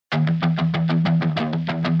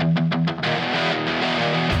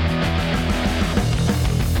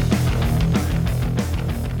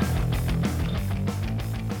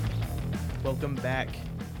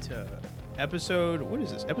episode, what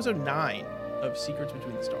is this? Episode 9 of Secrets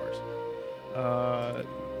Between the Stars.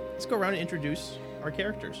 Let's go around and introduce our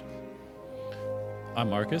characters. I'm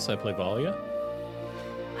Marcus. I play Valia.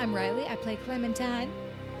 I'm Riley. I play Clementine.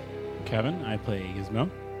 Kevin. I play Gizmo.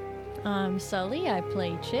 I'm Sully. I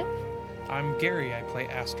play Chip. I'm Gary. I play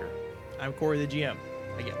Aster. I'm Corey, the GM.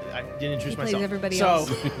 I didn't introduce He plays myself. everybody so,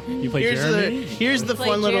 else. You play Jeremy? Here's the Play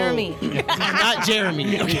fun Jeremy. little... Not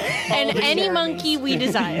Jeremy. Okay. And any monkey we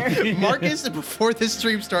desire. Marcus, before this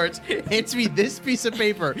stream starts, hands me this piece of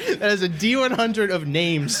paper that has a D100 of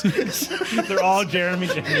names. They're all Jeremy.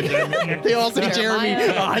 They all say Jeremy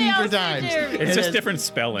Jeremiah. 100 times. It's just different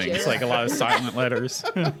spellings, like a lot of silent letters.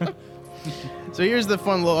 So here's the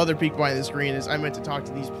fun little other peek behind the screen is I meant to talk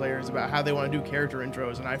to these players about how they want to do character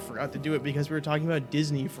intros, and I forgot to do it because we were talking about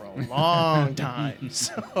Disney for a long time.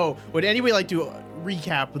 So would anybody like to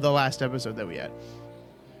recap the last episode that we had?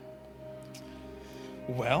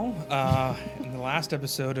 Well, in the last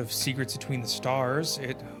episode of Secrets Between the Stars,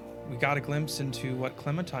 we got a glimpse into what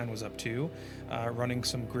Clementine was up to, running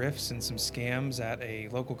some grifts and some scams at a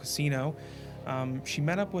local casino. She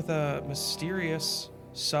met up with a mysterious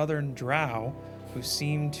southern drow who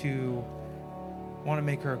seemed to want to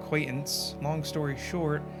make her acquaintance. Long story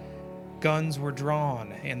short, guns were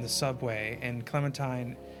drawn in the subway, and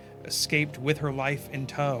Clementine escaped with her life in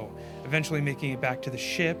tow, eventually making it back to the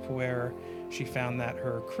ship where she found that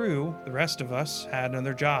her crew, the rest of us, had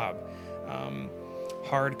another job.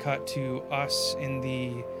 Hard cut to us in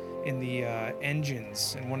the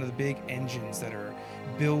engines, and one of the big engines that are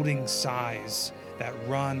building size that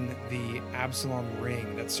run the Absalom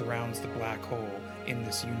ring that surrounds the black hole in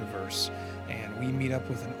this universe. And we meet up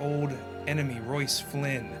with an old enemy, Royce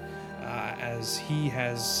Flynn, as he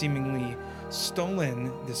has seemingly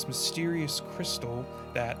stolen this mysterious crystal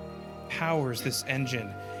that powers this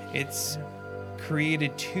engine. It's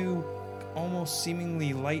created two almost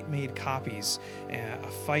seemingly light-made copies. A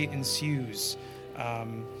fight ensues.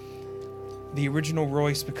 The original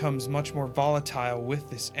Royce becomes much more volatile with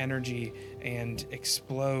this energy and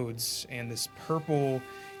explodes, and this purple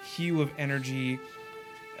hue of energy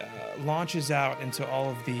launches out into all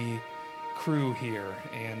of the crew here.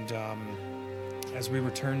 And as we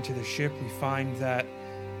return to the ship, we find that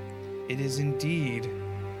it is indeed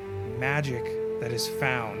magic that is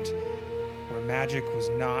found where magic was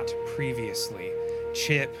not previously.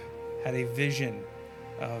 Chip had a vision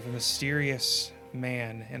of a mysterious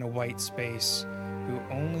man in a white space whose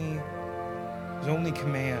only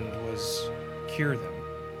command was cure them.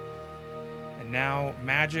 And now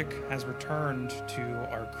magic has returned to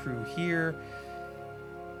our crew here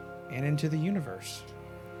and into the universe.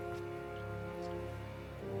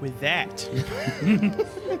 With that,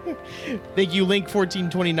 thank you,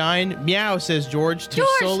 Link1429. Meow, says George to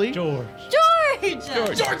Sully. George.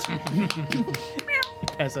 George!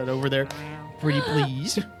 Pass that over there. Pretty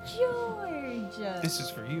please. George. This is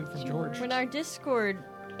for you from George. When our Discord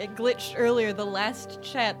it glitched earlier, the last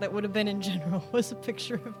chat that would have been in general was a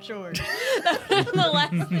picture of George. That was the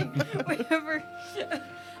last thing we ever.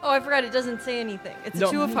 Oh, I forgot. It doesn't say anything. It's a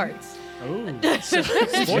two of hearts. Oh.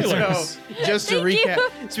 Spoilers. So, just to Thank recap,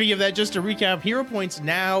 you. speaking of that, just to recap, hero points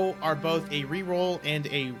now are both a reroll and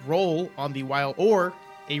a roll on the wild, or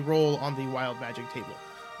a roll on the wild magic table,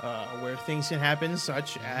 where things can happen,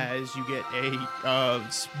 such as you get a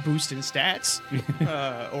boost in stats,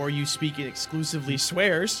 or you speak in exclusively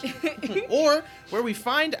swears, or where we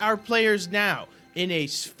find our players now in a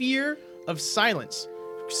sphere of silence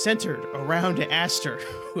centered around Aster,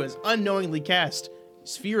 who has unknowingly cast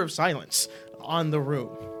Sphere of Silence on the room.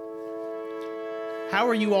 How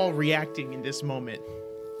are you all reacting in this moment?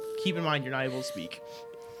 Keep in mind you're not able to speak.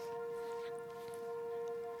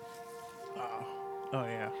 Oh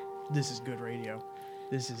yeah. This is good radio.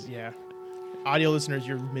 This is, yeah. Audio listeners,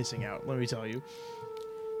 you're missing out, let me tell you.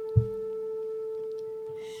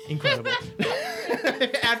 Incredible.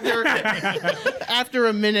 After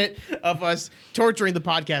a minute of us torturing the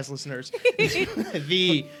podcast listeners,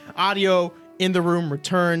 the audio in the room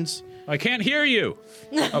returns. I can't hear you.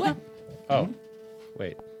 Oh,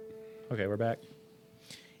 wait. Okay, we're back.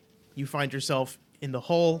 You find yourself in the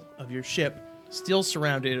hull of your ship, still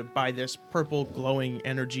surrounded by this purple glowing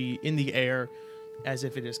energy in the air, as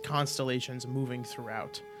if it is constellations moving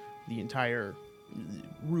throughout the entire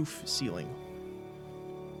roof ceiling.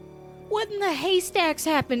 What in the haystacks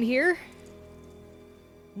happened here?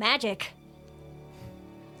 Magic.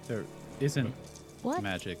 There isn't What?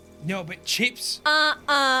 magic. No, but Chip's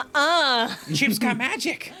Chip's got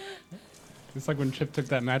magic. It's like when Chip took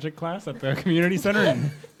that magic class at the community center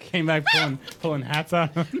and came back pulling hats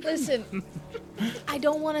out. Listen, I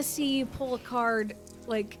don't want to see you pull a card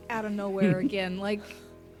like out of nowhere again. Like,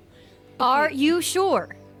 Are you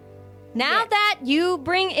sure? Now Yeah. that you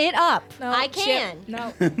bring it up, no, I Chip, can.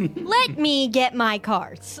 no. Let me get my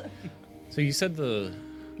cards. So you said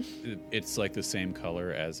it's like the same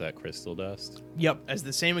color as that crystal dust? Yep, as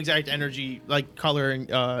the same exact energy, like color, and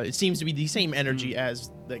it seems to be the same energy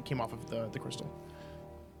as that came off of the crystal.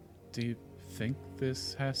 Do you think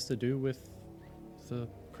this has to do with the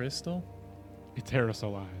crystal? It's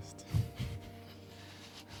aerosolized.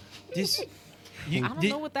 This. I don't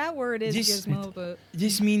know what that word is, this- Gizmo, but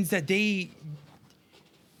This means that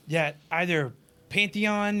that either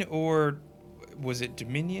Pantheon or was it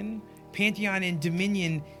Dominion? Pantheon and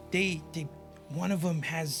Dominion, they one of them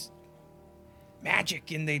has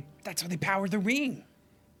magic, and that's how they power the ring.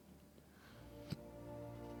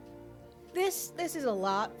 this is a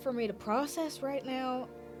lot for me to process right now.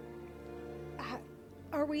 How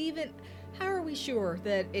are we sure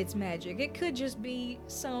that it's magic? It could just be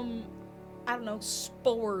some, I don't know,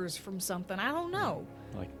 spores from something. I don't know.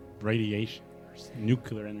 Like radiation or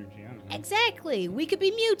nuclear energy. I don't know. Exactly. We could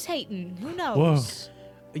be mutating. Who knows?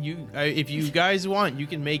 If you guys want, you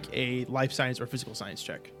can make a life science or physical science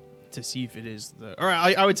check to see if it is or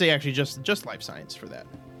I would say actually just life science for that.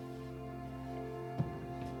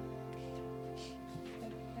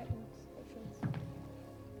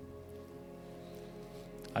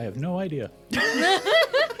 I have no idea.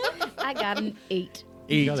 I got an 8.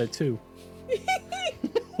 You got it too.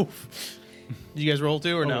 Did you guys roll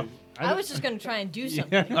too or no? I was just gonna try and do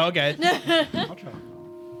something. Okay. I'll try.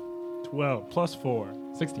 12 plus 4,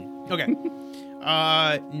 16. Okay.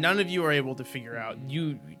 None of you are able to figure out.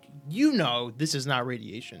 You know this is not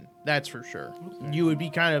radiation. That's for sure. You would be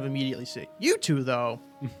kind of immediately sick. You two though,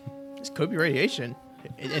 this could be radiation,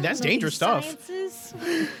 and that's dangerous stuff. Sciences?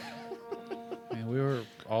 Man, we were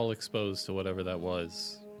all exposed to whatever that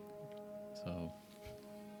was. So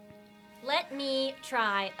Let me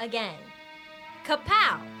try again.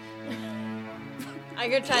 Kapow! I'm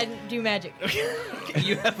gonna try and do magic.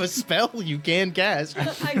 You have a spell you can cast.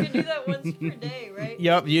 I could do that once per day, right?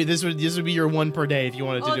 Yep. This would be your one per day if you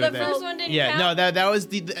wanted to Oh, do the it. then. first one didn't Yeah. count? No, that was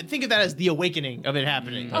think of that as the awakening of it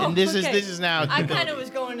happening, Oh, and this okay. is now. I kind of was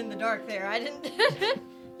going in the dark there. I didn't.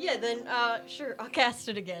 Yeah, then sure, I'll cast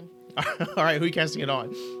it again. All right. Who are you casting it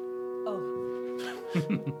on?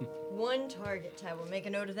 Oh. One target. I will make a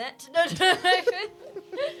note of that.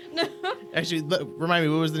 No. Actually, remind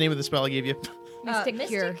me, what was the name of the spell I gave you? Mystic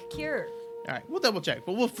Cure. Mystic Cure. All right, we'll double check.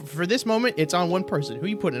 But for this moment, it's on one person. Who are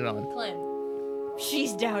you putting it on? Clem.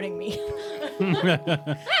 She's doubting me.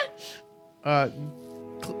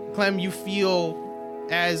 Clem, you feel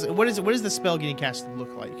as what is the spell getting cast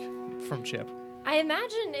look like from Chip? I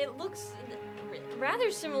imagine it looks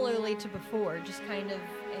rather similarly to before, just kind of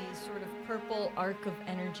a sort of purple arc of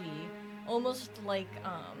energy, almost like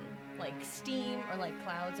steam or like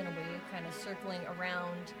clouds in a wave, kind of circling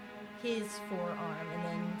around his forearm and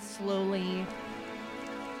then slowly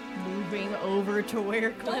moving over to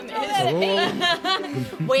where Clem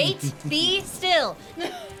is. Wait, be still.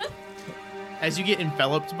 As you get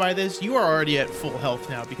enveloped by this, you are already at full health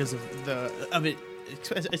now because of it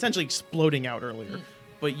essentially exploding out earlier.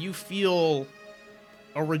 But you feel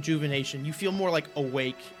a rejuvenation. You feel more like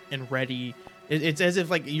awake and ready. It's as if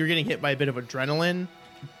like you're getting hit by a bit of adrenaline,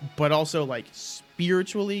 but also like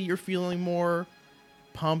spiritually you're feeling more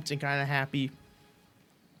pumped and kind of happy.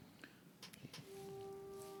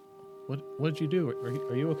 what did you do?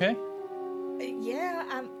 Are you okay? Yeah,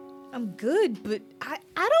 I'm good, but I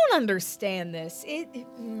don't understand this.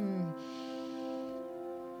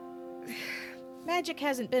 Magic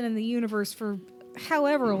hasn't been in the universe for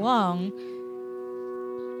however long.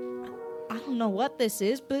 I don't know what this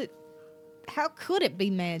is, but how could it be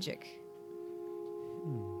magic?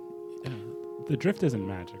 The drift isn't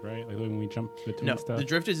magic, right? Like when we jump between No, stuff. the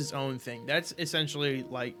drift is its own thing. That's essentially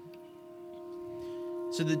like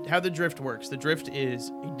how the drift works. The drift is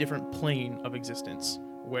a different plane of existence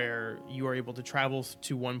where you are able to travel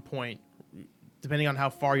to one point, depending on how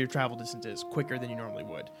far your travel distance is, quicker than you normally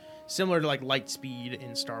would. Similar to like light speed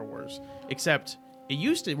in Star Wars, except it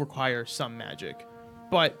used to require some magic,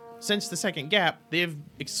 but since the second gap, they've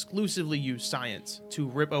exclusively used science to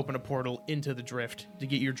rip open a portal into the drift to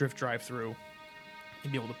get your drift drive through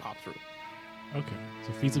and be able to pop through. Okay,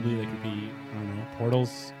 so feasibly they could be, I don't know,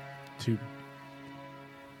 portals to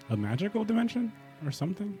a magical dimension or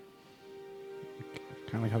something?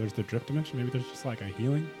 Kind of like how there's the drift dimension. Maybe there's just like a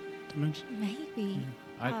healing dimension. Maybe.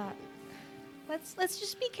 I- Let's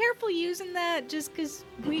just be careful using that, just because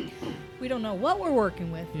we don't know what we're working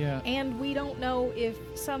with. Yeah. And we don't know if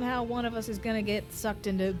somehow one of us is gonna get sucked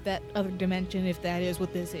into that other dimension, if that is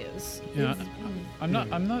what this is. Yeah, I'm not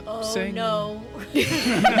Oh saying no.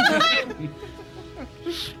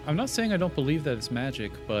 I'm not saying I don't believe that it's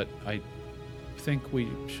magic, but I think we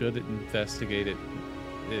should investigate it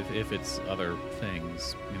if it's other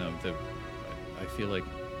things. You know, I feel like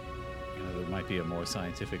there might be a more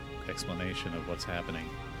scientific explanation of what's happening.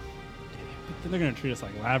 But then they're gonna treat us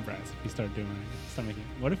like lab rats if we start doing it. Start making.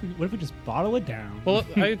 What if we just bottle it down? Well,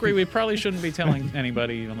 I agree. We probably shouldn't be telling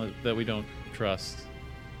anybody that we don't trust,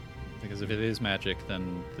 because if it is magic,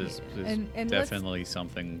 then there's And definitely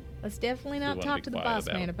something. Let's definitely We not wanna talk be to the quiet boss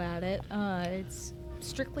about. man about it. It's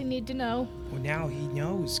strictly need to know. Well, now he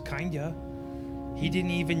knows, kinda. He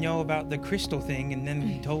didn't even know about the crystal thing, and then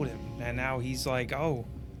we told him, and now he's like, oh,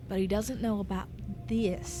 But he doesn't know about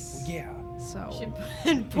this. yeah. So Chip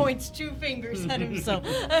and points 2 fingers at himself.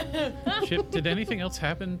 Chip, did anything else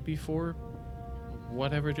happen before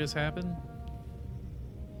whatever just happened?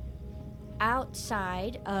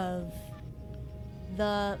 Outside of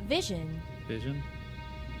the vision. Vision?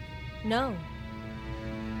 No.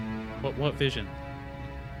 What vision?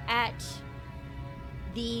 At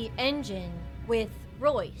the engine with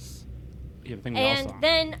Royce. Yeah, the thing we all And saw.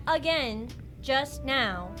 then again, just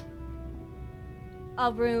now,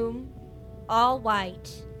 a room, all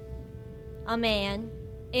white, a man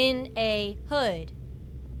in a hood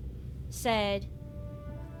said,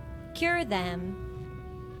 "Cure them.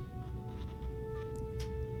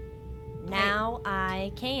 Now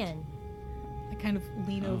I can." I kind of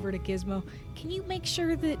lean over to Gizmo. Can you make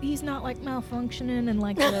sure that he's not like malfunctioning and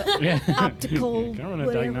like the optical Can I run a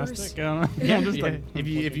whatever's- diagnostic? I don't know. I'm just Yeah, like,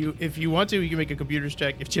 if you want to, you can make a computer's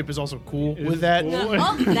check. If Chip is also cool It with is that, cool.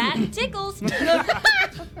 Oh, that tickles.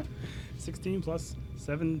 16 plus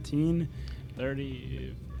 17,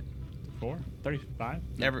 34, 35.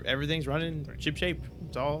 everything's running chip shape.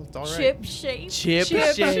 It's all right. Chip shape. Chip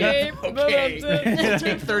Chip shape. shape. Okay.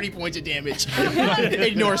 Take 30 points of damage.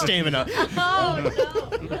 Ignore stamina. Oh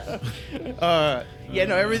no. Yeah,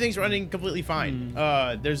 no, everything's running completely fine.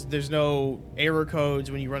 There's no error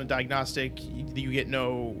codes when you run a diagnostic. You get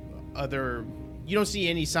no other. You don't see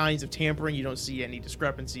any signs of tampering. You don't see any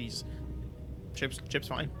discrepancies. Chip's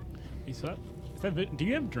fine. Do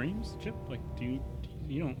you have dreams, Chip? Like, you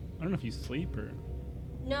don't? I don't know if you sleep or.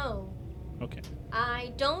 No, Okay.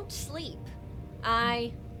 I don't sleep.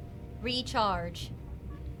 I recharge.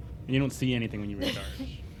 And you don't see anything when you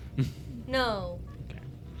recharge. No. Okay.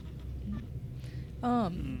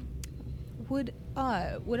 Would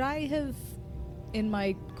I have, in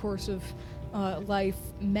my course of life,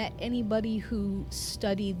 met anybody who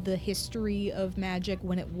studied the history of magic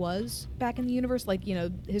when it was back in the universe? Like,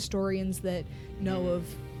 historians that know of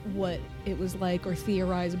what it was like or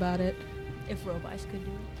theorize about it. If robots could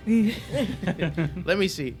do it. Let me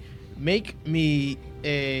see. Make me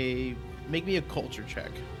a culture check.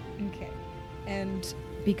 Okay. And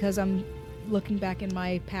because I'm looking back in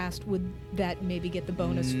my past, would that maybe get the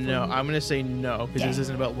bonus? No, from... I'm gonna say no because this Dang.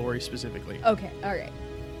 isn't about Lori specifically. Okay. All right.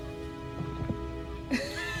 Is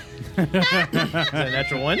that a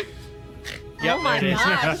natural one? Yep, Oh my there it is.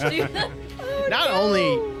 gosh, dude. Not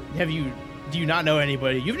only do you not know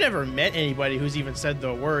anybody, you've never met anybody who's even said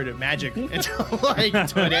the word magic until like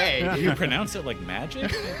today. You pronounce it like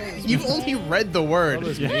magic? You've only read the What word.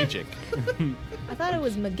 is magic? I thought it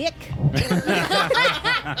was McGick.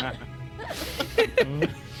 I'm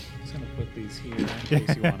just gonna put these here in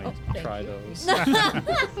case you want to try those.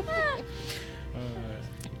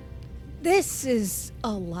 This is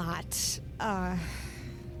a lot.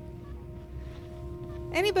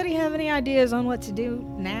 Anybody have any ideas on what to do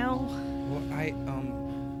now? Well,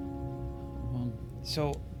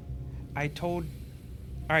 so I told,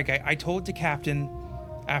 all right, I told the captain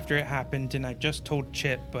after it happened, and I just told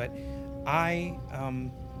Chip, but I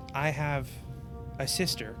have a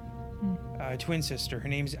sister, a twin sister. Her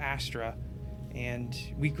name's Astra, and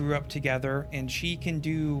we grew up together, and she can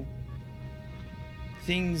do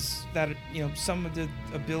things that, some of the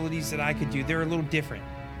abilities that I could do, they're a little different,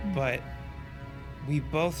 but we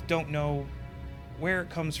both don't know where it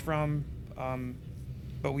comes from,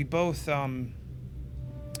 but we both,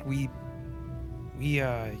 we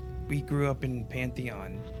grew up in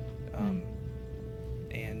Pantheon,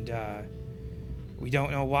 and we don't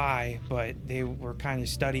know why, but they were kind of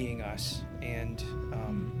studying us, and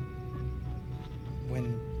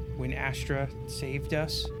when Astra saved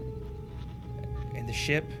us in the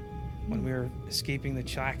ship, when we were escaping the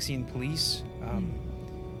Chilaxian police,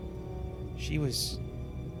 she was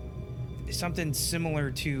something similar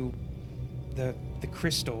to the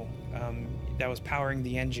crystal that was powering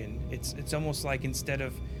the engine. It's almost like instead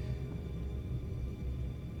of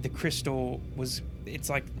the crystal it's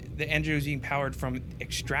like the engine was being powered from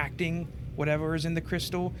extracting whatever is in the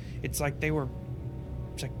crystal. It's like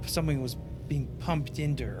it's like something was being pumped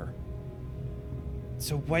into her.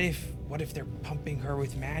 So what if they're pumping her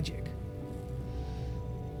with magic?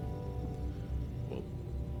 Well,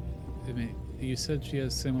 I mean, you said she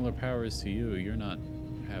has similar powers to you. You're not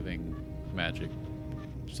having magic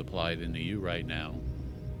supplied into you right now,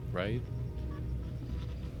 right?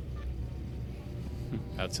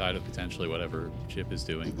 Outside of potentially whatever Chip is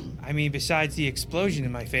doing. I mean, besides the explosion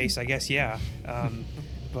in my face, I guess, yeah.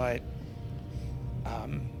 But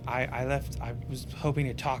I left. I was hoping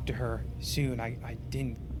to talk to her soon. I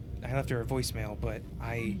didn't. I left her a voicemail, but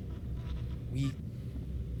we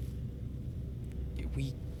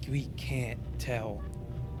can't tell.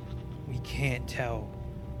 We can't tell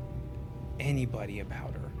anybody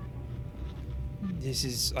about her. This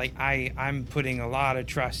is like I'm putting a lot of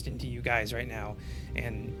trust into you guys right now,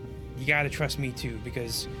 and you got to trust me too,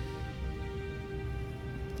 because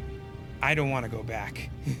I don't want to go back.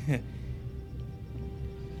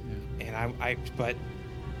 And but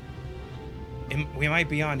we might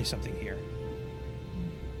be onto something here.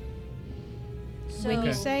 So When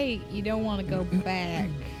you say you don't want to go back,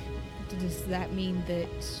 does that mean that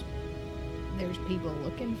there's people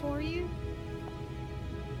looking for you?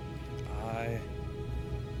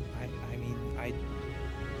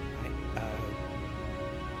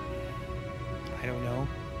 I don't know.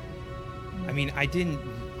 I mean, I didn't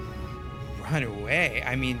run away.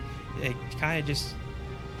 I mean, it kind of just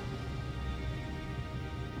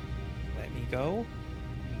let me go.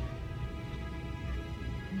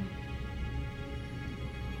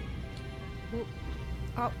 Well,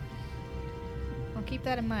 I'll keep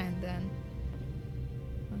that in mind then.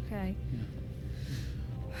 Okay.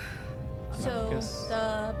 So guess-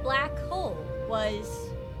 the black hole was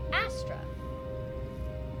Astra.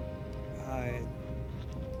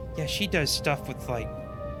 Yeah, she does stuff with like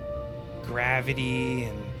gravity,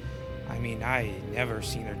 and I mean, I never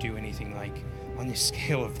seen her do anything like on the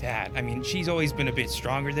scale of that. I mean, she's always been a bit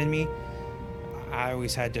stronger than me. I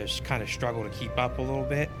always had to kind of struggle to keep up a little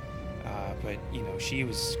bit, but you know, she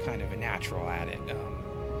was kind of a natural at it.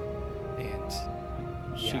 And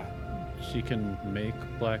yeah, She can make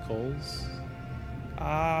black holes.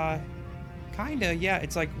 kinda, yeah.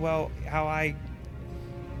 It's like, well, how I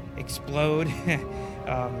explode.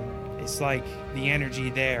 It's like the energy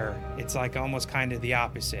there. It's like almost kind of the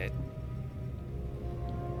opposite.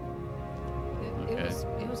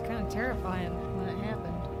 It was kind of terrifying when it happened.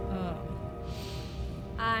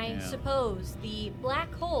 I Yeah. suppose the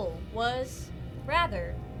black hole was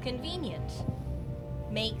rather convenient.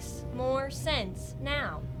 Makes more sense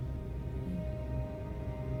now.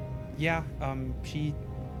 Yeah,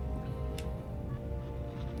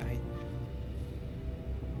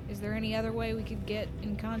 Is there any other way we could get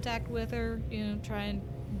in contact with her? You know, try and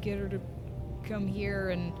get her to come here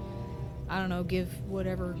and, I don't know, give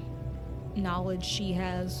whatever knowledge she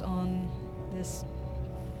has on this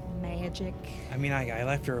magic. I mean, I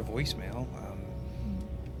left her a voicemail.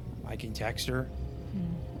 I can text her.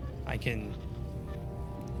 I can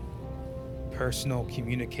personal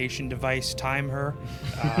communication device time her.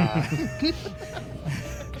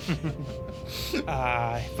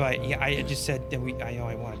 But yeah, I just said that I know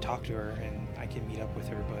I want to talk to her and I can meet up with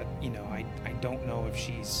her, but you know, I don't know if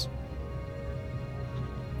she's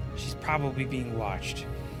probably being watched.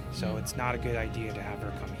 So it's not a good idea to have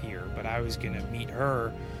her come here, but I was going to meet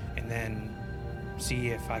her and then see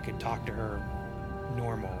if I could talk to her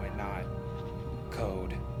normal and not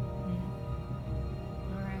code.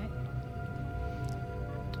 All right.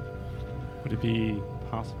 Would it be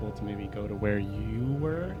possible to maybe go to where you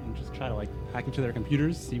were and just try to like hack into their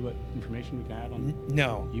computers, see what information we can add on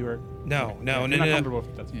No. you were? No, Okay. no, If no, you're not no. comfortable with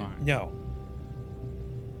it, that's Yeah. fine. No.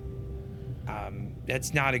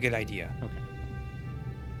 That's not a good idea. Okay.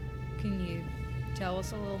 Can you tell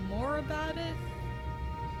us a little more about it?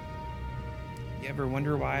 You ever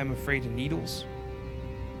wonder why I'm afraid of needles?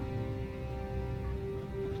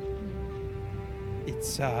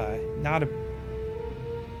 It's not a.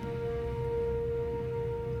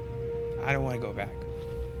 I don't want to go back.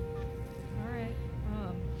 All right.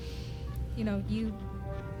 You know,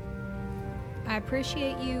 I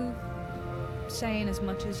appreciate you saying as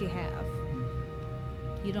much as you have.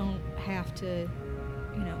 You don't have to,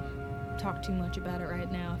 you know, talk too much about it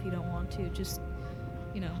right now if you don't want to. Just,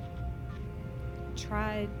 you know,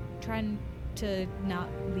 try to not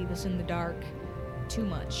leave us in the dark too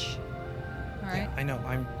much. All right. Yeah, I know.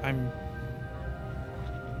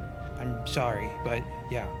 I'm sorry, but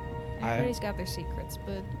yeah. Everybody's got their secrets,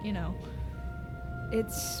 but you know,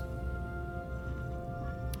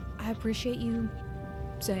 I appreciate you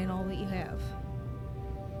saying all that you have.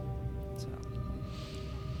 So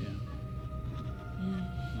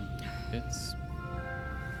It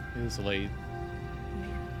is late.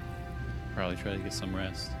 Probably try to get some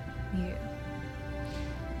rest. Yeah.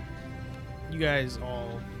 You guys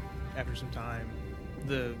all, after some time,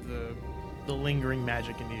 the lingering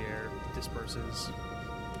magic in the air disperses,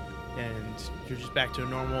 and you're just back to a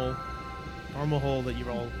normal hole that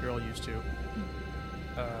you're all used to.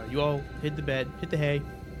 You all hit the bed, hit the hay,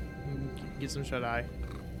 get some shut eye.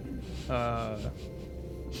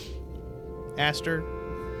 Aster,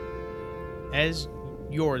 as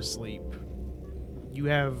you're asleep, you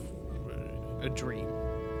have a dream.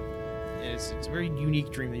 And it's a very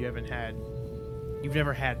unique dream that you've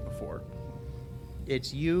never had before.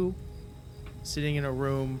 It's you sitting in a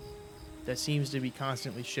room that seems to be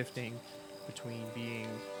constantly shifting between being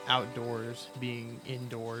outdoors, being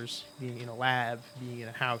indoors, being in a lab, being in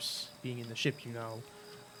a house, being in the ship you know.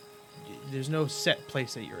 There's no set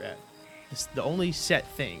place that you're at. The only set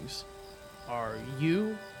things are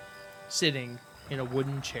you sitting in a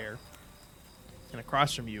wooden chair, and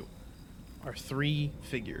across from you are 3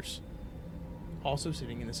 figures also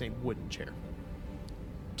sitting in the same wooden chair.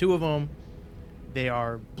 2 of them, they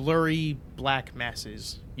are blurry black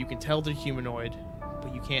masses. You can tell they're humanoid,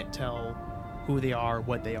 but you can't tell who they are,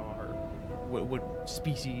 what they are, what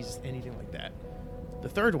species, anything like that. The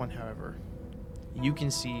 3rd one, however, you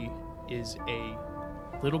can see is a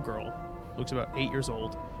little girl, looks about 8 years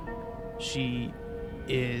old. She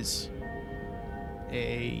is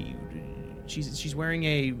she's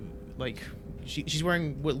wearing she's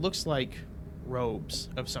wearing what looks like robes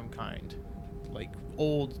of some kind, like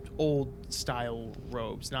old style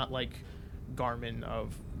robes, not like not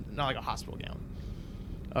like a hospital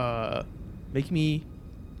gown. Make me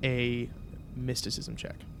a mysticism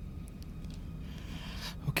check.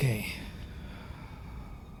 Okay,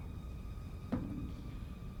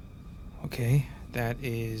 that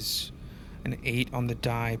is an 8 on the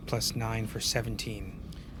die plus 9 for 17.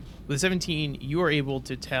 With 17, you are able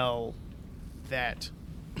to tell that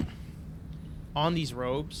on these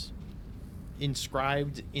robes,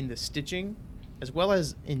 inscribed in the stitching, as well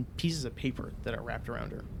as in pieces of paper that are wrapped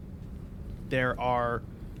around her, there are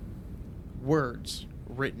words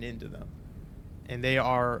written into them. And they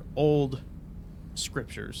are old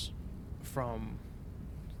scriptures from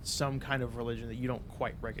some kind of religion that you don't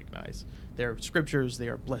quite recognize. They're scriptures, they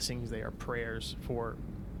are blessings, they are prayers for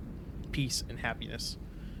peace and happiness.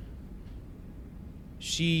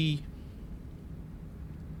 She,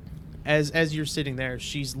 as you're sitting there,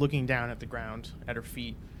 she's looking down at the ground at her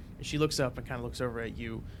feet, and she looks up and kind of looks over at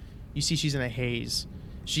you. You see she's in a haze.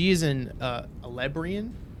 She is an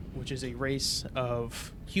Alebrian, which is a race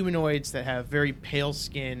of humanoids that have very pale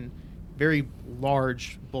skin, very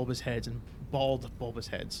large bulbous heads, and bald bulbous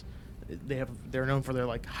heads. They're known for their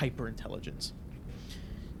hyper intelligence.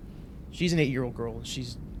 She's an 8-year-old girl, and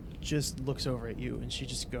she's just looks over at you, and she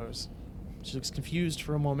looks confused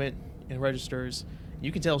for a moment and registers.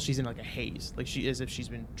 You can tell she's in a haze, she as if she's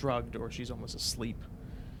been drugged or she's almost asleep.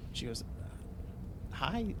 She goes,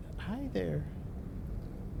 hi there.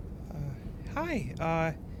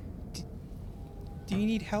 Hi, do you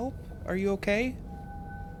need help? Are you okay?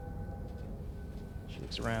 She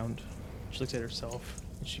looks around. She looks at herself,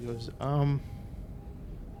 and she goes, no,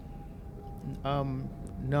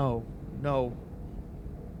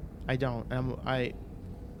 I don't. I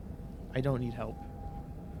don't need help.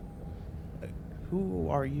 Who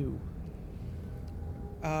are you?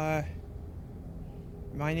 My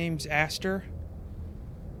name's Aster.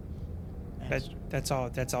 Aster. That's all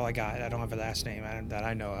I got. I don't have a last name that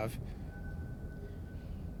I know of.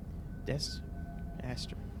 Yes,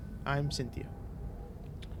 Aster. I'm Cynthia.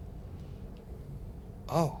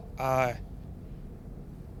 Oh, I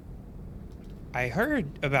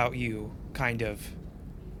heard about you, kind of.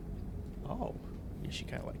 Oh. She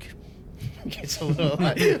kind of gets a little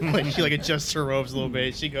she adjusts her robes a little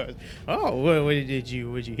bit. She goes, "Oh, what did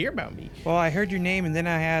you hear about me?" Well, I heard your name and then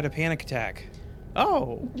I had a panic attack.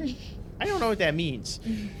 Oh, I don't know what that means.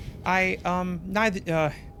 I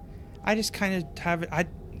just kind of have it.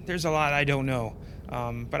 There's a lot I don't know.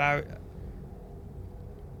 But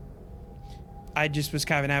I just was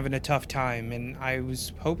kind of having a tough time, and I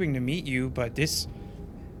was hoping to meet you, but this,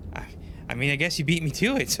 I guess you beat me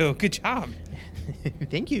to it, so good job.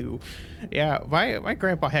 Thank you. Yeah, my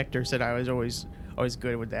grandpa Hector said I was always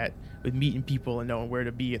good with that, with meeting people and knowing where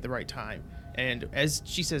to be at the right time. And as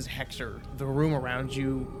she says Hector, the room around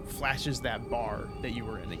you flashes that bar that you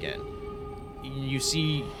were in again. You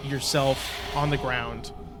see yourself on the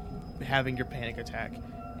ground having your panic attack,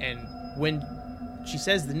 and when she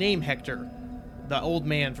says the name Hector, the old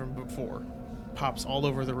man from before pops all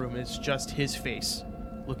over the room. It's just his face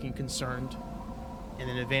looking concerned and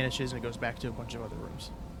then it vanishes and it goes back to a bunch of other rooms.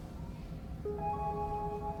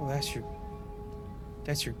 Well, that's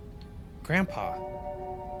your grandpa.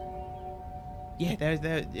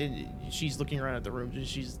 Yeah, she's looking around at the room.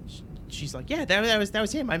 She's like, yeah, that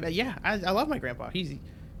was him. I love my grandpa. He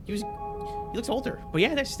looks older, but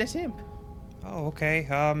yeah, that's him. Oh, okay.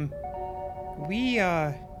 We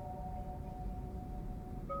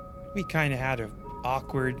kind of had an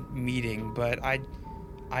awkward meeting, but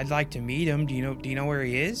I'd like to meet him. Do you know where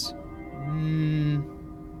he is?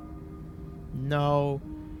 No.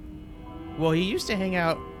 Well, he used to hang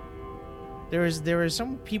out. There was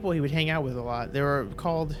some people he would hang out with a lot. They were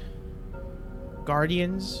called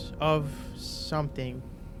Guardians of something.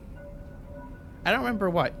 I don't remember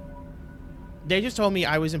what. They just told me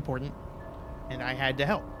I was important and I had to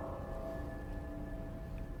help.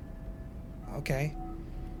 Okay.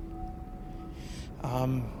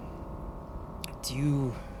 I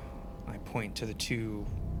point to the two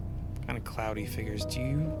kind of cloudy figures. Do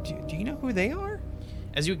you know who they are?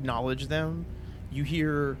 As you acknowledge them, you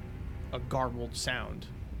hear a garbled sound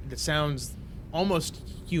that sounds almost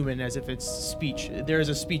human, as if it's speech. There is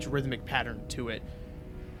a speech rhythmic pattern to it,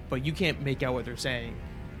 but you can't make out what they're saying.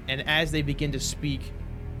 And as they begin to speak,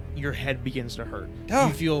 your head begins to hurt. Oh.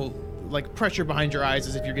 You feel like pressure behind your eyes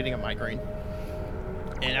as if you're getting a migraine.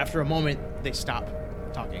 And after a moment, they stop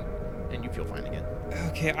talking, and you feel fine again.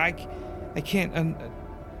 Okay, I can't.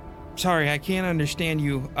 Sorry, I can't understand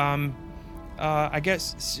you. I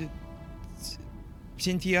guess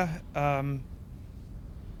Cynthia.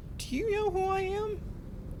 Do you know who I am?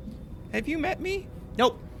 Have you met me?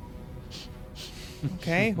 Nope.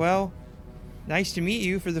 Okay, well, nice to meet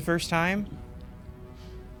you for the first time.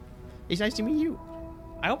 It's nice to meet you.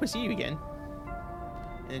 I hope I see you again.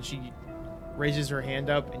 And then she raises her hand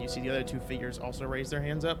up, and you see the other two figures also raise their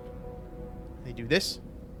hands up. They do this,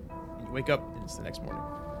 and you wake up, and it's the next morning.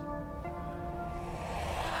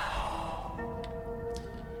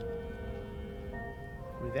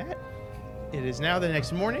 With that, it is now the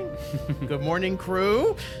next morning. Good morning,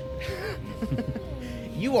 crew.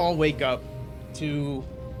 You all wake up to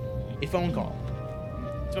a phone call.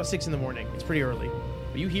 It's about 6 in the morning. It's pretty early.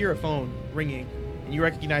 But you hear a phone ringing, and you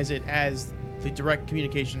recognize it as the direct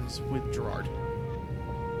communications with Gerard.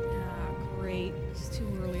 Ah, great. It's too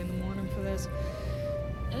early in the morning for this.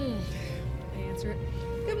 I answer it.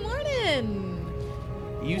 Good morning.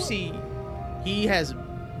 You see, he has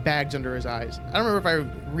bags under his eyes. I don't remember if I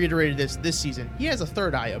reiterated this season. He has a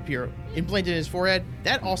third eye up here, implanted in his forehead.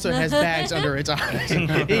 That also has bags under its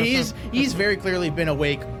eyes. He's very clearly been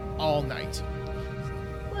awake all night.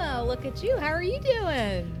 Well, look at you. How are you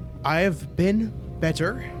doing? I have been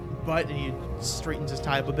better, but and he straightens his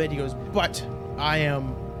tie up a bit. He goes, but I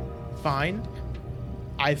am fine.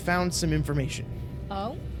 I found some information.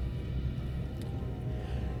 Oh?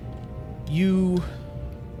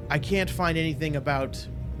 I can't find anything about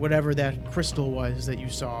whatever that crystal was that you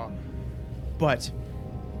saw, but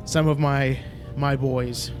some of my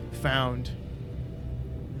boys found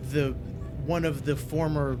one of the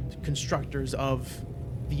former constructors of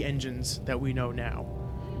the engines that we know now.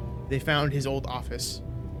 They found his old office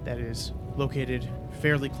that is located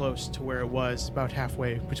fairly close to where it was, about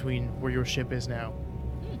halfway between where your ship is now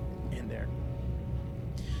and there.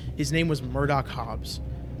 His name was Murdoch Hobbs.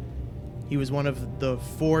 He was one of the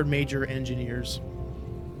 4 major engineers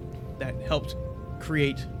that helped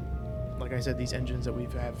create, like I said, these engines that we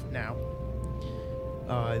have now.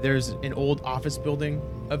 There's an old office building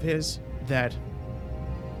of his that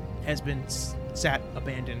has been sat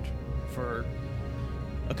abandoned for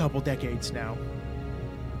a couple decades now.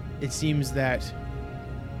 It seems that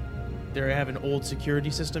they have an old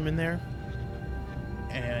security system in there,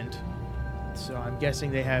 and so I'm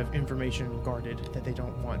guessing they have information guarded that they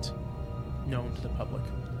don't want known to the public.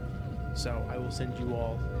 So I will send you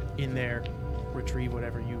all in there, retrieve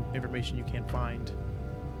whatever information you can find,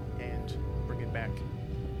 and bring it back.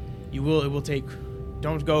 It will take,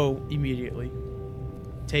 don't go immediately.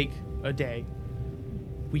 Take a day.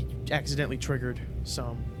 We accidentally triggered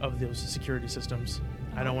some of those security systems.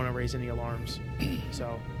 I don't want to raise any alarms.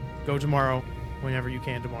 So go tomorrow, whenever you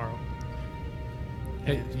can tomorrow.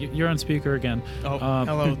 Hey, you're on speaker again. Oh,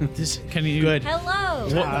 hello. This Can you? good. Hello.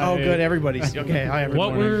 Oh, good. Everybody's okay. Hi, everyone.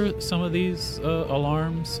 What were some of these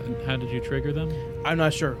alarms, and how did you trigger them? I'm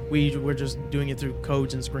not sure. We were just doing it through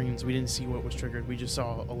codes and screens. We didn't see what was triggered. We just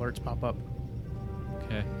saw alerts pop up.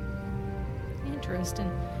 Okay. Interesting.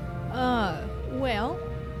 Well,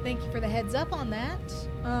 thank you for the heads up on that.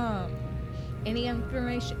 Any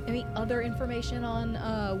other information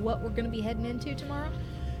on what we're going to be heading into tomorrow?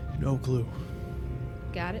 No clue.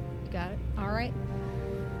 Got it. All right.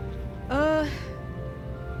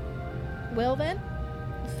 Well then,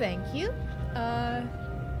 thank you.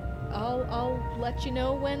 I'll let you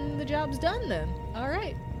know when the job's done then. All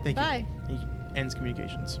right. Thank Bye. you. He ends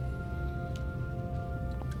communications.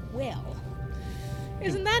 Well,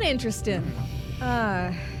 isn't that interesting?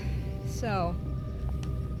 So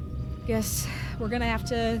guess we're gonna have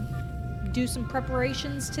to do some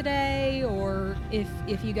preparations today, or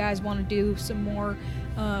if you guys want to do some more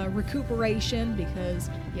recuperation because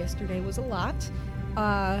yesterday was a lot,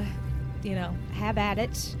 have at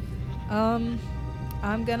it.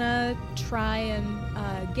 I'm gonna try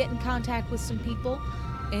and get in contact with some people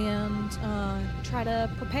and try to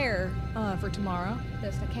prepare for tomorrow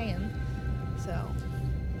best I can. So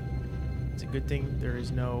It's a good thing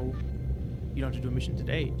you don't have to do a mission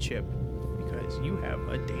today, Chip, because you have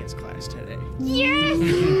a dance class today. Yes!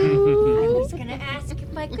 I was gonna ask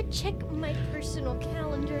if I could check my personal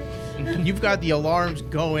calendar. You've got the alarms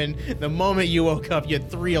going. The moment you woke up, you had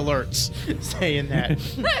 3 alerts saying that.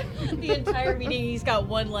 The entire meeting, he's got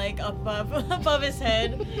one leg above his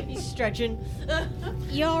head. He's stretching.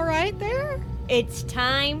 you all right there? It's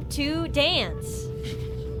time to dance.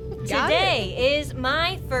 Got Today is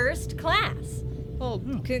my first class Well,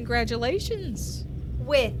 congratulations.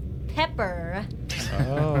 with Pepper.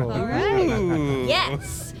 Oh. All right. Ooh.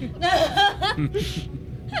 Yes.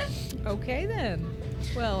 Okay then.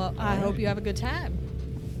 Well, I hope you have a good time.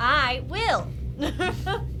 I will.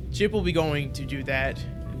 Chip will be going to do that.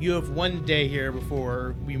 You have 1 day here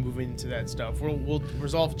before we move into that stuff. We'll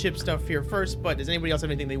resolve Chip stuff here first, but does anybody else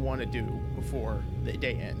have anything they want to do before the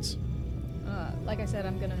day ends? Like I said,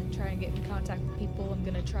 I'm gonna try and get in contact with people. I'm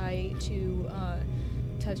gonna try to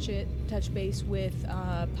touch base with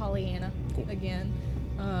Pollyanna Cool. again.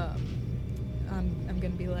 I'm gonna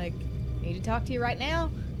be like, need to talk to you right now.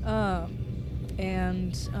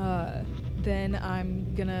 And then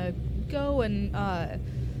I'm gonna go and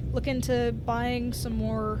look into buying some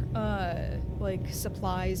more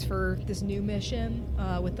supplies for this new mission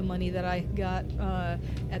with the money that I got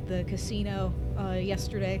at the casino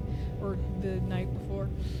yesterday or the night before.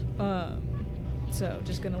 So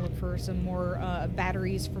just gonna look for some more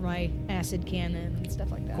batteries for my acid cannon and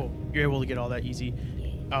stuff like that. Cool. You're able to get all that easy.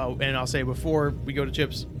 And I'll say before we go to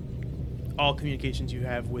Chips, all communications you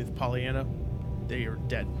have with Pollyanna, they are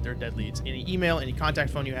dead. They're dead leads. Any email, any contact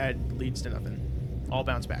phone you had leads to nothing. All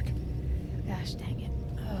bounce back. Gosh dang it.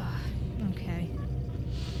 Okay.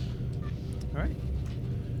 All right.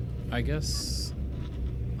 I guess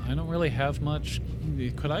I don't really have much.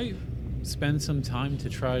 Could I spend some time to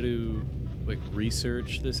try to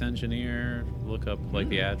research this engineer, look up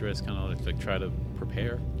the address, kind of try to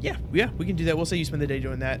prepare? Yeah, we can do that. We'll say you spend the day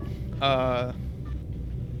doing that.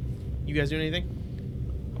 You guys doing anything?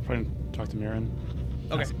 I'll probably talk to Mirren.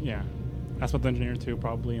 Okay. Ask about the engineer too,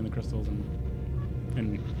 probably, and the crystals and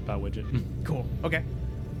about Widget. Cool. Okay.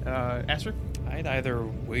 Aster? I'd either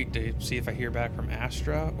wait to see if I hear back from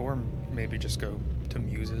Astra, or maybe just go to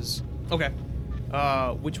Muses. Okay.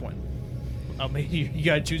 Which one? Maybe you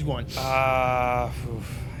gotta choose one.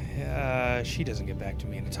 She doesn't get back to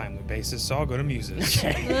me on a timely basis, so I'll go to Muses.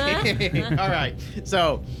 All right.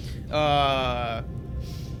 So,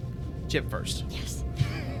 Chip first. Yes.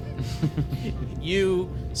 You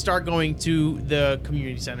start going to the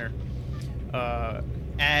community center.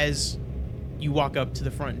 As you walk up to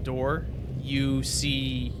the front door, you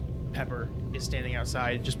see Pepper is standing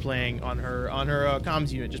outside, just playing on her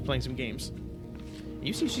comms unit, just playing some games.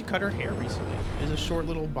 You see she cut her hair recently. It's a short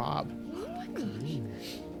little bob. Oh my gosh.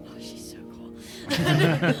 Oh, she's so cool.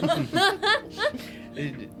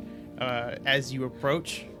 As you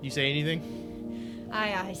approach, you say anything?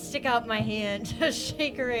 I stick out my hand to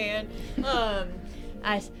shake her hand.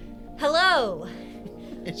 Hello.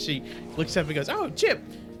 And she looks up and goes, "Oh, Chip."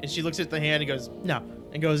 And she looks at the hand and goes, "No,"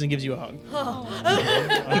 and goes and gives you a hug.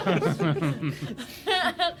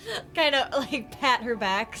 Kind of pat her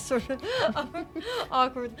back, sort of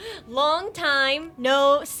awkward. Long time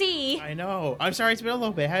no see. I know. I'm sorry it's been a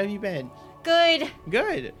little bit. How have you been? Good.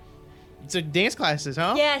 Good. So dance classes,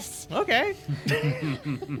 huh? Yes. Okay.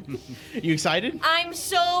 You excited? I'm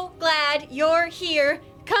so glad you're here.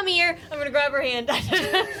 Come here. I'm gonna grab her hand.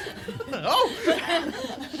 Oh.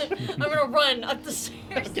 I'm gonna run up the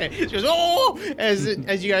stairs. Okay. She goes, "Oh!" As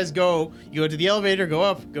you guys go, you go to the elevator, go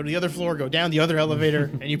up, go to the other floor, go down the other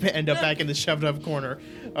elevator, and you end up back in the shoved up corner.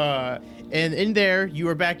 And in there, you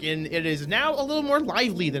are back in. It is now a little more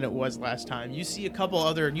lively than it was last time. You see a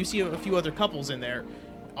few other couples in there,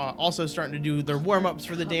 also starting to do their warm ups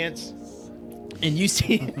for the dance. And you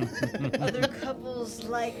see Other couples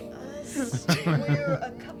like us. We're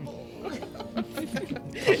a couple.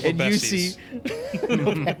 and you besties. see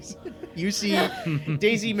You see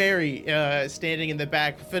Daisy Mary standing in the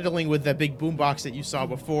back, fiddling with that big boombox that you saw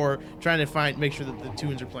before, trying to make sure that the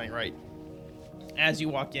tunes are playing right. As you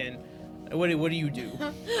walk in, what do you do?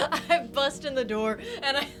 I bust in the door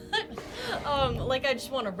and like I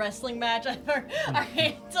just want a wrestling match. Our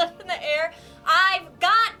hands up in the air. I've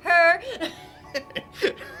got her.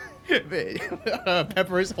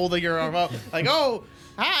 Pepper is holding her arm up, like, "Oh,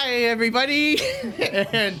 hi, everybody!"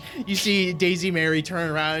 And you see Daisy Mary turn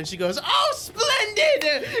around, and she goes, "Oh,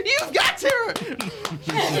 splendid! You've got her!"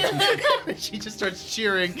 She just starts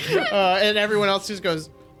cheering, and everyone else just goes,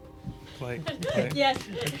 Play. Yes.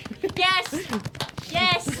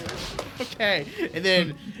 "Okay." And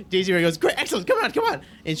then Daisy Mary goes, "Great, excellent, come on!"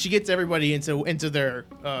 And she gets everybody into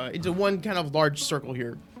one kind of large circle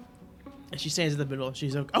here. And she stands in the middle.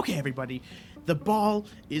 She's like, "Okay, everybody, the ball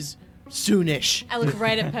is soonish." I look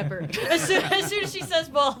right at Pepper. As soon as she says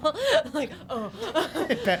ball, I'm like, oh.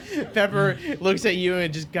 Pepper looks at you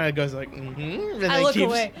and just kind of goes like, "Mm-hmm." And I look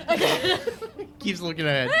away. Keeps looking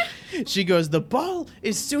ahead. She goes, "The ball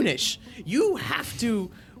is soonish. You have to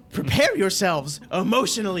prepare yourselves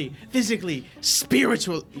emotionally, physically,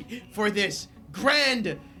 spiritually for this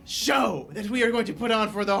grand show that we are going to put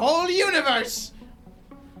on for the whole universe."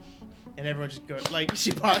 And everyone just goes, like,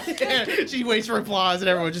 she waits for applause, and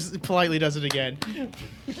everyone just politely does it again.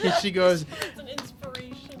 And she goes, It's an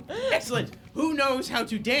inspiration. "Excellent. Who knows how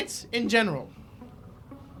to dance in general?"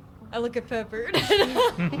 I look at Pepper.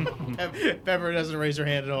 Pepper doesn't raise her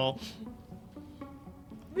hand at all.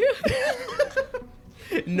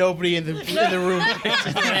 Nobody in the room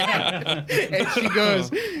raises their hand. And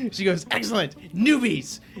she goes, "Excellent.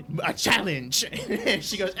 Newbies, a challenge." And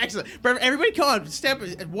she goes, "Excellent. Everybody come on, step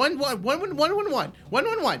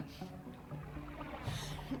 1-1-1-1-1-1-1-1."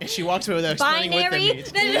 And she walks away without explaining what that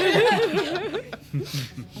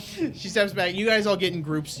means. She steps back. You guys all get in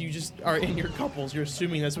groups. You just are in your couples. You're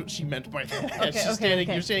assuming that's what she meant by that.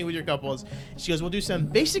 You're standing with your couples. She goes, "We'll do some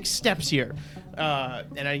basic steps here.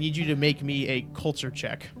 And I need you to make me a culture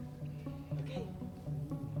check." Okay.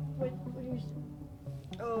 What is...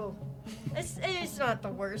 Oh. It's not the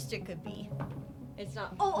worst it could be. It's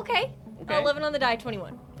not... Oh, okay. Okay. 11 on the die,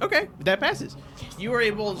 21. Okay, that passes. You are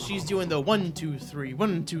able. She's doing the 1, 2, 3,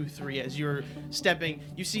 1, 2, 3 as you're stepping.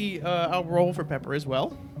 You see, I'll roll for Pepper as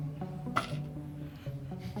well.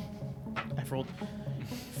 I've rolled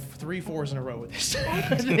 3 4s in a row with this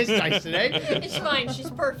this dice today. It's fine.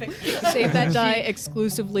 She's perfect. Save that die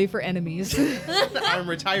exclusively for enemies. I'm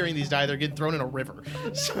retiring these die. They're getting thrown in a river.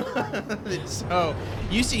 So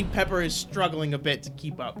you see Pepper is struggling a bit to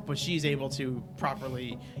keep up, but she's able to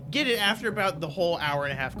properly get it after about the whole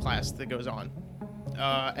hour-and-a-half class that goes on.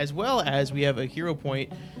 As well as we have a hero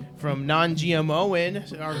point from non-GMO in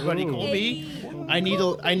our buddy Colby. I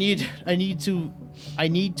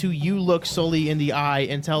need to you look Sully in the eye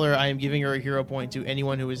and tell her I am giving her a hero point to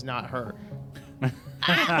anyone who is not her.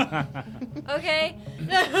 Okay.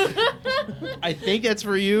 I think that's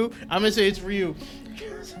for you. I'm gonna say it's for you.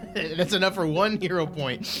 That's enough for 1 hero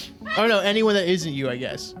point. Oh no, anyone that isn't you, I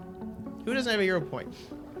guess. Who doesn't have a hero point?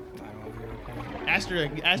 I don't have a hero point.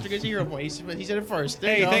 Aster gets a hero point. He said it first.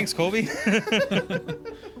 There Hey, you go. thanks, Colby.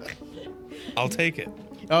 I'll take it.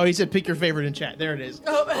 Oh, he said pick your favorite in chat. There it is.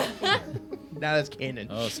 Oh. Now that's canon.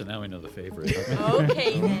 Oh, so now we know the favorite.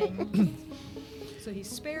 Okay, then. So he's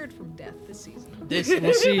spared from death this season. This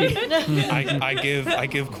we'll see. I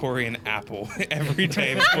give Corey an apple every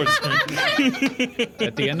day before the stream.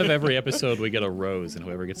 At the end of every episode, we get a rose, and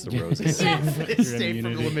whoever gets the rose is It's safe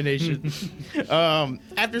from immunity. elimination.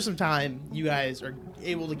 After some time, you guys are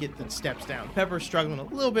able to get the steps down. Pepper's struggling a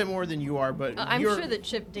little bit more than you are, but I'm you're, sure that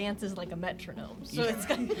Chip dances like a metronome, so it's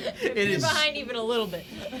gonna It you're is. behind even a little bit.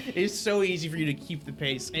 it's so easy for you to keep the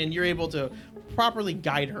pace, and you're able to properly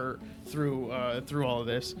guide her through all of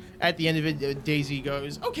this. At the end of it, Daisy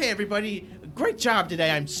goes, "Okay, everybody, great job today.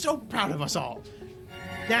 I'm so proud of us all.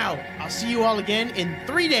 Now, I'll see you all again in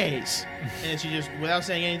 3 days." And she just, without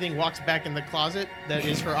saying anything, walks back in the closet that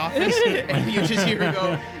is her office, and you just hear her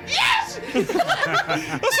go, "Yes! A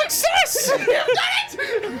success! You've done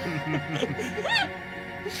it!"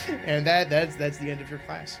 And that's the end of your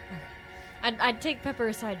class. I'd take Pepper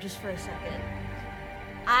aside just for a second.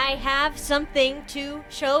 I have something to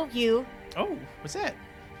show you. Oh, what's that?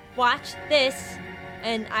 Watch this.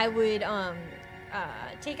 And I would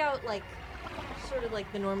take out like sort of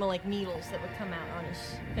like the normal like needles that would come out on his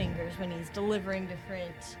fingers when he's delivering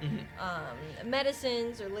different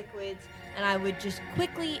medicines or liquids, and I would just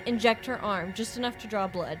quickly inject her arm, just enough to draw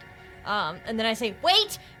blood, And then I say,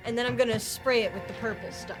 wait! And then I'm gonna spray it with the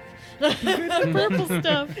purple stuff. Purple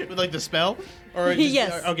stuff. With like the spell, or just,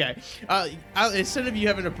 Yes. Okay. Instead of you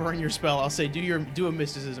having to burn your spell, I'll say do a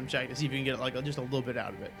mysticism check to see if you can get like just a little bit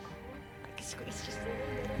out of it. Like, squeeze just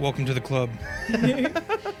Welcome to the club.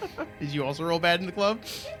 Did you also roll bad in the club?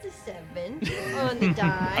 It's a 7 on the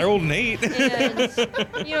die. I rolled an 8.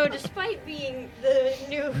 And you know, despite being the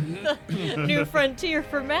new frontier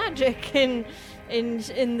for magic in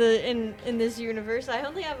this universe, I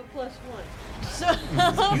only have a +1. So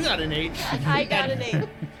You got an 8. I got an 8.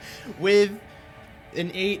 With an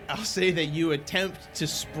 8, I'll say that you attempt to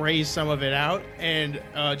spray some of it out and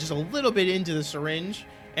just a little bit into the syringe,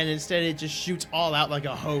 and instead it just shoots all out like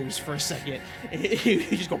a hose for a second.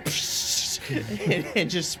 You just go and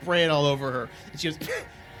just spray it all over her. And she goes,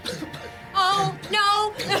 Oh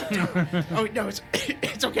no! "Oh no, it's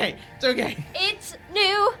it's okay, it's okay." It's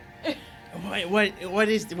new. What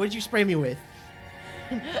did you spray me with?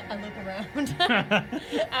 I look around.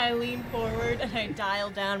 I lean forward and I dial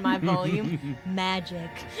down my volume. Magic.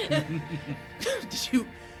 Did you?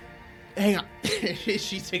 Hang on.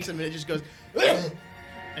 She takes a minute, just goes,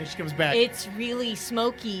 and she comes back. It's really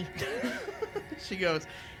smoky. She goes,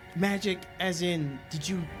 magic, as in, did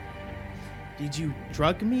you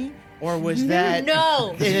drug me, or was that?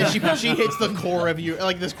 No. And then she hits the core of you,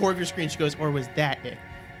 like this core of your screen. She goes, or was that it?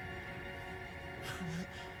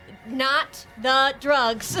 Not the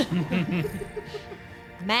drugs.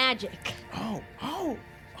 Magic. Oh.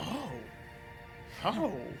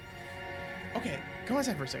 Okay, come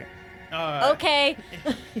inside for a second. Okay.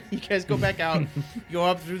 You guys go back out, go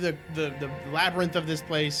up through the labyrinth of this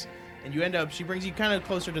place, and you end up. She brings you kind of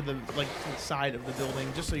closer to the side of the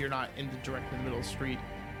building, just so you're not in the direct middle of the street.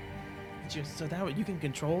 Just so that way you can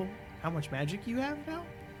control how much magic you have now.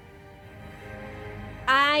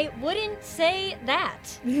 I wouldn't say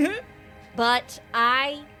that. But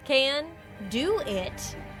I can do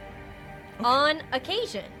it on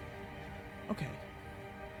occasion.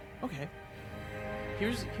 Okay.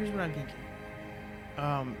 Here's what I'm thinking.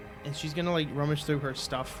 And she's gonna like rummage through her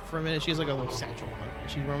stuff for a minute. She has like a little satchel on her.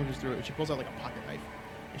 She rummages through it. And she pulls out like a pocket knife,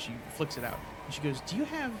 and she flicks it out. And she goes, "Do you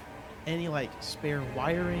have any like spare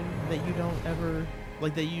wiring that you don't ever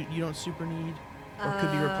like that you don't super need, or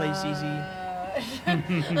could be replaced easy?"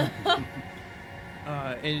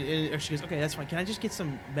 And she goes, "Okay, that's fine. Can I just get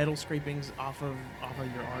some metal scrapings off of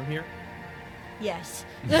your arm here?" Yes.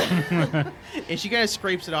 And she kind of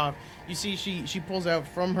scrapes it off. You see, she pulls out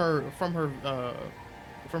from her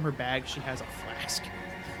bag. She has a flask,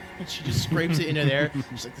 and she just scrapes it into there.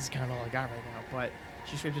 She's like, "This is kind of all I got right now." But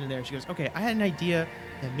she scrapes it in there. She goes, "Okay, I had an idea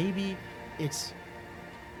that maybe it's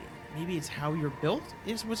how you're built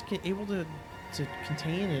is what's able to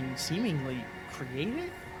contain and seemingly create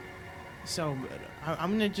it." So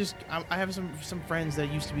I'm gonna I have some friends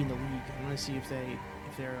that used to be in the league. I'm gonna see if they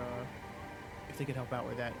could help out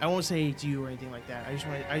with that. I won't say to you or anything like that. I just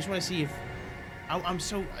want to see if I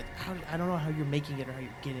don't know how you're making it or how you're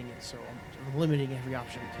getting it. So I'm limiting every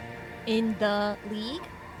option to you. In the league?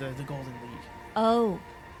 The Golden League. Oh.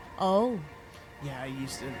 Yeah, I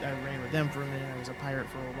ran with them for a minute. I was a pirate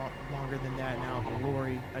for a lot longer than that. Now I'm a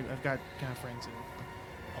Lori. I've got kind of friends in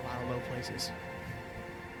a lot of low places.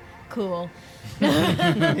 Cool.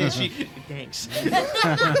 Thanks.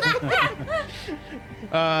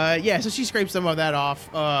 Yeah, so she scrapes some of that off,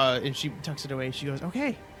 and she tucks it away. She goes,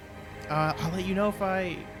 "Okay, I'll let you know if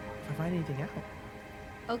I find anything out."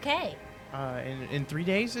 Okay. In 3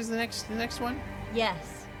 days is the next one.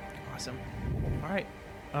 Yes. Awesome. All right.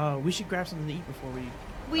 We should grab something to eat before we.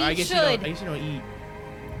 We I guess should. I guess you don't eat.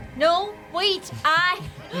 No, wait.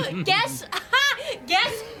 Guess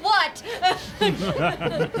what?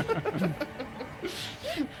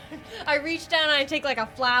 I reach down and I take like a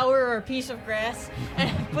flower or a piece of grass and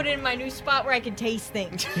I put it in my new spot where I can taste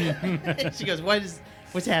things. She goes,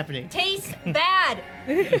 "What's happening?" Tastes bad.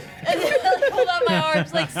 And then I like, hold out my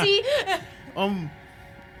arms like, see?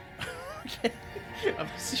 Okay.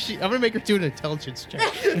 I'm gonna make her do an intelligence check.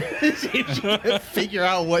 See if she can figure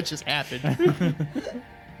out what just happened.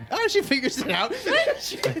 Oh, she figures it out.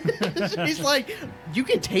 She's like, "You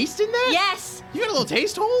can taste in that? Yes. You got a little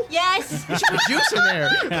taste hole? Yes. You should put juice in there."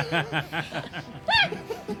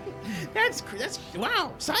 That's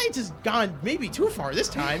wow. Science has gone maybe too far this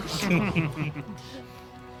time.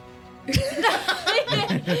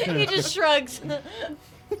 He just shrugs.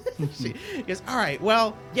 She goes, "All right,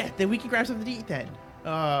 well, yeah, then we can grab something to eat then.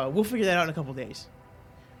 We'll figure that out in a couple days."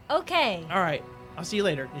 Okay. All right, I'll see you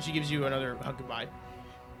later. And she gives you another hug goodbye.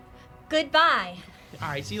 Goodbye. All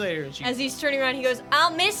right, see you later. And she As he's turning around, he goes,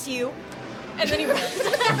 I'll miss you. And then he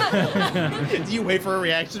runs. Do you wait for a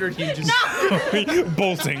reaction, or do you just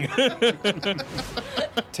Bolting.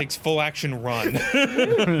 Takes full action run.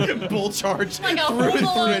 bull charge Like a through Home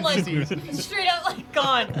Alone, like entities? straight out, like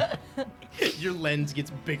gone. Your lens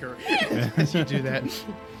gets bigger as you do that.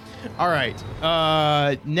 All right.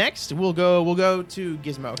 Next, we'll go to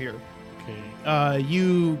Gizmo here. Okay.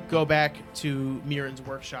 You go back to Mirren's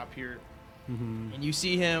workshop here, Mm-hmm. and you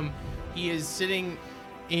see him. He is sitting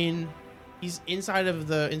in. He's inside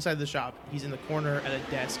the shop. He's in the corner at a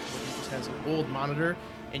desk where he just has an old monitor,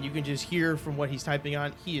 and you can just hear from what he's typing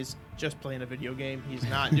on. He is just playing a video game. He's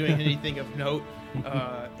not doing anything of note.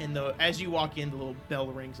 And as you walk in, the little bell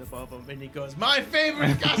rings above him, and he goes, "My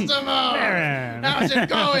favorite customer! Mirren. How's it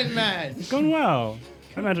going, man? It's going well.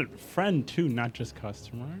 I imagine friend too, not just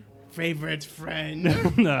customer. Favorite friend."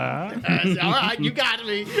 Nah. All right, you got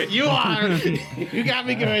me. You are. You got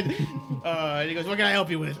me good. And he goes, "What can I help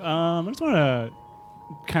you with?" I just want to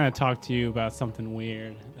kind of talk to you about something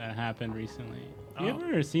weird that happened recently. You Oh.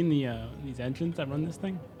 ever seen these engines that run this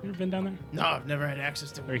thing? You ever been down there? No, I've never had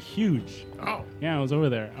access to They're it. huge. Oh, Yeah, I was over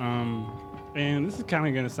there. And this is kind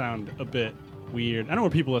of going to sound a bit weird. I know we're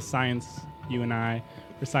people of science, you and I.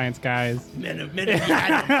 We're science guys. men of the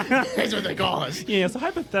atom. That's what they call us. Yeah, so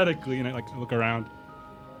hypothetically, I look around.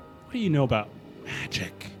 What do you know about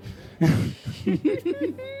magic?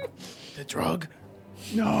 The drug?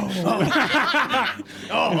 No.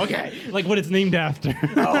 Oh, okay. Like what it's named after.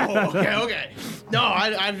 Oh, okay. No,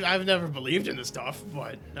 I've never believed in this stuff,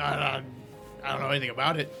 but I don't know anything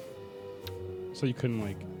about it. So you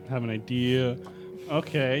couldn't have an idea.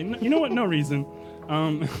 Okay. You know what? No reason.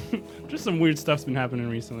 Just some weird stuff's been happening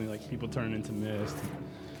recently, like people turning into mist.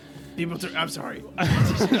 I'm sorry. Did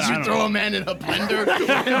I you don't throw know. a man in a blender?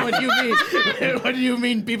 What do you mean? What do you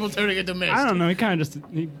mean people turning into mist? I don't know. He kind of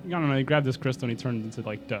he grabbed this crystal and he turned into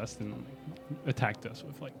dust and attacked us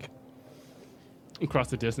with across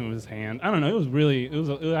the distance with his hand. I don't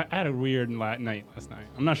know. I had a weird night last night.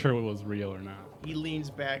 I'm not sure if it was real or not. He leans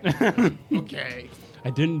back. Okay. I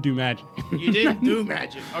didn't do magic. You didn't do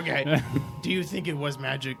magic. Okay. Do you think it was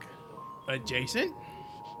magic adjacent?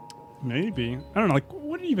 Maybe. I don't know.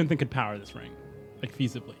 What do you even think could power this ring?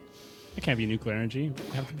 Feasibly. It can't be nuclear energy.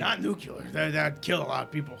 It'd have to be- Not nuclear. That'd kill a lot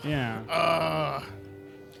of people. Yeah.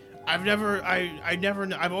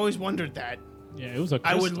 I've always wondered that. Yeah, it was a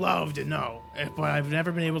I crystal. would love to know, but I've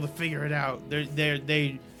never been able to figure it out.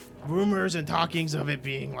 They rumors and talkings of it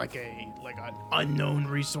being like an unknown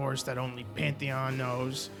resource that only Pantheon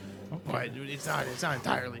knows, but it's not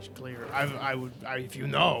entirely clear. If you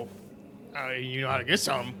know how to get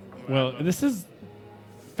some. Well, this is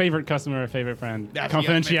favorite customer, favorite friend. That's-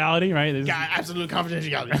 Confidentiality, right? This is- Got absolute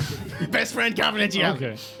confidentiality. Best friend confidentiality.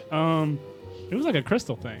 Okay. It was like a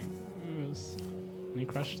crystal thing. And he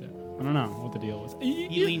crushed it. I don't know what the deal was.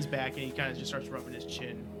 He leans back and he kind of just starts rubbing his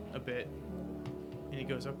chin a bit, and he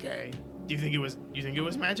goes, "Okay, do you think it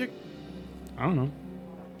was magic?" I don't know.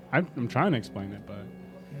 I'm trying to explain it, but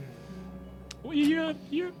well,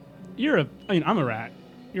 I'm a rat.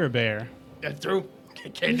 You're a bear. That's true.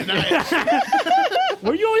 Can't deny it.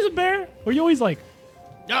 Were you always a bear? Were you always No,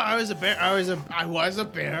 I was a bear. I was a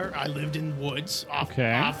bear. I lived in woods off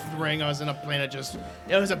the ring. I was in a planet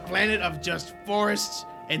it was a planet of just forests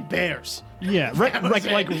and bears. Yeah, That was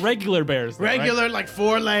like it. regular bears. Though, right? Regular,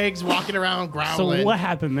 4 legs, walking around growling. So what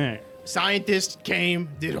happened there? Scientists came,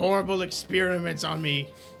 did horrible experiments on me,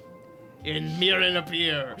 and Mirren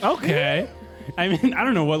appear. Okay. I mean, I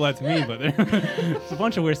don't know what led to me, but there's a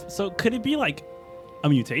bunch of weird. So could it be a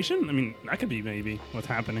mutation? I mean, that could be maybe what's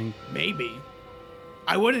happening. Maybe.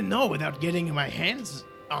 I wouldn't know without getting my hands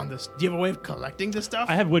on this. Do you have a way of collecting this stuff?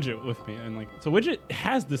 I have Widget with me, and so Widget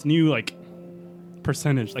has this new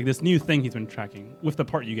percentage, this new thing he's been tracking with the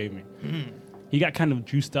part you gave me. He got kind of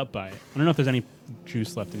juiced up by it. I don't know if there's any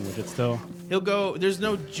juice left in Widget still. He'll go. There's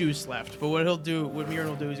no juice left, but what Mirren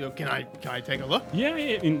will do is go. Can I take a look? Yeah.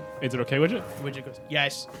 I mean, is it okay, Widget? Widget goes,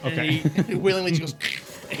 yes. Okay. And he willingly just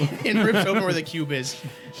goes and rips open where the cube is.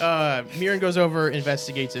 Mirren goes over,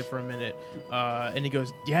 investigates it for a minute, and he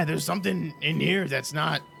goes, yeah, there's something in here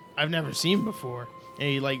I've never seen before. And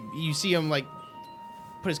he you see him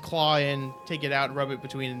put his claw in, take it out, and rub it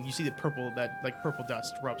between, and you see the purple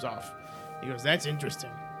dust rubs off. He goes, that's interesting.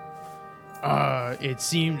 Was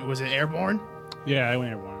it airborne? Yeah, I went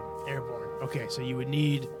airborne. Airborne. Okay, so you would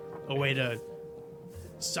need a way to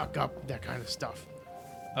suck up that kind of stuff.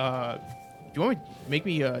 Do you want me to make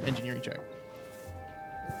me an engineering check?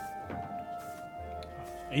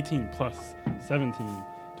 18 plus 17,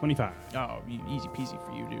 25. Oh, easy peasy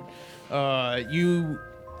for you, dude.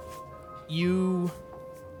 You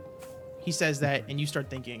he says that, and you start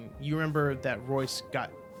thinking. You remember that Royce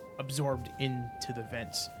got absorbed into the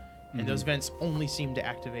vents, and those vents only seem to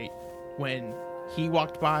activate when he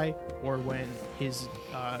walked by or when his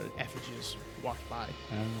effigies walked by.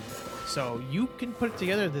 So you can put it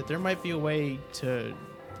together that there might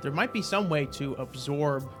be some way to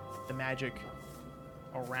absorb the magic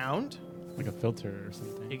around. Like a filter or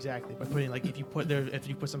something. Exactly. By putting if you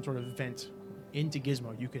put some sort of vent into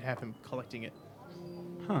Gizmo, you could have him collecting it.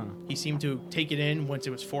 Huh. He seemed to take it in once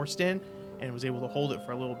it was forced in, and was able to hold it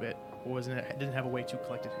for a little bit, but didn't have a way to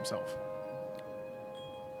collect it himself.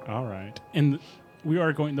 All right. And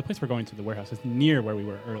the place we're going to, the warehouse, is near where we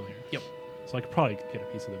were earlier. Yep. So I could probably get a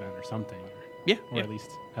piece of the vent or something. Yeah. Or at least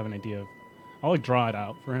have an idea of. I'll draw it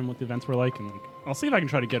out for him what the vents were like, and I'll see if I can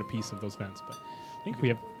try to get a piece of those vents. But I think if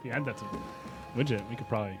we add that to the widget, we could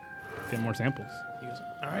probably get more samples. He goes,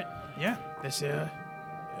 all right, yeah, this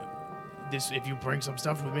if you bring some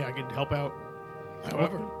stuff with me, I can help out.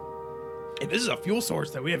 However, if this is a fuel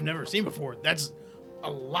source that we have never seen before, that's a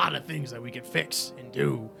lot of things that we could fix and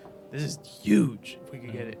do. This is huge if we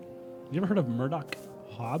could get it. You ever heard of Murdoch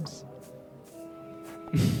Hobbs?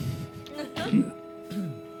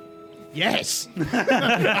 Yes,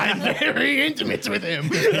 I'm very intimate with him.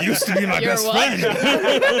 He used to be my best friend.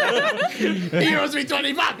 He owes me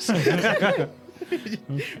 $20.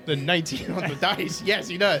 The 19 on the dice. Yes,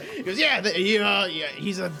 he does. He goes,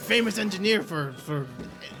 he's a famous engineer for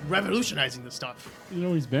revolutionizing the stuff. You know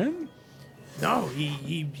where he's been? No,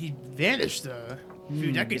 he vanished a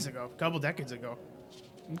few decades ago, a couple decades ago.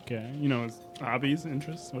 Okay. You know his hobbies,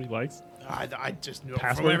 interests, what he likes. I just know from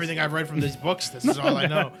Passwords? everything I've read from these books. This is all I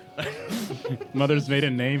know. Mother's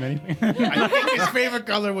maiden name, anything? I think his favorite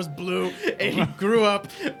color was blue, and he grew up.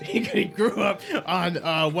 He grew up on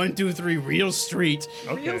 123 Real Street.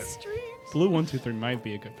 Okay. Blue 123 might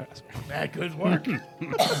be a good password. That could work.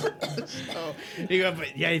 So, he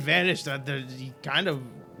vanished.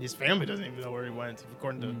 His family doesn't even know where he went,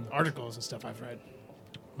 according to articles and stuff I've read.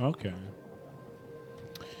 Okay.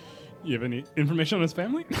 You have any information on his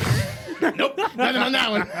family? Nope, nothing on that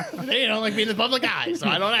one. They don't like being in the public eye, so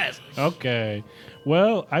I don't ask. Okay.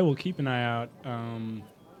 Well, I will keep an eye out.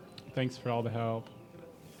 Thanks for all the help.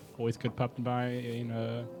 Always good popping by.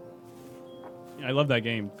 I love that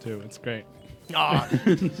game, too. It's great.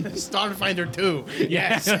 Starfinder 2.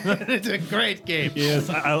 Yes, it's a great game. Yes,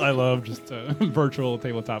 I love just virtual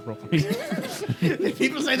tabletop role playing.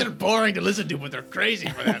 People say they're boring to listen to, but they're crazy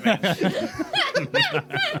for that, man.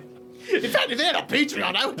 In fact, if they had a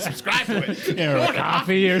Patreon, I would subscribe to it. Or a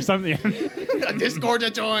coffee or something. A Discord to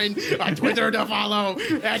join, a Twitter to follow,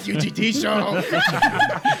 at UGT Show.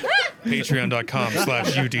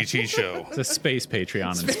 Patreon.com/UDT show. It's a space Patreon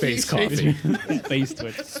and Space space coffee. Space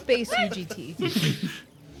Twitch. Space UGT.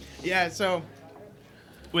 Yeah, so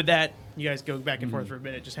with that, you guys go back and forth for a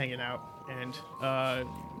minute, just hanging out, and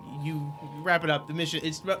you wrap it up. The mission,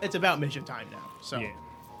 it's about mission time now. So. Yeah.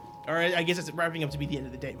 All right, I guess it's wrapping up to be the end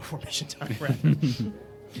of the day before mission time.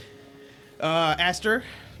 Aster,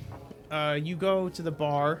 you go to the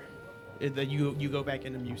bar. You go back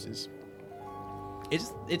into Muses.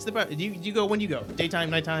 It's the bar. You go when you go.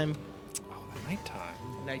 Daytime, nighttime. Oh, nighttime.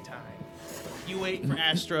 Nighttime. You wait for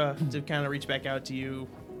Astra to kind of reach back out to you.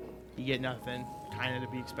 You get nothing. Kind of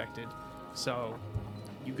to be expected. So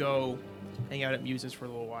you go hang out at Muses for a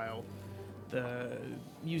little while. The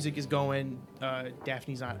music is going.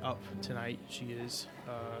 Daphne's not up tonight. She is.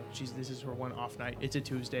 This is her one off night. It's a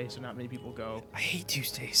Tuesday, so not many people go. I hate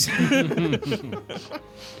Tuesdays.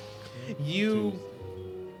 You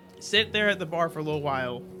sit there at the bar for a little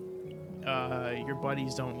while. Your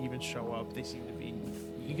buddies don't even show up. They seem to be.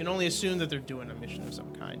 You can only assume that they're doing a mission of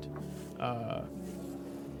some kind.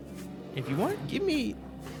 If you want, give me.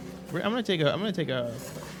 I'm gonna take a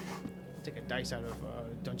dice out of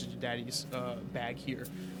Dungeons and Daddy's bag here.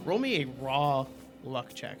 Roll me a raw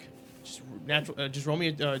luck check. Just natural. Just roll me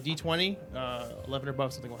a d20. 11 or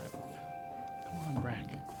above, something will happen. Come on, Brack.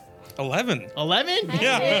 11. 11?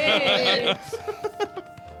 Yeah.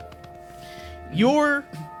 You're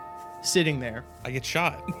sitting there. I get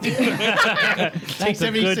shot. Takes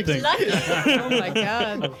a good thing. Oh my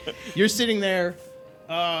god. You're sitting there.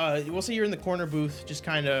 We'll say you're in the corner booth, just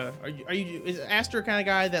kind of. Are you? Is Aster kind of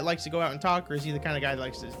guy that likes to go out and talk, or is he the kind of guy that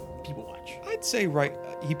likes to people watch? I'd say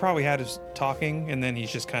he probably had his talking, and then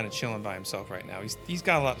he's just kind of chilling by himself right now. He's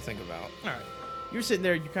got a lot to think about. All right. You're sitting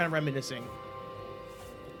there. You're kind of reminiscing,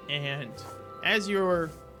 and as you're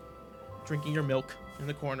drinking your milk in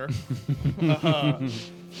the corner,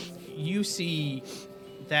 you see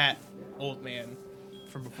that old man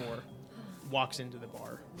from before walks into the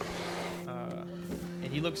bar.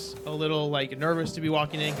 And he looks a little like nervous to be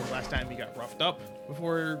walking in because last time he got roughed up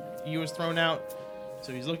before he was thrown out.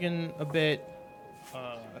 So he's looking a bit,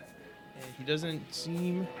 and he doesn't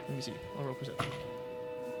seem. Let me see. I'll roll perception.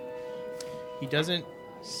 He doesn't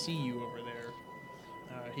see you over there.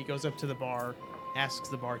 He goes up to the bar, asks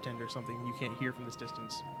the bartender something you can't hear from this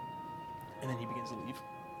distance, and then he begins to leave.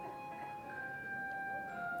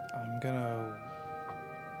 I'm gonna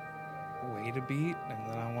wait a beat, and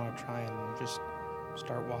then I want to try and just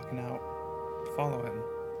start walking out, follow him.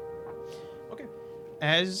 Okay.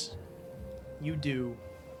 As you do,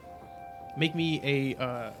 make me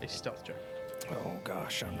a stealth check. Oh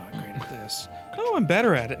gosh, I'm not great at this. Oh, I'm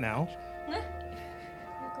better at it now.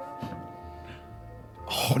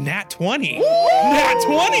 Oh, nat 20! Nat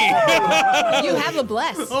 20! You have a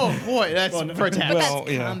bless. Oh boy, that's for attacks. well,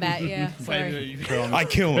 yeah. Combat, yeah. Sorry. I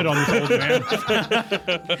kill Hit him. on this old man.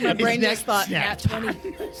 My brain neck just thought snapped. nat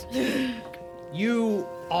 20. You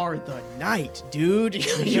are the knight, dude.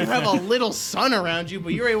 You have a little sun around you,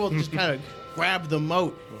 but you're able to just kind of grab the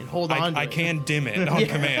moat and hold on to I it. can dim it on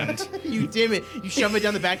command. You dim it. You shove it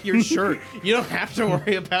down the back of your shirt. You don't have to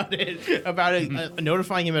worry about it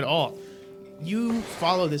notifying him at all. You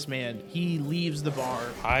follow this man. He leaves the bar.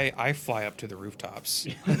 I fly up to the rooftops.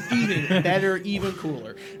 Even better, even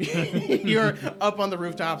cooler. You're up on the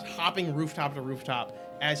rooftops, hopping rooftop to rooftop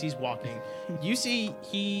as he's walking. You see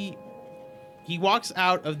he walks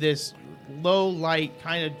out of this low light,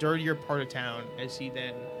 kind of dirtier part of town as he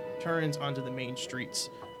then turns onto the main streets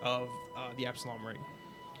of the Absalom Ring.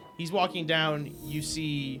 He's walking down. You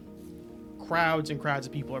see crowds and crowds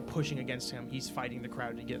of people are pushing against him. He's fighting the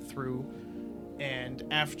crowd to get through. And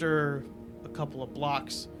after a couple of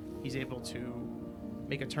blocks, he's able to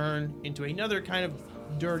make a turn into another kind of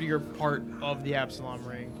dirtier part of the Absalom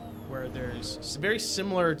Ring, where there's very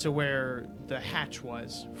similar to where the hatch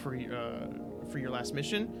was for your last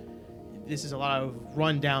mission. This is a lot of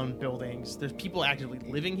run-down buildings. There's people actively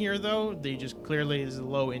living here, though. They just clearly is a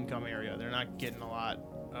low-income area. They're not getting a lot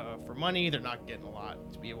for money. They're not getting a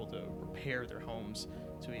lot to be able to repair their homes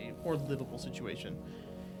to a more livable situation.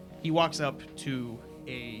 He walks up to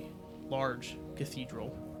a large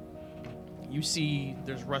cathedral. You see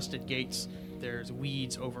there's rusted gates, there's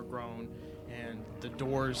weeds overgrown, and the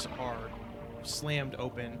doors are slammed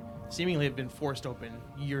open, seemingly have been forced open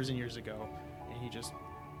years and years ago, and he just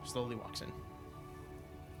slowly walks in.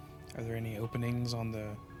 Are there any openings on the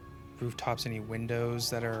rooftops? Any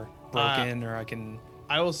windows that are broken, or I can?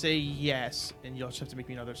 I will say yes, and you'll just have to make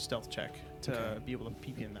me another stealth check to be able to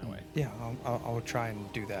peek in that way. Yeah, I'll try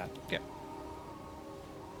and do that. Okay.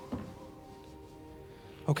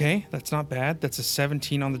 Okay, that's not bad. That's a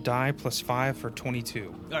 17 on the die plus 5 for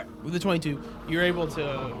 22. All right, with the 22, you're able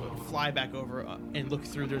to fly back over and look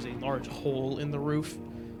through. There's a large hole in the roof,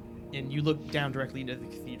 and you look down directly into the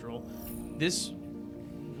cathedral. This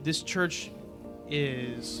church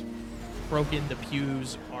is broken. The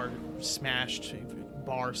pews are smashed,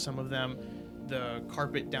 bar some of them. The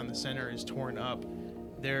carpet down the center is torn up.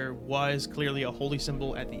 There was clearly a holy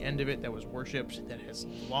symbol at the end of it that was worshipped that has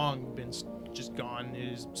long been just gone.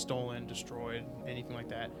 It is stolen, destroyed, anything like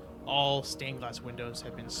that. All stained glass windows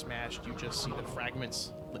have been smashed. You just see the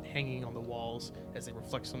fragments hanging on the walls as they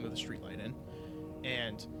reflect some of the streetlight in.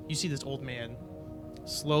 And you see this old man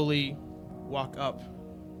slowly walk up.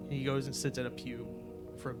 And he goes and sits at a pew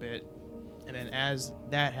for a bit. And then as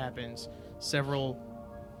that happens, several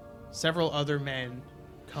other men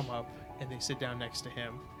come up and they sit down next to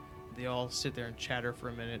him. They all sit there and chatter for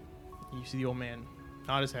a minute. And you see the old man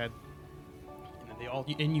nod his head, and then they all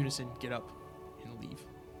in unison get up and leave.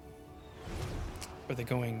 Are they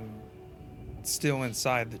going still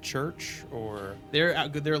inside the church, or?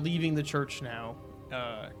 They're leaving the church now,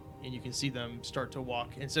 and you can see them start to walk.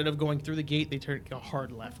 Instead of going through the gate, they take a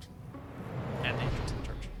hard left at the entrance of the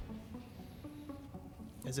church,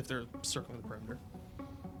 as if they're circling the perimeter.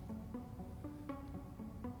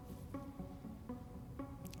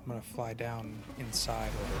 I'm gonna fly down inside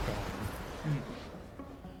where they're going.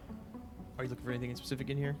 Are you looking for anything in specific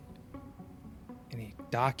in here? Any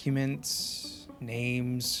documents,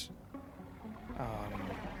 names,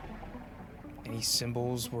 any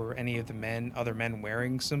symbols? Were any of the other men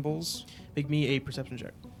wearing symbols? Make me a perception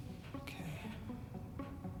check. Okay.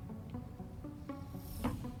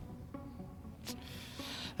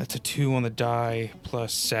 That's a 2 on the die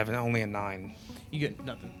plus 7, only a 9. You get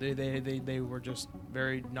nothing. They were just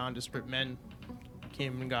very nondescript men.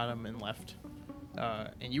 Came and got them and left.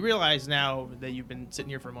 And you realize now that you've been sitting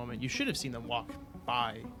here for a moment, you should have seen them walk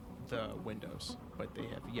by the windows, but they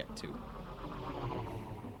have yet to.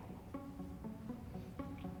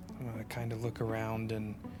 I'm I kind of look around,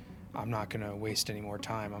 and I'm not going to waste any more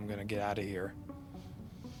time. I'm going to get out of here.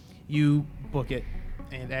 You book it,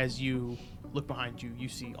 and as you look behind you, you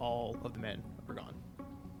see all of the men are gone.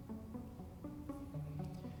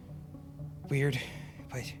 Weird,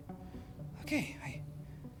 but okay, I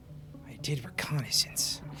did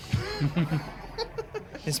reconnaissance.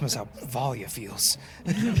 This must how Valia feels.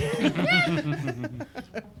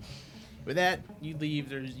 With that, you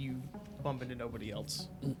leave. You bump into nobody else,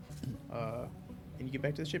 and you get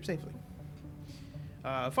back to the ship safely.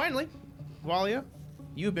 Finally, Valia,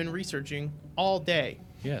 you've been researching all day.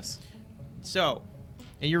 Yes. So,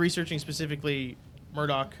 and you're researching specifically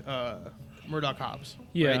Murdoch Hobbs.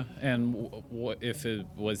 Yeah, right? and if it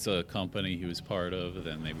was a company he was part of,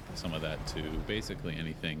 then maybe some of that too. Basically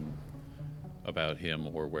anything about him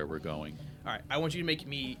or where we're going. All right, I want you to make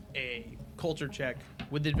me a culture check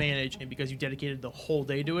with advantage, and because you dedicated the whole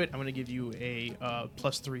day to it, I'm going to give you a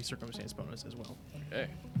 +3 circumstance bonus as well. Okay.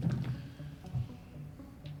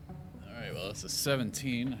 All right, well, that's a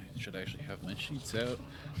 17. I should actually have my sheets out.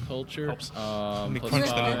 Culture. Helps. me Plus crunch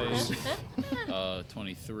the 5, numbers.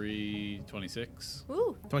 23, 26.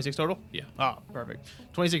 Ooh. 26 total? Yeah. Oh, perfect.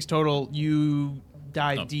 26 total. You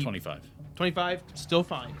dive No, deep. 25. 25, still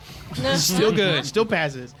fine. Still good, still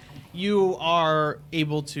passes. You are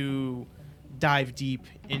able to dive deep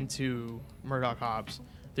into Murdoch Hobbs.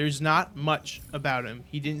 There's not much about him.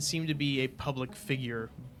 He didn't seem to be a public figure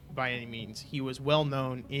by any means. He was well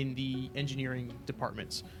known in the engineering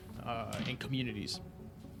departments and communities,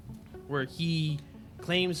 where he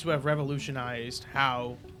claims to have revolutionized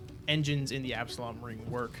how engines in the Absalom Ring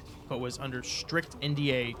work, but was under strict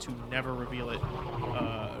NDA to never reveal it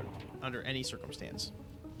under any circumstance.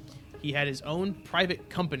 He had his own private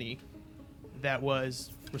company that was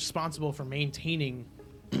responsible for maintaining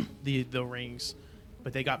the rings,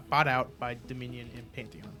 but they got bought out by Dominion and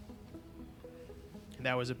Pantheon. And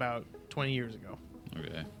that was about 20 years ago.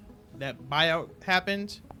 Okay. That buyout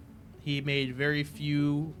happened. He made very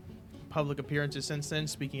few public appearances since then,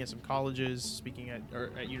 speaking at some colleges, speaking at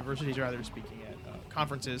universities, rather, speaking at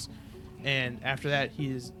conferences. And after that,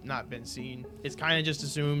 he has not been seen. It's kind of just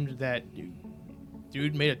assumed that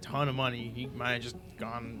dude made a ton of money. He might have just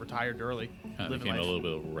gone retired early. Kind of living became a life. little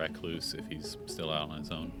bit of recluse if he's still out on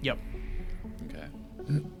his own. Yep. Okay.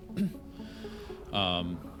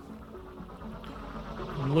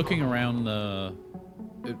 Looking around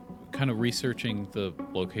kind of researching the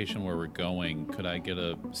location where we're going, could I get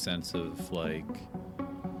a sense of like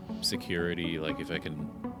security, like if I can,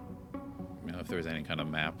 if there's any kind of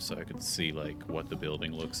map so I could see like what the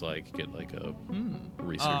building looks like, get like a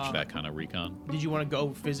research that kind of recon? Did you want to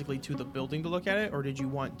go physically to the building to look at it, or did you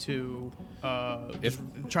want to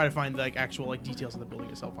try to find like actual like details of the building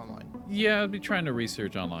itself online? Yeah, I'd be trying to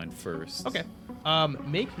research online first. Okay.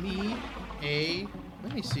 Make me a.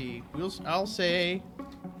 Let me see. I'll say.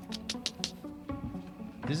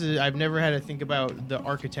 I've never had to think about the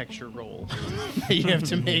architecture roll that you have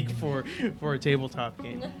to make for a tabletop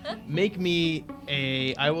game. Make me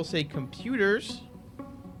a. I will say computers,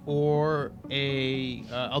 or a.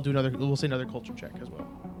 I'll do another. We'll say another culture check as well.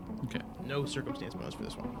 Okay. No circumstance bonus for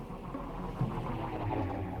this one.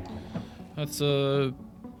 That's a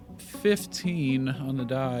 15 on the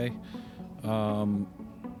die.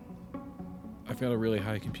 I've got a really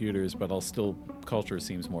high computers, but culture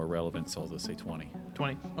seems more relevant, so I'll just say 20.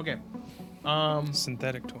 20. Okay.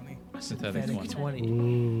 Synthetic 20. Synthetic 20. 20.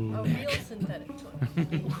 A real synthetic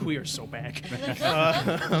 20. We are so back.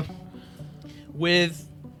 With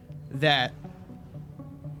that,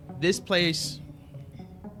 this place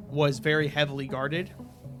was very heavily guarded.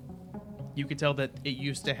 You could tell that it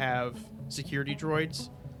used to have security droids.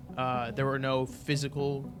 There were no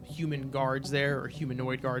physical human guards there, or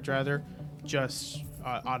humanoid guards rather, just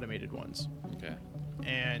automated ones. Okay.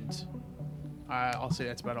 And I'll say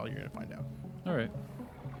that's about all you're going to find out. All right.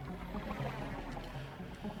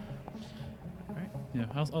 All right. Yeah,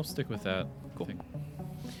 I'll stick with that. Cool. I think.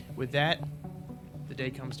 With that, the day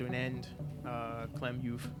comes to an end. Clem,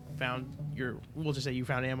 you've found we'll just say you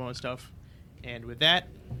found ammo and stuff. And with that,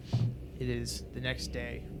 it is the next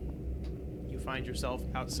day. You find yourself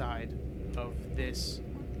outside of this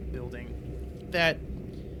building that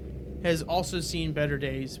has also seen better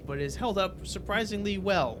days, but is held up surprisingly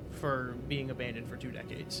well for being abandoned for 2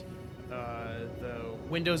 decades. The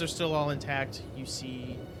windows are still all intact. You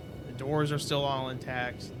see the doors are still all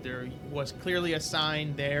intact. There was clearly a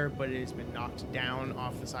sign there, but it has been knocked down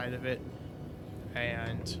off the side of it.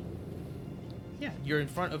 And yeah, you're in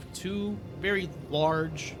front of 2 very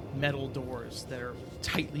large metal doors that are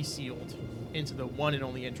tightly sealed into the one and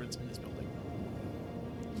only entrance in this building.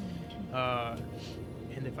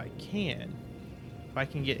 And if I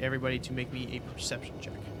can get everybody to make me a perception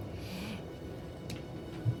check.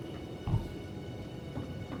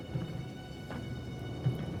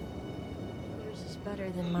 Yours is better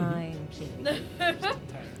than mine.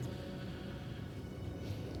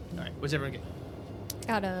 All right, what's everyone get?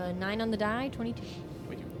 Got a 9 on the die, 22.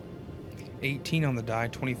 18 on the die,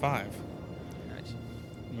 25. Nice.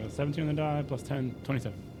 17 on the die, plus 10,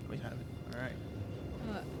 27. 27. All right.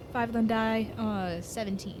 5 on the die,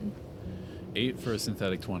 17. 8 for a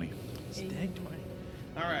synthetic 20. Stag 20.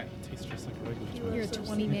 All right. Tastes just like a regular You're a choice.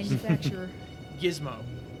 20 manufacturer. Gizmo,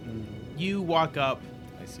 Mm. you walk up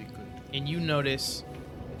I see good. and you notice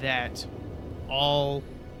that all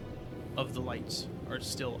of the lights are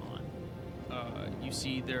still on. You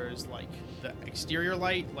see there's like the exterior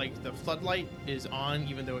light, like the floodlight is on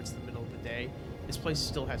even though it's the middle of the day. This place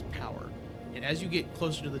still has power. And as you get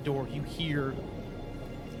closer to the door, you hear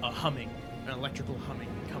a humming, an electrical humming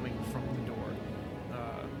coming from the door.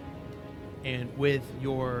 And with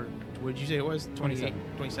your, what did you say it was? 28?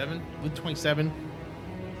 27? With 27,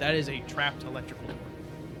 that is a trapped electrical door.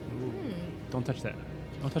 Ooh. Don't touch that.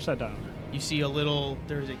 Don't touch that dial. You see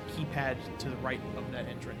there's a keypad to the right of that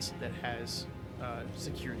entrance that has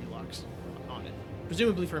security locks on it.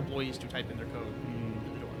 Presumably for employees to type in their code and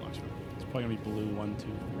the door unlocks from It's probably gonna be blue 1,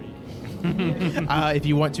 2, 3. If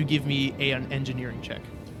you want to give me an engineering check.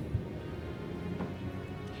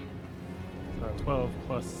 12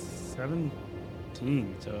 plus 17,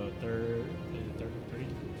 so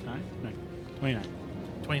 39? No, 29.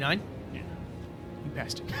 29? Yeah. You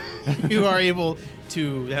passed it. You are able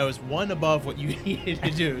to, that was one above what you needed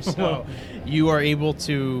to do. So you are able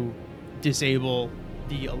to disable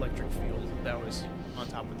the electric field that was on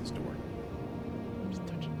top of this door. Just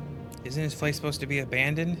touch it. Isn't this place supposed to be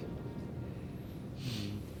abandoned?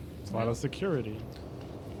 It's a lot of security.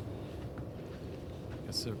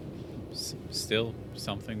 Guess they're still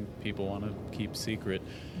something people want to keep secret.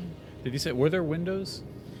 Did you say, were there windows?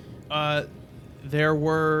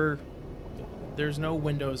 There's no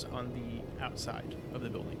windows on the outside of the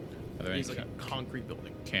building. Are there It's any like a concrete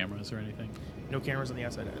building. cameras or anything? No cameras on the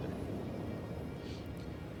outside either.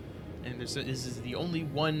 And this is the only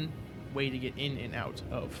one way to get in and out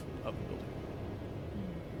of the building.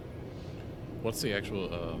 What's the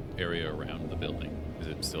actual area around the building? Is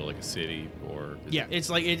it still like a city or? Yeah, it's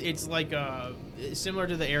like similar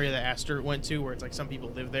to the area that Aster went to, where it's like some people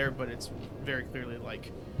live there, but it's very clearly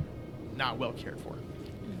like not well cared for.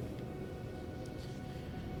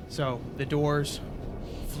 So the doors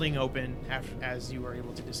fling open as you are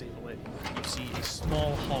able to disable it. You see a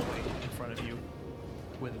small hallway in front of you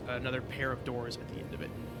with another pair of doors at the end of it.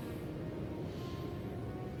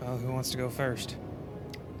 Well, who wants to go first?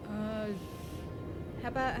 How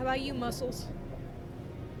about you, Muscles?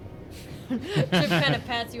 Chip kind of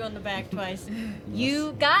pats you on the back twice.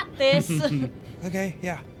 You got this. Okay,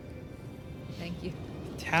 yeah. Thank you.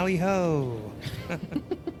 Tally ho.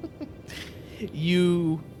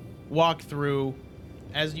 You walk through.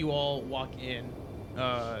 As you all walk in,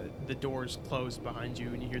 the doors close behind you,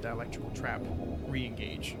 and you hear that electrical trap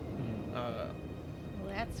re-engage. Well,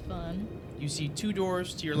 that's fun. You see two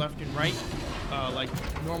doors to your left and right, like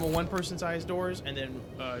normal one-person size doors, and then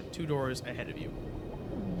two doors ahead of you.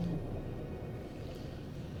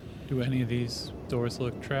 Do any of these doors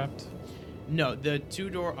look trapped? No, the two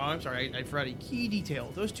door. Oh, I'm sorry, I forgot a key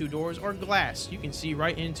detail. Those two doors are glass. You can see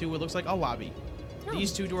right into what looks like a lobby.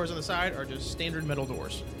 These two doors on the side are just standard metal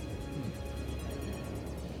doors.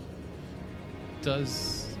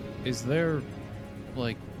 Is there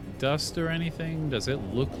like dust or anything? Does it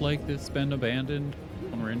look like it's been abandoned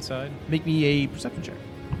when we're inside? Make me a perception check.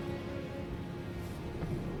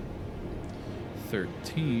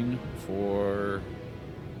 13 for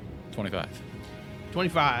 25.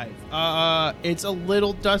 25. It's a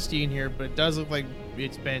little dusty in here, but it does look like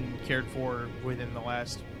it's been cared for within the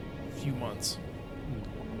last few months.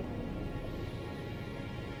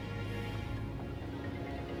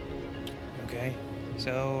 Okay,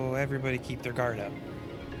 so everybody keep their guard up.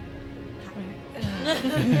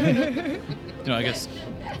 I guess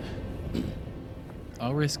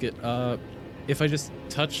I'll risk it. If I just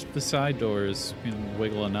touch the side doors and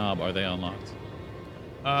wiggle a knob, are they unlocked?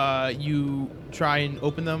 You try and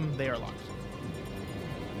open them, they are locked.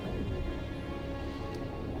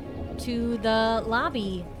 To the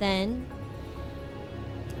lobby, then.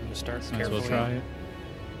 I'm gonna start Might as well carefully. try it.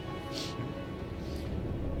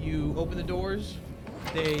 You open the doors.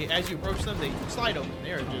 They, as you approach them, they slide open.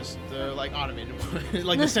 They're just like automated,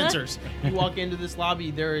 like the sensors. You walk into this lobby.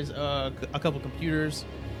 There is a couple computers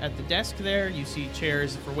at the desk there. You see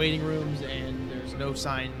chairs for waiting rooms, and there's no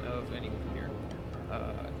sign of anyone here.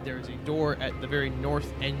 there is a door at the very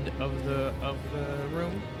north end of the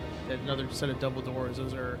room. Another set of double doors.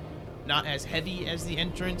 Those are not as heavy as the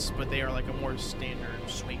entrance, but they are like a more standard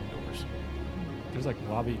swing doors. There's like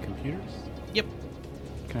lobby computers. Yep.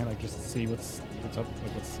 Can I like just see what's up?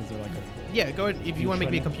 Like, is there like a Yeah, go ahead if you want to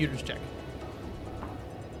make me a Computer computers check.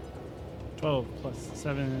 12 plus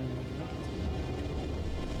 7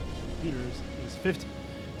 computers is 50.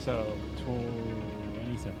 So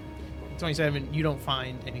 27. 27, you don't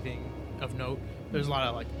find anything of note. There's a lot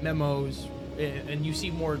of like memos, and you see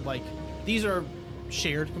more like these are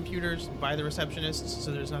shared computers by the receptionists,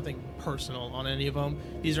 so there's nothing personal on any of them.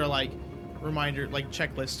 These are like reminder, like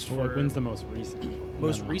checklists So for. like, when's the most recent?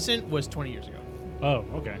 Most recent was 20 years ago. Oh,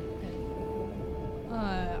 okay.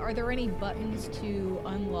 Are there any buttons to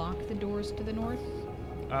unlock the doors to the north?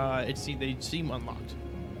 They seem unlocked.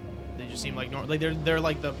 They just seem like they're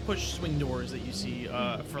like the push swing doors that you see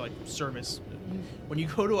for like service. When you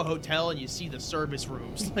go to a hotel and you see the service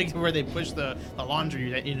rooms, like where they push the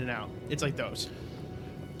laundry in and out, it's like those.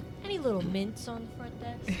 Any little mints on the front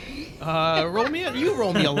desk? Roll me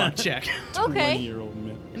a luck check, Okay. 20-year-old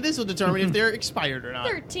man. and this will determine if they're expired or not.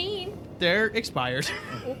 13. They're expired.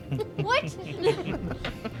 What? What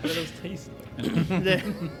do those taste like?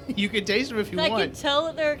 You can taste them if you I want. can tell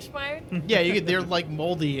that they're expired. Yeah, they're like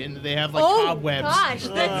moldy and they have like Oh cobwebs. gosh,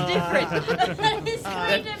 that's different. That is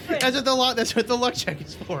way different. That's what the luck check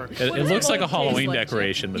is for. It looks like a taste Halloween like,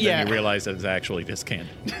 decoration, but Yeah. then you realize that it's actually just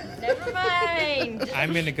candy. Never mind.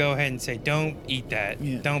 I'm gonna go ahead and say, don't eat that.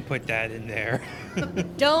 Yeah. Don't put that in there.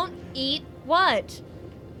 Don't eat what?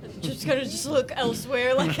 Just gonna just look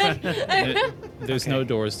elsewhere. Like There's no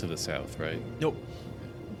doors to the south, right? Nope.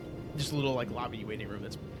 Just a little like lobby waiting room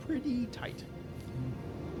that's pretty tight.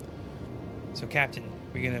 So, Captain,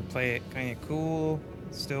 we're gonna play it kind of cool.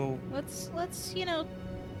 Still, Let's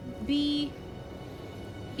be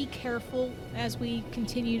careful as we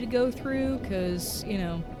continue to go through, because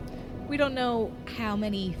we don't know how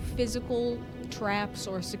many physical traps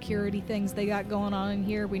or security things they got going on in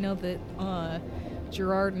here. We know that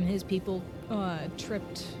Gerard and his people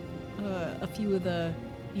tripped a few of the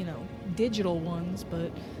digital ones,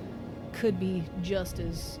 but could be just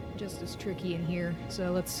as tricky in here.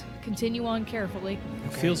 So let's continue on carefully.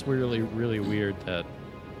 It feels really, really weird that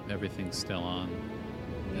everything's still on.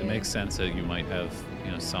 It Yeah. makes sense that you might have,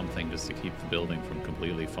 something just to keep the building from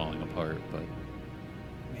completely falling apart, but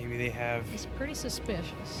maybe they have It's pretty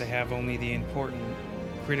suspicious. only the important,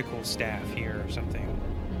 critical staff here or something.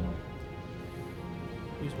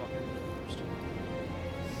 Who's walking first?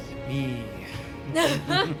 Me.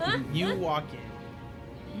 You walk in,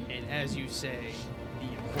 and as you say, the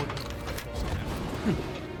important staff,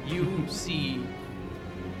 you see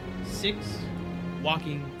 6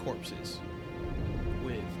 walking corpses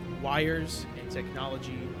with wires and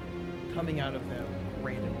technology coming out of them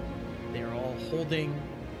randomly. They are all holding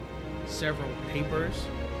several papers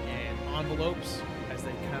and envelopes as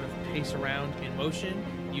they kind of pace around in motion.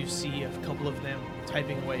 You see a couple of them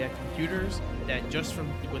typing away at computers that just from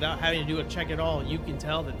without having to do a check at all, you can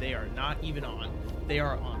tell that they are not even on. They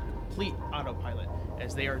are on complete autopilot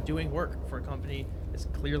as they are doing work for a company that's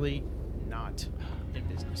clearly not in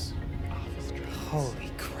business.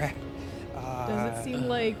 Holy crap. Does it seem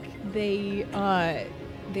like they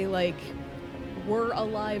like were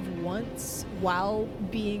alive once while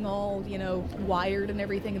being all wired and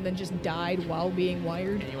everything, and then just died while being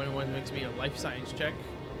wired? Anyone who makes me a life science check,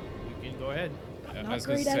 you can go ahead. I Not was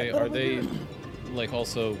going to great at say, it. are they like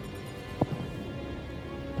also?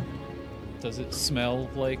 Does it smell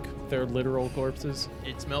like they're literal corpses?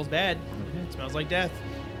 It smells bad. It smells like death.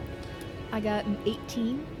 I got an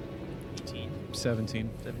 18. 18, 17.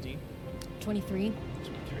 17, 23.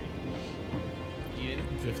 23. You did it?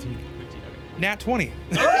 15. 15, okay. Nat 20.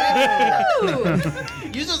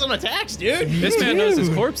 Use those on attacks, dude. This man knows his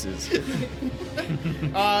corpses.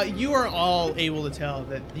 You are all able to tell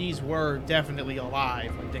that these were definitely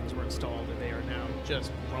alive when things were installed, and they are now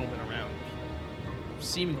just roaming around,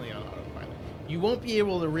 seemingly on autopilot. You won't be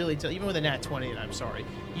able to really tell, even with a nat 20, and I'm sorry,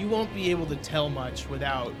 you won't be able to tell much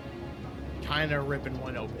without kind of ripping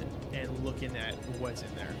one open and looking at what's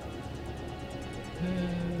in there.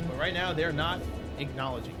 But right now, they're not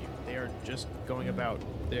acknowledging you. They are just going about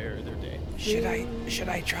their day. Should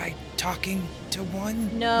I try talking to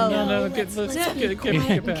one? No. No, let's be get quiet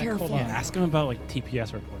and back. careful. Hold on. Ask him about like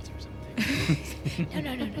TPS reports or something.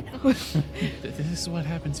 No. This is what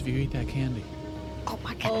happens if you eat that candy. Oh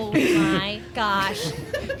my god. Oh my gosh. So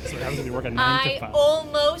what happens if you work at 9 to 5?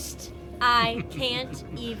 I can't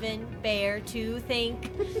even bear to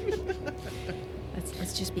think. Let's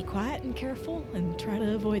Let's just be quiet and careful and try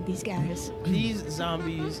to avoid these guys. These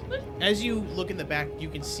zombies, as you look in the back, you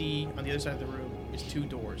can see on the other side of the room is 2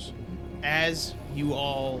 doors. As you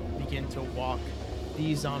all begin to walk,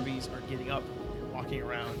 these zombies are getting up, walking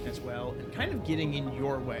around as well, and kind of getting in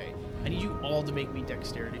your way. I need you all to make me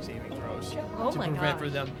dexterity saving throws Oh to my prevent gosh. for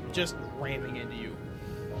them just ramming into you.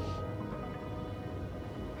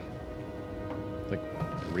 Like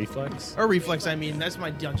reflex? Or reflex, I mean, that's my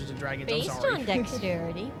Dungeons and Dragons. Based I'm sorry. on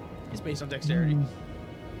dexterity. It's based on dexterity.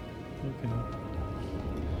 Okay.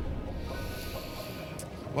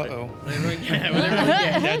 Uh-oh. Whatever you get.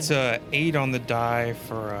 That's a 8 on the die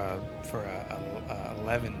for a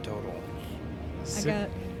 11 total. I got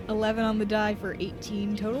 11 on the die for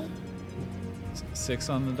 18 total. 6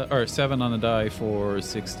 on the die, or 7 on the die for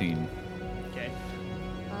 16. Okay.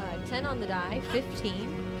 10 on the die, 15.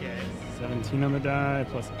 Okay. 17 on the die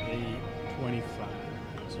plus 8, 25.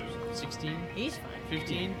 So 16, He's fine.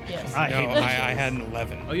 15. Yes. I No, hate I had an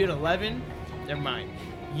 11. Oh, you had 11? Never mind.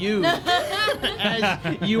 You,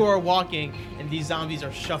 as you are walking, and these zombies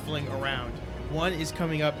are shuffling around. One is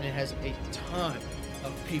coming up, and it has a ton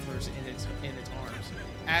of papers in its arms.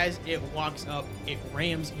 As it walks up, it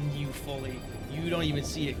rams into you fully. You don't even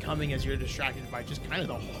see it coming as you're distracted by just kind of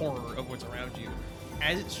the horror of what's around you.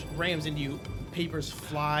 As it rams into you, papers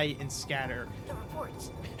fly and scatter. The reports.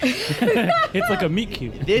 It's like a meat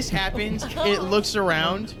cube. This happens. It looks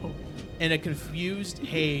around in a confused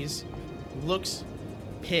haze, looks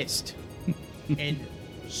pissed, and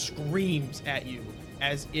screams at you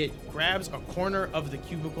as it grabs a corner of the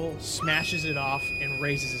cubicle, smashes it off, and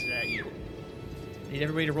raises it at you. Need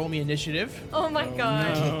everybody to roll me initiative. Oh my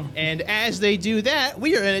god. No. And as they do that,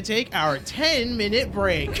 we are going to take our 10-minute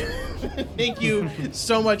break. Thank you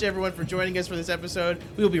so much, everyone, for joining us for this episode.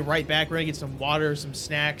 We will be right back. We're going to get some water, some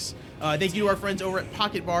snacks. Thank you to our friends over at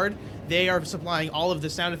Pocket Bard. They are supplying all of the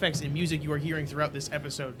sound effects and music you are hearing throughout this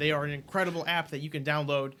episode. They are an incredible app that you can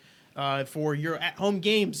download for your at-home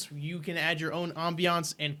games. You can add your own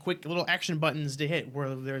ambiance and quick little action buttons to hit,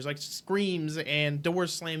 where there's like screams and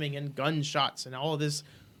doors slamming and gunshots and all of this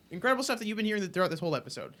incredible stuff that you've been hearing throughout this whole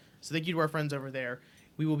episode. So thank you to our friends over there.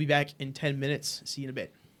 We will be back in 10 minutes. See you in a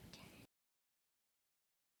bit.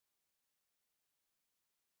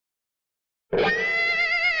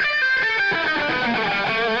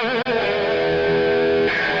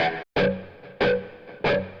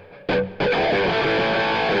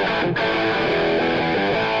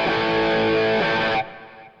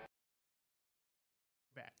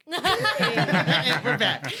 And we're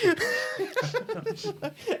back.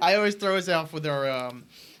 I always throw us off with our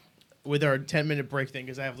 10-minute break thing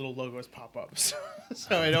because I have little logos pop up.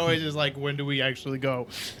 So it always is like, when do we actually go?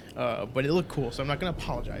 But it looked cool, so I'm not going to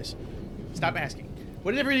apologize. Stop asking.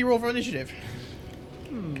 What did everybody roll for initiative?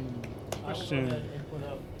 Question.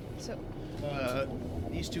 So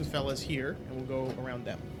These two fellas here, and we'll go around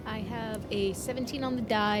them. I have a 17 on the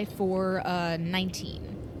die for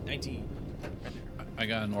 19. 19. I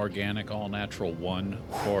got an organic all natural 1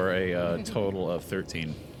 for a total of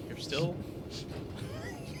 13. You're still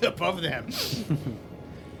above them.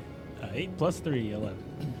 8 plus 3, 11.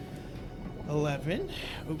 11.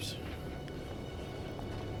 Oops.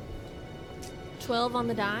 12 on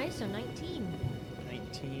the die, so 19.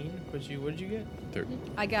 19. What did you get? 13.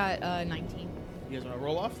 I got 19. You guys want to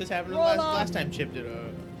roll off? This happened Roll off. last time Chip did a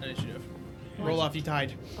initiative. Roll off, you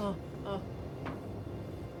tied. Oh.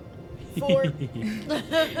 4.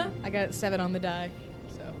 I got 7 on the die.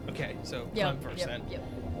 So Okay, so Yep, Clem first then. yep.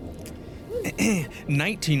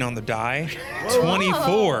 19 on the die.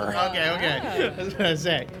 24. Okay. I was gonna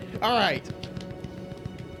say. All right.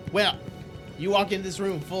 Well, you walk into this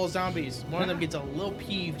room full of zombies. One of them gets a little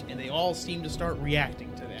peeved, and they all seem to start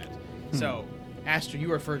reacting to that. So, Aster,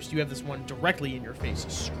 you are first. You have this one directly in your face,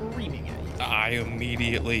 screaming at you. I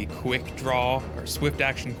immediately quick draw, or swift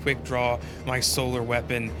action quick draw, my solar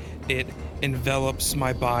weapon. It envelops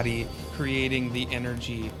my body, creating the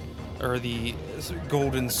energy, or the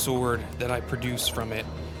golden sword that I produce from it.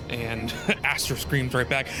 And Aster screams right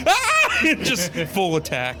back, ah! Just full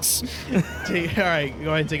attacks. All right, go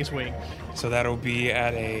ahead and take a swing. So that'll be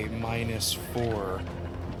at a -4.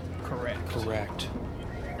 Correct. Correct.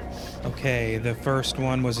 Okay, the first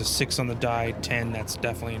one was a 6 on the die, 10. That's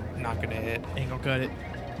definitely not going to hit. Ain't gonna cut it.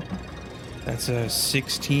 That's a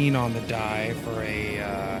 16 on the die for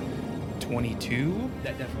a 22.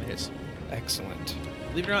 That definitely hits. Excellent.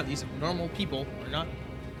 Believe it or not, these normal people are not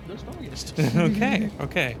the strongest.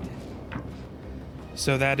 Okay.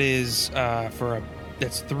 So that is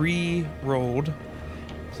that's 3 rolled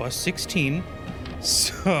plus 16.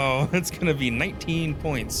 So that's gonna be 19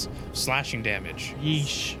 points slashing damage.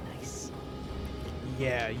 Yeesh.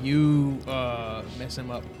 Yeah, you mess him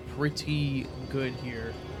up pretty good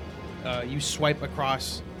here. You swipe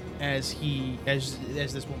across as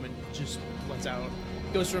this woman just lets out,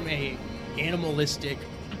 goes from a animalistic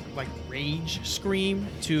like rage scream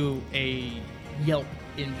to a yelp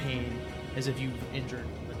in pain, as if you've injured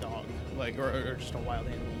a dog, like or just a wild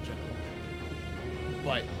animal in general.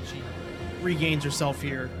 But she regains herself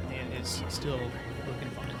here and is still looking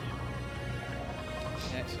fine.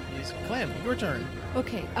 That is Clem. Your turn.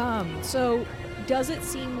 Okay, so does it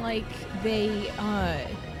seem like they,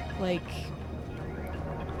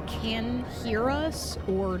 can hear us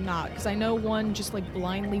or not? Because I know one just, like,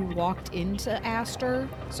 blindly walked into Aster,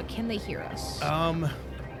 so can they hear us?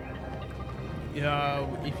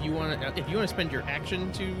 If you want to spend your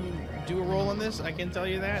action to do a roll on this, I can tell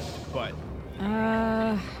you that, but...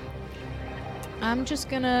 I'm just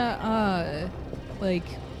gonna,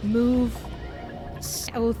 move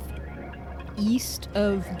southeast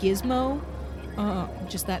of Gizmo,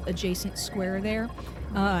 just that adjacent square there,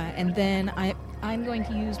 and then I'm going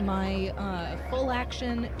to use my full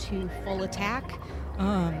action to full attack.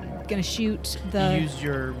 Gonna shoot the... You used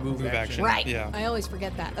your move action. Right. Yeah. I always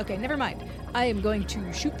forget that. Okay, never mind. I am going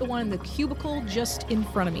to shoot the one in the cubicle just in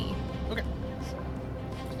front of me. Okay.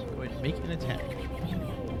 Go ahead and make an attack.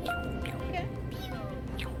 Okay.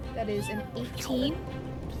 That is an 18.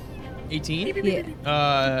 18? Yeah.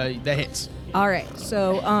 That hits. All right.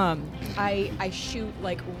 So, I shoot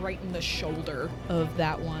like right in the shoulder of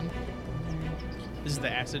that one. This is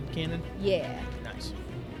the acid cannon. Yeah. Nice.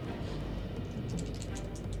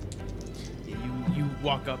 Yeah, you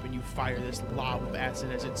walk up and you fire this lob of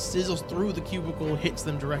acid as it sizzles through the cubicle, hits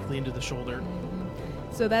them directly into the shoulder.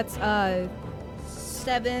 So that's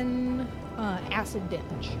 7 acid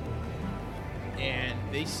damage. And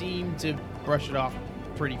they seem to brush it off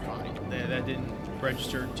pretty fine. That didn't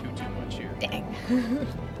register too much here. Dang.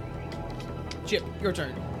 Chip, your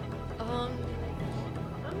turn. I'm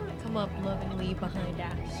gonna come up lovingly behind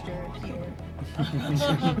Aster here.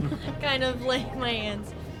 Kind of lay my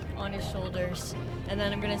hands on his shoulders. And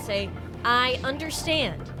then I'm gonna say, I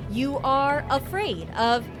understand. You are afraid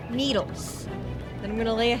of needles. Then I'm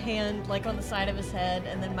gonna lay a hand like on the side of his head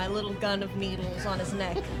and then my little gun of needles on his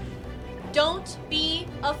neck. Don't be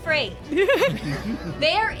afraid.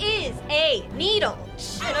 There is a needle.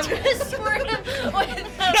 And I'm going to squirt him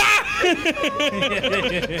with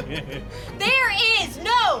There is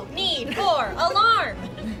no need for alarm.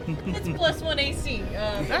 It's +1 AC.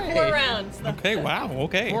 4 rounds. Okay, wow,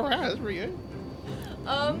 okay. 4 rounds, that's pretty good.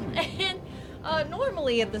 And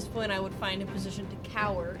normally at this point I would find a position to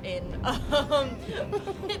cower in.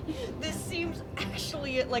 This seems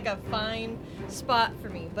actually like a fine spot for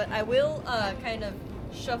me, but I will kind of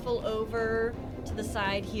shuffle over to the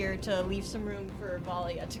side here to leave some room for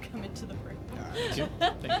Valia to come into the room. Thank you.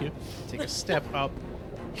 Thank you. Take a step up.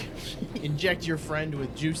 Inject your friend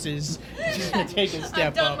with juices. Take a step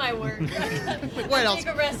I've done up. my work. What else?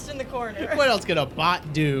 Take a rest in the corner. What else could a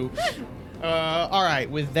bot do? All right.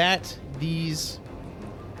 With that, these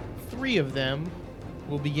 3 of them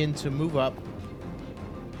will begin to move up.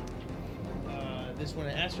 This one,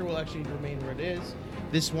 Aster, will actually remain where it is.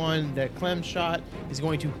 This one that Clem shot is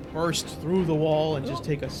going to burst through the wall and just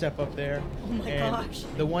take a step up there. Oh my and gosh.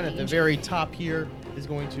 The one at the very top here is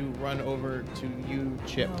going to run over to you,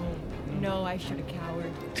 Chip. No, I should have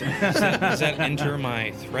cowered. Does that enter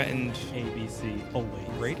my threatened ABC. Always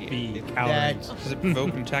radius? be That, cowering. Does it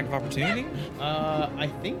provoke an attack of opportunity? I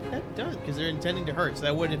think that does, because they're intending to hurt, so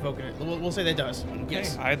that would invoke it. We'll say that does. Okay,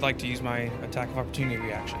 Yes. I'd like to use my attack of opportunity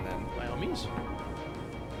reaction then. By all means.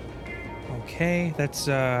 Okay, that's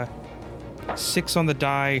 6 on the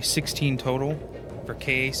die, 16 total for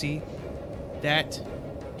KAC. That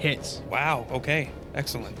hits. Wow, okay,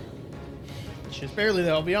 excellent. Just barely,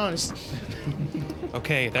 though, I'll be honest.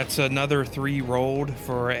 Okay, that's another 3 rolled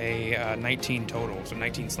for a 19 total, so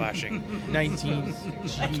 19 slashing. 19.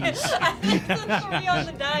 Jeez. 3 on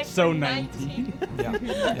the die. So for 19. Yeah,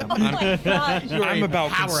 yeah. Oh my gosh. You're I'm a about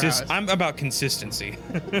powerhouse. I'm about consistency.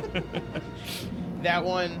 That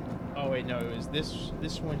one oh wait, no, it was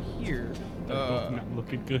this one here. They're both not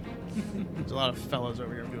looking good. There's a lot of fellows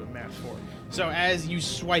over here I'm doing math for. So as you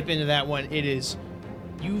swipe into that one,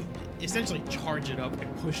 you essentially charge it up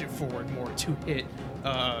and push it forward more to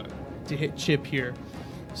hit Chip here.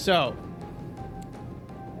 So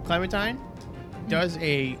Clementine, does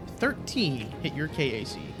a 13 hit your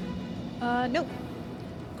KAC? Nope.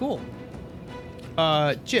 Cool.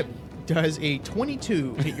 Chip, does a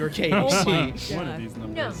 22 hit your KAC? Oh my One of God. these No.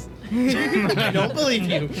 numbers. I don't believe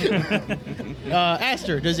you.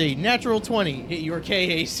 Aster, does a natural 20 hit your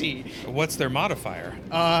KAC? What's their modifier?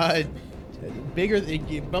 Bigger,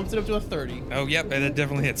 it bumps it up to a 30. Oh, yep, that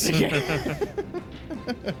definitely hits.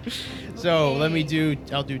 So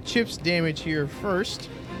I'll do Chip's damage here first.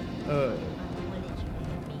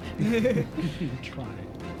 Try.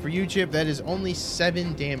 For you, Chip, that is only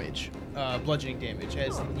 7 damage, bludgeoning damage.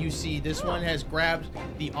 As you see, this one has grabbed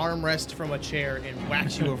the armrest from a chair and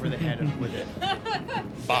whacks you over the head with it.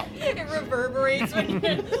 Bop. It reverberates when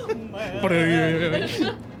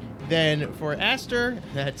Then for Aster,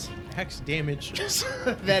 that's hex damage.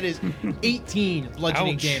 That is 18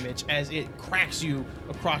 bludgeoning Ouch. damage as it cracks you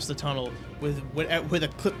across the tunnel with a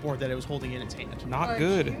clipboard that it was holding in its hand. Not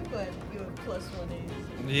good. But you have +1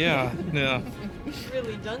 Yeah, yeah. You've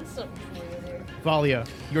really done something for you there. Valia,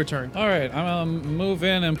 your turn. All right, I'm gonna move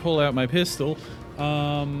in and pull out my pistol.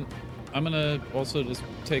 I'm gonna also just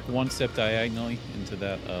take 1 step diagonally into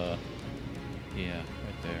that. Yeah,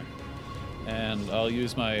 right there. And I'll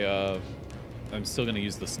use my. I'm still gonna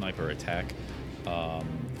use the sniper attack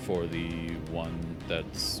for the one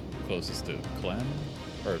that's closest to Clem,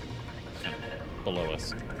 or kind of below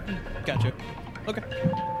us. Gotcha. Okay.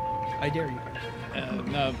 I dare you.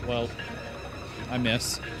 No, well, I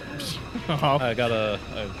miss. Oh. I get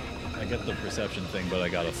the perception thing, but I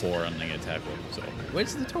got a 4 on the attack roll. So,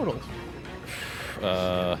 What's the total?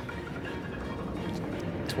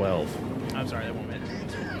 12. I'm sorry, that won't hit.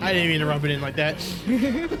 I didn't mean to rub it in like that.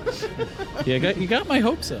 Yeah, you got my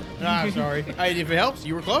hopes up. I'm sorry. If it helps,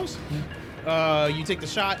 you were close. You take the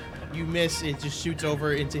shot, you miss, it just shoots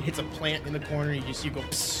over, hits a plant in the corner, you go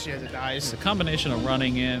psh as it dies. It's a combination of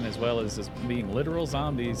running in as well as just being literal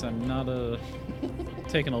zombies. I'm not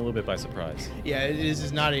taken a little bit by surprise. Yeah, this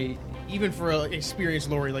is not even for an experienced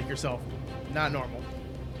Lori like yourself, not normal.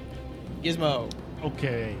 Gizmo.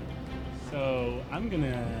 Okay. So I'm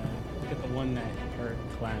gonna look at the one that hurt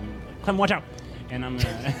Clem. Clem, watch out! And I'm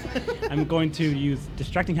going to use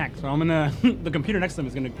distracting hack. So I'm gonna the computer next to him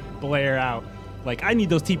is gonna blare out like, I need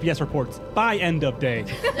those TPS reports by end of day.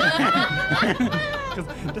 Because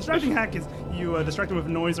distracting hack is you distract him with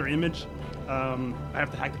noise or image. I have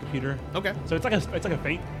to hack the computer. Okay. So it's like a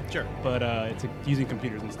feint, Sure. but it's using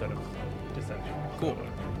computers instead of deception. Cool.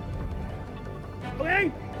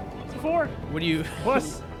 Okay. It's a 4 What do you?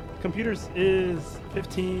 plus computers is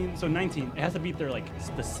 15, so 19. It has to beat their the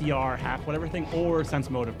CR half whatever thing or sense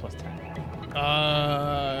motive plus 10,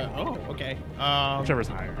 Okay. whichever's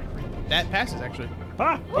higher. That passes actually.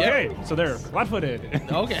 Ah, okay. So they're flat-footed.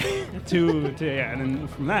 Okay. Yeah, and then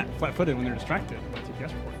from that, flat-footed when they're distracted by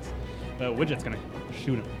TPS reports. The widget's gonna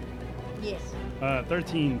shoot him. Yes.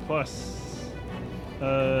 13 plus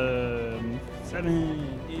 7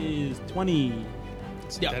 is 20. Yeah,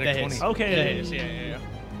 Static that hits. 20. Okay. That hits. Yeah.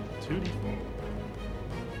 2d4.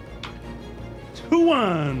 2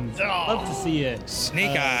 ones. Oh. Love to see it.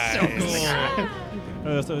 Snake eyes.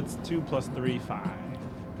 So it's 2 plus 3, 5.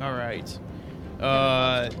 All right.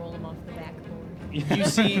 Roll him off the backboard. You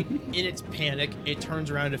see, in its panic, it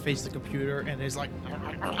turns around to face the computer and is like,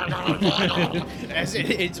 as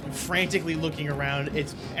it's frantically looking around.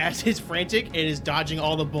 As it's frantic, it is dodging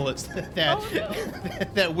all the bullets that that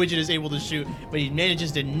widget is able to shoot, but he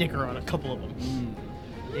manages to nick her on a couple of them.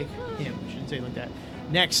 We shouldn't say it like that.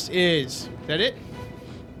 Next is that it?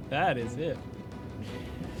 That is it.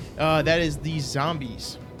 That is the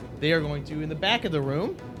zombies. They are going to, in the back of the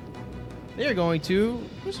room, they are going to,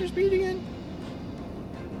 what's their speed again?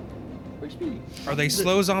 Where's Speedy? Are they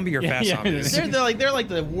slow zombie or fast zombies? They're like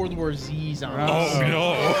the World War Z zombies. Oh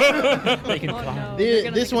no! They can Oh, fly. no. They're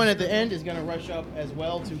gonna This make one a- at the end is going to rush up as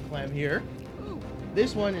well to Clem here.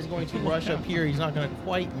 This one is going to rush up here. He's not going to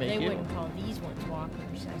quite They make it. wouldn't call these ones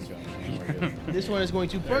walkers. That's right. This one is going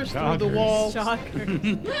to burst through the joggers. wall Shocker.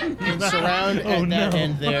 and surround at that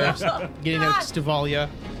end there, getting next to Valia.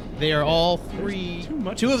 They are all three.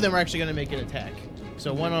 Two of them are actually going to make an attack.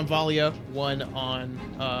 So one on Valia, one on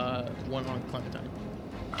Clementine.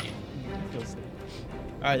 All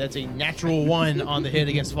right, that's a natural 1 on the hit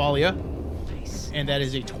against Valia. And that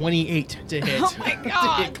is a 28 to hit. Oh my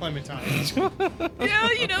God. To hit Clementine. Yeah,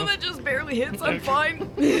 that just barely hits. I'm fine.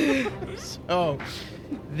 Oh,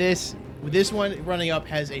 this one running up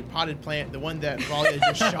has a potted plant. The one that Valia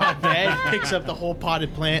just shot dead picks up the whole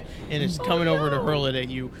potted plant and is coming over to hurl it at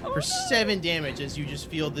you for 7 damage as you just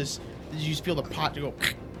feel the pot to go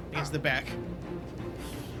against the back.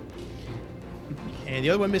 And the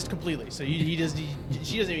other one missed completely, so she doesn't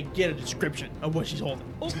even get a description of what she's holding.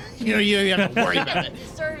 You don't even have to worry about it.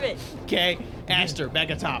 Serve it. Okay, Aster, back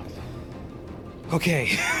at top. Okay,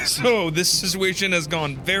 so this situation has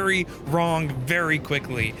gone very wrong very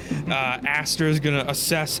quickly. Aster is gonna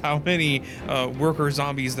assess how many worker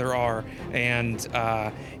zombies there are, and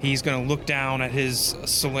he's gonna look down at his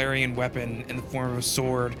Solarian weapon in the form of a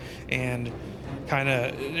sword and kind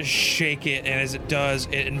of shake it, and as it does,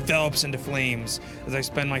 it envelops into flames as I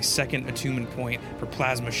spend my second attunement point for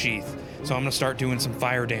Plasma Sheath. So I'm gonna start doing some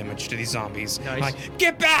fire damage to these zombies. Nice. I'm like,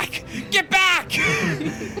 get back! Get back!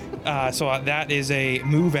 So that is a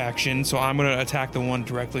move action, so I'm gonna attack the one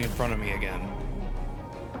directly in front of me again.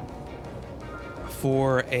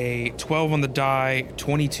 For a 12 on the die,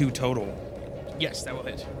 22 total. Yes, that will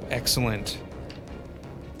hit. Excellent.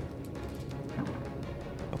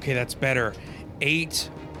 Okay, that's better. 8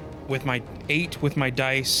 with my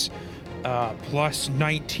dice, plus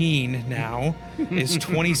 19 now is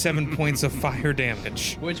 27 points of fire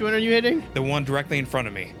damage. Which one are you hitting? The one directly in front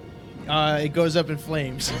of me. It goes up in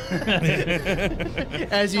flames.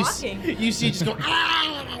 As you see it just go,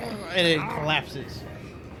 and it collapses.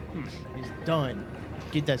 He's done.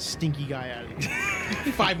 Get that stinky guy out of here.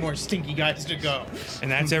 5 more stinky guys to go. And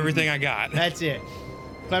that's everything I got. That's it.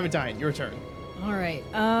 Clementine, your turn. All right.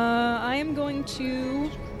 I am going to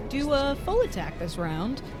do a full attack this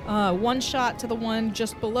round. 1 shot to the one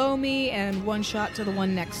just below me, and 1 shot to the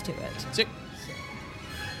one next to it. Sick.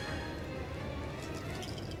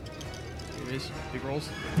 Here it is. Big rolls.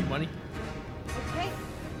 Big money. Okay.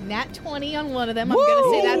 Nat 20 on one of them. I'm going to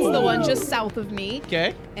say that's the one just south of me.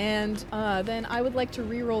 Okay. And then I would like to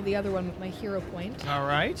re-roll the other one with my hero point. All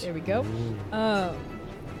right. There we go.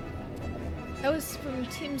 That was from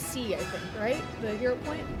Tim C, I think, right? The hero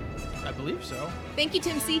point? I believe so. Thank you,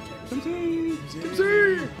 Tim C.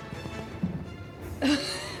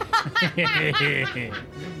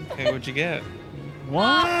 Okay, what'd you get?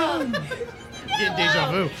 One. Getting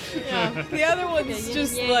deja vu. Yeah. The other one's Yin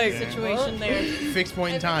just yang like situation there. Fixed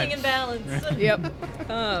point in time. Everything in balance. Yep.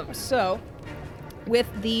 So, with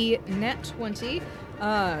the net 20,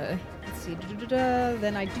 let's see,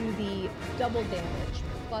 then I do the double damage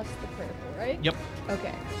plus the critical, right? Yep.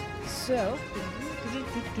 Okay. So, need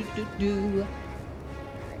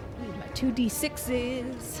my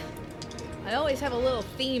 2d6s. I always have a little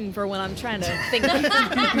theme for when I'm trying to think.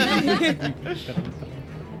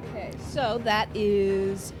 Okay, so that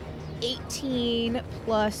is 18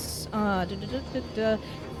 plus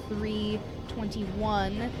 3,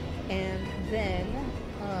 21, and then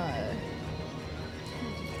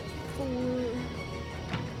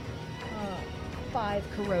 5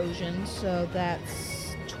 corrosion, so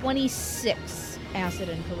that's 26 acid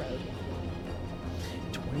and corrosion.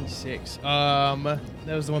 26. That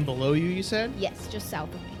was the one below you said? Yes, just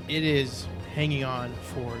south of me. It is hanging on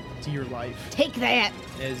for dear life. Take that!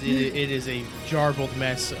 As it is a jarbled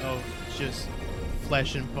mess of just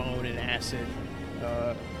flesh and bone and acid.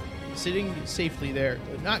 Sitting safely there.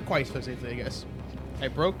 Not quite so safely, I guess. I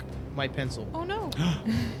broke my pencil. Oh no.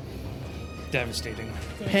 Devastating.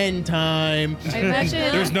 Pen time. I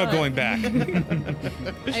imagine There's no going back.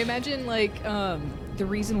 I imagine like the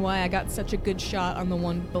reason why I got such a good shot on the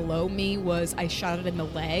one below me was I shot it in the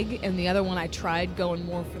leg, and the other one I tried going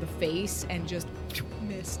more for the face and just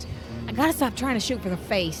missed. I gotta stop trying to shoot for the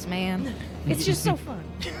face, man. It's just so fun.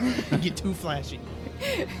 You get too flashy.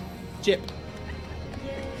 Chip.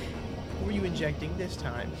 Who are you injecting this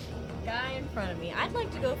time? Guy in front of me. I'd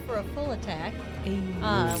like to go for a full attack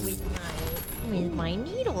with my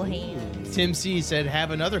needle hand. Tim C said, have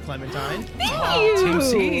another Clementine. Thank you! Tim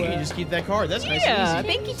C. You just keep that card. That's nice Yeah, and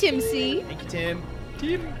easy. thank you, Tim C. Thank you, Tim.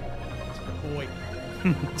 Tim. That's my boy.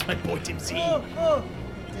 That's my boy, Tim C. Didn't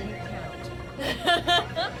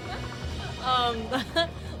count.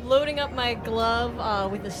 Loading up my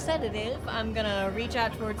glove with a sedative, I'm gonna reach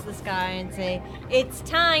out towards this guy and say, "It's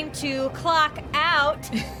time to clock out."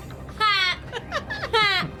 Ha!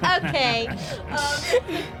 Ha! Okay.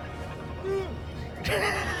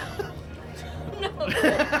 No.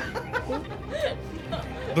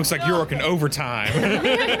 Looks like you're working overtime.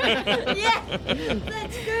 Yeah,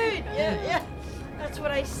 that's good. Yeah. That's what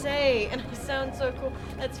I say, and I sound so cool.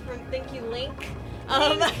 That's from Thank You, Link.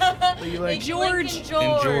 You like George. Link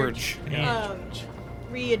and George. Yeah.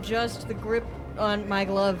 Readjust the grip on my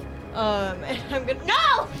glove. And I'm gonna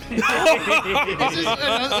no.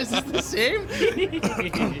 Is this the same?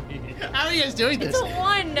 How are you guys doing this? It's a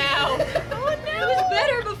 1 now. Oh no, it was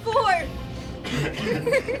better before.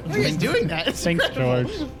 How are you guys doing that? It's Thanks, incredible.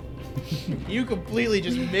 George. You completely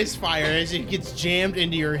just misfire as it gets jammed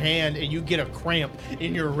into your hand and you get a cramp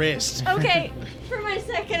in your wrist. Okay, for my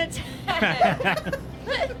second attack.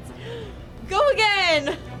 Let's go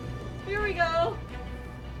again. Here we go.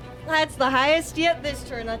 That's the highest yet this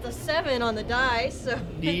turn. That's a 7 on the die, so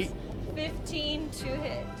Neat. it's 15 to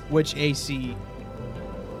hit. Which AC?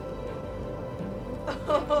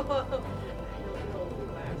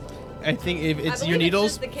 I think if it's your believe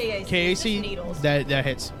it's needles, just the KAC, it's KAC, just needles. that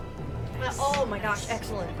hits. Oh my gosh,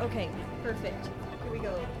 excellent. Okay, perfect. Here we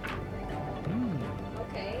go.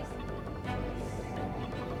 Okay.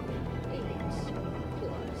 8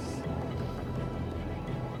 plus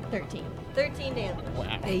 13. 13 damage.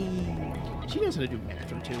 Wow. Hey. She knows how to do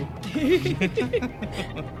math or two.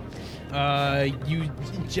 You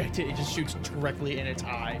inject it, it just shoots directly in its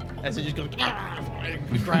eye as it just goes,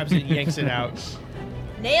 and grabs it and yanks it out.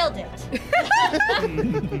 Nailed it.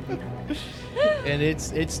 And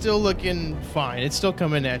it's still looking fine. It's still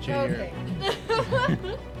coming at you Okay. here.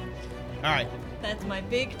 All right. That's my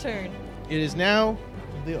big turn. It is now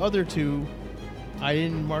the other two. I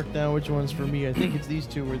didn't mark down which one's for me. I think it's these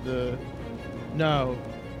two were the... No.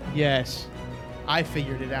 Yes. I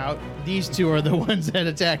figured it out. These two are the ones that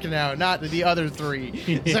attack now, not the other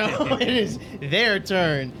three. So it is their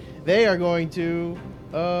turn. They are going to...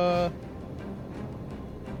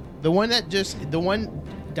 The one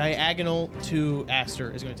diagonal to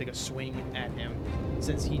Aster is going to take a swing at him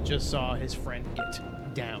since he just saw his friend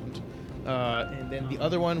get downed. And then the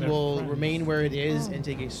other one They're will friends. remain where it is and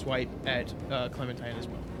take a swipe at Clementine as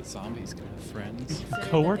well. The zombies can have friends.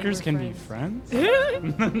 Coworkers can be friends?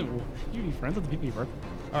 You can be friends with the people you work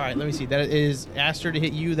with? All right, let me see. That is Aster to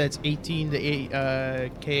hit you. That's 18 to 8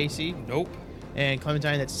 KAC. Nope. And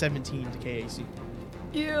Clementine, that's 17 to KAC.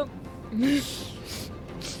 Yep.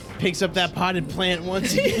 Picks up that potted plant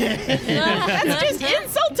once again. That's just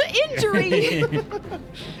insult to injury.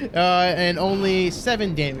 And only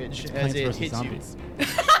 7 damage as Plants it versus hits zombies.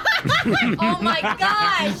 Oh my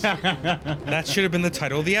gosh. That should have been the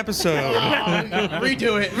title of the episode. you.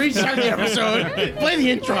 Redo it. Restart the episode. Play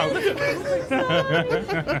the intro.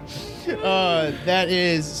 That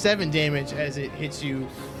is 7 damage as it hits you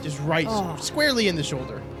just right squarely in the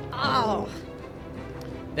shoulder. Oh.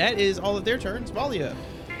 That is all of their turns. Valia.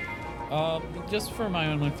 Just for my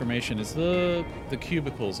own information, is the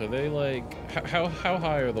cubicles, are they like how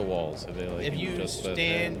high are the walls? Are they like If you just that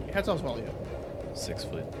stand... How tall is Valia? they're 6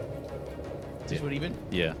 foot? 6 foot even?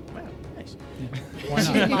 Yeah. Wow, nice.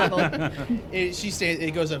 Why not? She stands.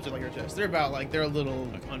 It goes up to like her chest. They're about like they're a little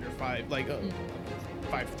under 5, like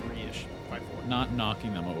 5'3" ish, 5'4". Not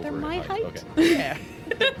knocking them over. They're my height. Okay. Yeah,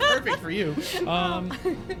 perfect for you. I'm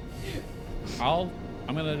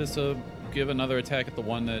gonna just give another attack at the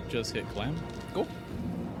one that just hit Clem. Cool.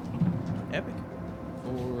 Epic.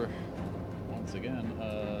 For once again,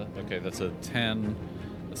 okay, that's a 10.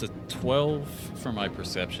 That's a 12 for my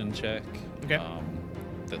perception check. Okay.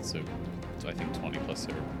 That's I think 20 plus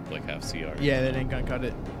or like half CR. Yeah, that ain't gonna cut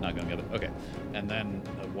it. Not gonna get it. Okay. And then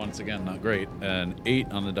once again, not great. An 8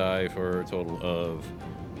 on the die for a total of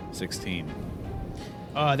 16.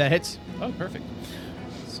 That hits. Oh, perfect.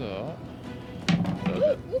 So.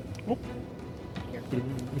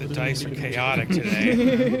 The dice are chaotic today.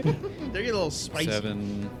 They're getting a little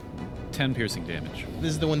spicy. 10 piercing damage.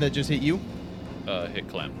 This is the one that just hit you. Hit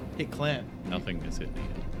Clem. Hit Clem. Nothing has hit me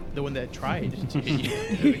yet. The one that tried to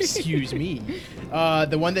hit you. Excuse me.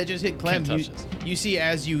 The one that just hit Clem. Can't You, touch this. you see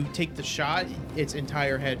as you take the shot, its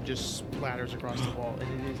entire head just splatters across the wall,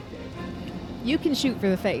 and it is dead. You can shoot for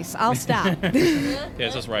the face. I'll stop. Yeah,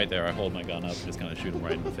 it's just right there. I hold my gun up, just gonna shoot him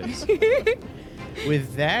right in the face.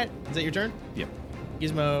 With that, is that your turn? Yep.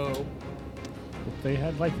 Gizmo. If they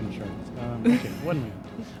had life insurance. Okay, what am I?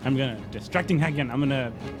 I'm gonna distracting hack again. I'm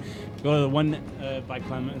gonna go to the one by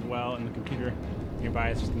Clem as well, and the computer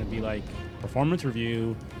nearby is just gonna be like performance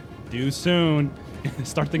review, due soon.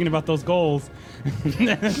 Start thinking about those goals. I'm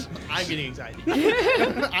getting anxiety.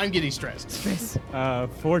 I'm getting stressed.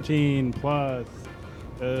 14 plus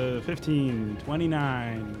 15,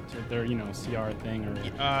 29. Their CR thing or.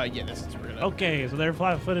 Yeah, this is real. Okay, so they're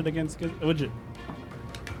flat-footed against. Would you?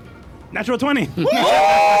 Natural 20.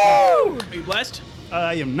 Are you blessed?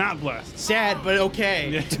 I am not blessed. Sad, but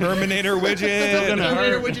okay. Terminator Still widget. gonna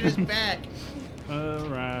Terminator hurt. widget is back. All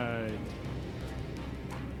right.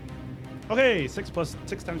 Okay, 6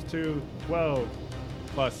 times 2, 12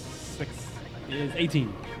 plus 6 is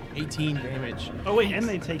 18. 18 damage. Oh wait, and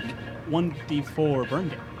they take 1d4 burn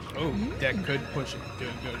damage. Oh, that could push it.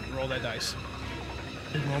 Doing good. Roll that dice.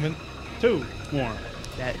 Big moment. 2 more.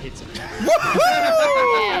 That hits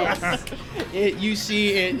it. You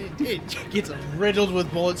see it gets riddled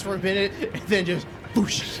with bullets for a minute, and then just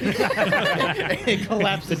whoosh. It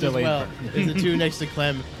collapses The as delayed well. burn. As the two next to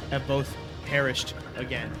Clem have both perished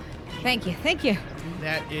again. Thank you, thank you.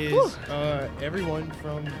 That is everyone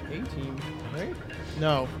from A team, right?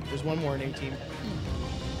 No, there's one more in A team.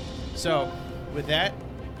 So, with that,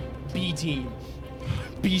 B team,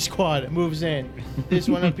 B squad moves in. This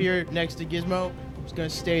one up here next to Gizmo is gonna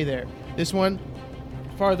stay there. This one,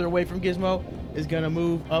 farther away from Gizmo, is gonna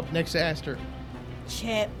move up next to Aster.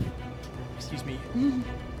 Chip. Excuse me.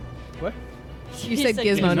 What? You said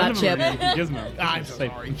Gizmo, None not of them Chip. are Gizmo. I'm so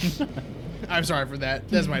sorry. I'm sorry for that.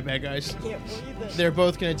 That's my bad, guys. Can't believe it. They're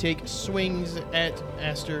both gonna take swings at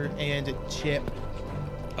Aster and Chip.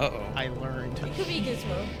 Uh-oh. I learned. It could be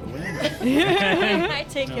Gizmo. I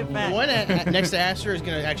take it The back. one next to Aster is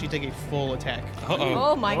gonna actually take a full attack.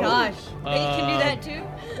 Uh-oh. Oh my gosh. They can do that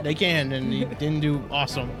too? They can, and he didn't do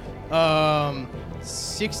awesome.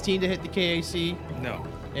 16 to hit the KAC No.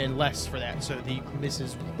 and less for that, so he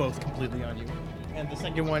misses both completely on you. And the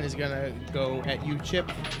second one is gonna go at you, Chip.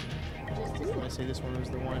 I say this one was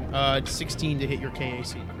the one. 16 to hit your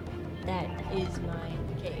KAC. That is my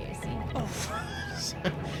KAC.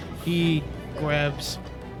 He grabs.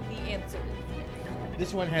 The answer is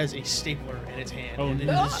This one has a stapler in its hand, Oh, and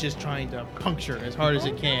no. it is just trying to puncture as hard as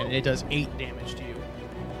it can, and it does 8 damage to you.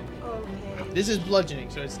 Okay. This is bludgeoning,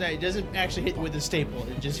 so it's not, it doesn't actually hit with the staple.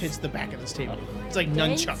 It just hits the back of the staple. It's like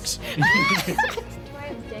Dense? nunchucks. Do I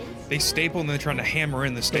have dense? They staple and they're trying to hammer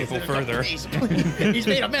in the staple further. He's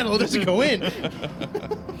made of metal. It doesn't go in.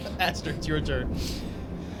 Aster, it's your turn.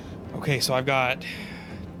 Okay, so I've got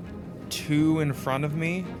 2 in front of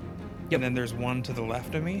me, and then there's 1 to the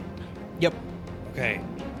left of me. Yep. Okay.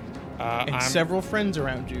 And I'm several friends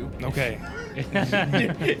around you. okay.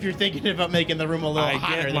 If you're thinking about making the room a little I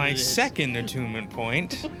hotter get than my it is. second attunement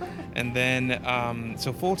point, and then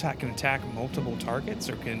so full attack can attack multiple targets,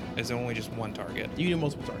 or is it only just one target? You can do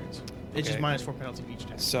multiple targets. It's just Okay. -4 penalty for each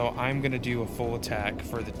attack. So I'm gonna do a full attack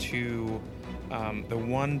for the 2, the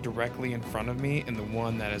one directly in front of me and the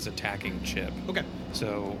one that is attacking Chip. Okay.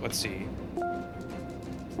 So let's see.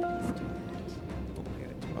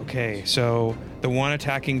 Okay, so the one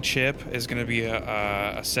attacking Chip is going to be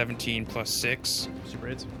a 17 plus 6. Super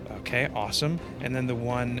hits. Okay, awesome. And then the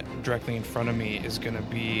one directly in front of me is going to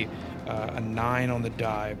be a 9 on the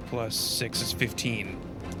die plus 6 is 15.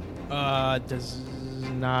 Does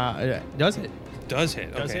not. Does it? Does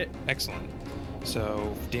hit. Does okay, hit. excellent.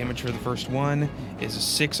 So damage for the first one is a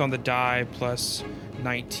 6 on the die plus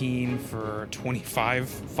 19 for 25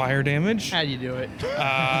 fire damage. How do you do it?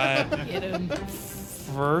 Get him.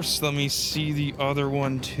 First, let me see the other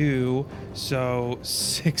one too. So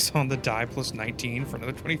 6 on the die plus 19 for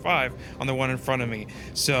another 25 on the one in front of me.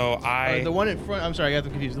 So I. The one in front. I'm sorry, I got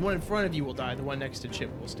them confused. The one in front of you will die. The one next to Chip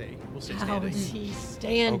will stay. Will stay How standing. is he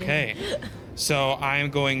standing? Okay. So I am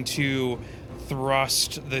going to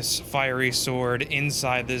thrust this fiery sword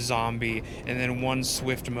inside the zombie, and then one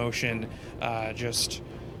swift motion, just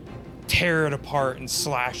tear it apart and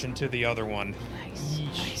slash into the other one.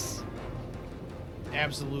 Nice.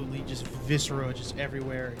 Absolutely, just viscera, just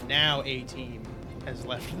everywhere. Now A team has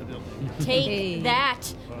left the building. Take Hey.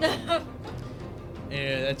 that.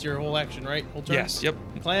 And that's your whole action, right? Whole turn? Yes. Yep.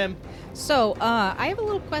 Clam. So, I have a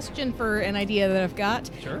little question for an idea that I've got.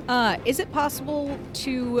 Sure. Is it possible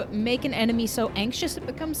to make an enemy so anxious it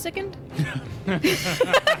becomes sickened?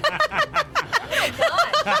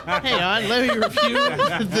 Hang on, let me review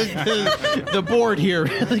the board here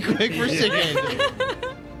really quick for a second.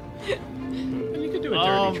 You could do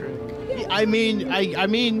a dirty trick. I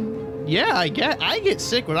mean, yeah, I get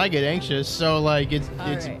sick when I get anxious, so like it's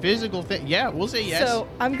right. a physical thing. Yeah, we'll say yes. So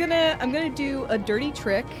I'm gonna do a dirty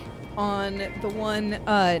trick on the one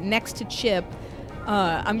next to Chip.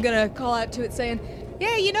 I'm gonna call out to it saying,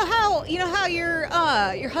 "Yeah, you know how your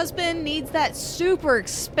husband needs that super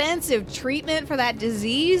expensive treatment for that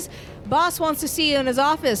disease? Boss wants to see you in his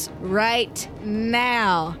office right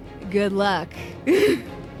now. Good luck."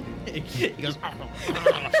 He goes.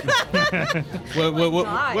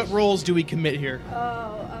 What roles do we commit here?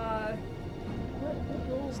 What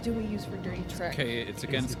rules do we use for dirty trick? Okay, it's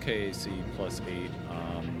against KAC plus 8.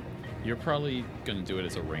 You're probably gonna do it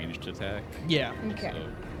as a ranged attack. Yeah. Okay. So,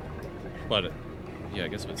 but yeah, I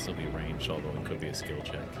guess it would still be ranged, although it could be a skill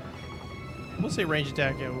check. We'll say range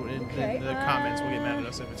attack. And Okay, the comments will get mad at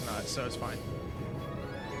us if it's not, so it's fine.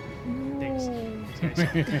 Thanks.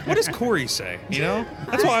 What does Corey say? You know,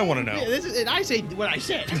 that's what I want to Yeah, know. this is, and I say what I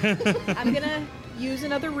said. I'm gonna use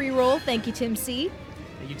another reroll. Thank you, Tim C.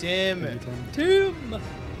 Thank you, Tim. Tim.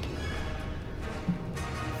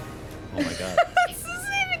 Oh my god. It's the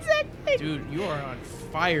same exact thing. Dude, you are on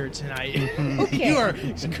fire tonight. Okay. You are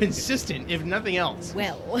consistent, if nothing else.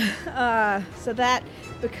 Well, so that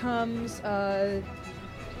becomes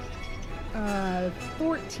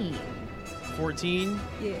 14. 14.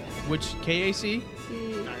 Yeah. Which KAC?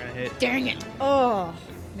 Not gonna hit. Dang it. Oh,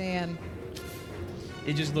 man.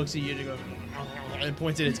 It just looks at you and goes, and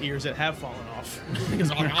points at its ears that have fallen off. It goes,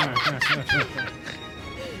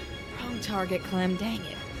 Wrong target, Clem. Dang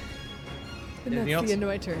it. And Anything that's else? the end of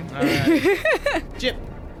my turn. All right. Chip.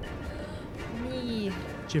 Me.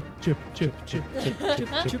 Chip, chip, chip, chip, chip, chip,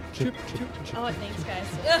 chip, chip, chip. Oh, thanks, guys.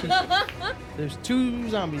 There's 2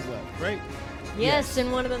 zombies left, right? Yes,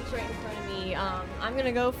 and one of them's right in front of me. I'm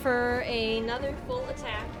gonna go for another full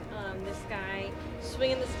attack. This guy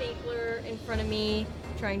swinging the stapler in front of me,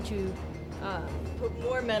 trying to put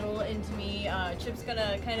more metal into me. Chip's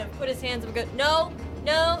gonna kind of put his hands up and go,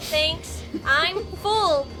 no, thanks. I'm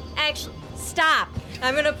full. Actually, stop.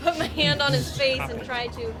 I'm gonna put my hand on his face and try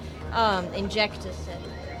to inject us in.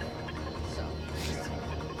 So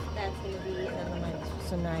that's gonna be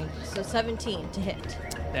so 9. So 17 to hit.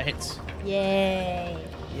 That hits. Yay.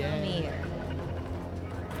 Yeah. Come here.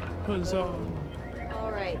 Huzzah.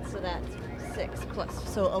 All right, so that's 6 plus,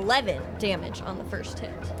 so 11 damage on the first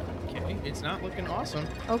hit. Okay, it's not looking awesome.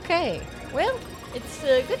 Okay, well, it's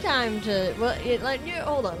a good time to. Well,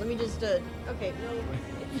 hold on, let me just. Okay, no.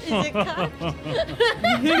 Is it cocked?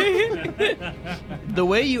 The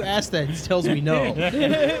way you asked that tells me no. It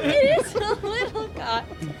is a little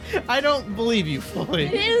cocked. I don't believe you fully.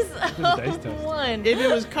 It is dice test. 1. If it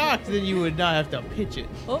was cocked, then you would not have to pitch it.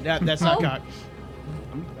 Oh. That's not Oh. cocked.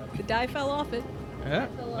 The die fell off it. Yeah.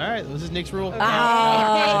 All right, this is Nick's rule. Okay.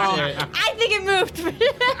 That's it. I think it moved.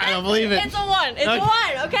 I don't believe it. It's a 1. It's Okay. a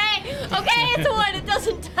 1. Okay. Okay. It's a 1. It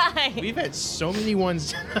doesn't die. We've had so many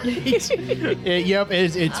ones. Yep,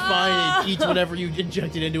 it's fine. It eats whatever you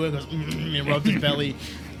injected into it. Goes and rubs its belly.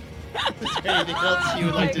 Is there anything else you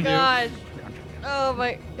would like to God. Oh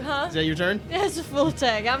my. Huh? do? Is that your turn? That's a full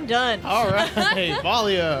attack. I'm done. All right,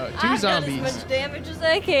 Valia, 2 I've zombies. done as much damage as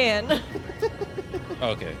I can.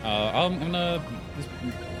 Okay, I'm gonna just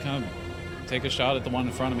kind of take a shot at the one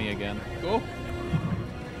in front of me again. Cool.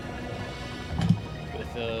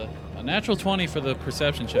 With a natural 20 for the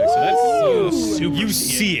perception check, so that's super. You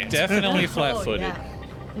see it. Definitely flat-footed. Oh,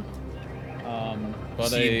 yeah. But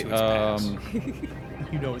See into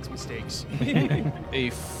You know it's mistakes. a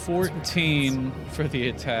 14 for the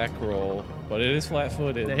attack roll, but it is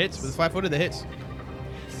flat-footed. That hits. With flat-footed, that hits.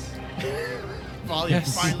 Valia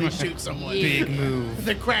finally shoots someone. Big move.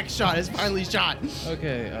 The crack shot is finally shot.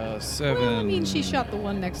 Okay, 7. Well, I mean, she shot the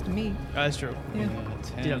one next to me. That's true. Yeah.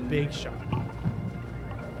 10. Did a big shot.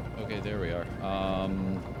 Okay, there we are.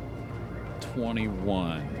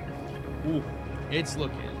 21. Ooh, it's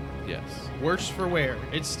looking Yes. worse for wear.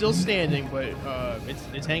 It's still standing, but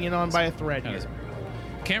it's hanging on by a thread Kinda here.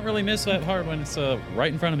 Can't really miss that hard when it's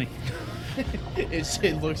right in front of me.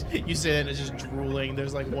 It looks. You say that and it's just drooling.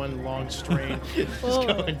 There's like one long strain just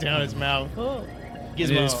going down his mouth. Oh. It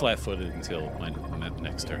Gizmo. is flat-footed until my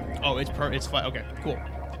next turn. Oh, it's flat. Okay, cool.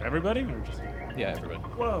 Everybody? Or just... Yeah, everybody.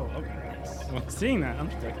 Whoa, okay. Well, seeing that, I'm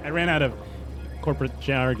just like, I ran out of corporate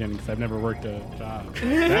jargon because I've never worked a job. like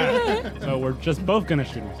that. So we're just both going to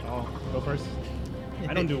shoot us. I'll go first.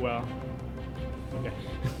 I don't do well. Okay.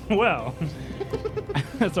 Well,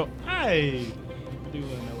 so I do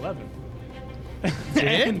an 11.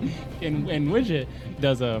 and Widget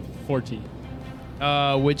does a 14.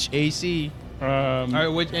 Which AC? All right,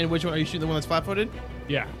 which one are you shooting? The one that's flat-footed?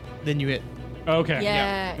 Yeah. Then you hit. Okay.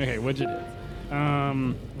 Yes. Okay, Widget is.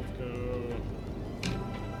 Let's go.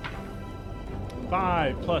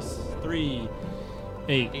 5 plus 3,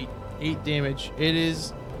 8. 8 damage. It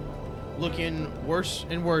is looking worse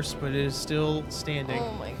and worse, but it is still standing.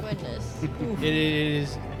 Oh my goodness. It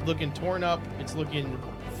is looking torn up. It's looking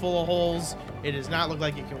full of holes. It does not look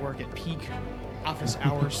like it can work at peak office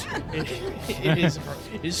hours. it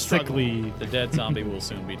is struggling. Sickly. The dead zombie will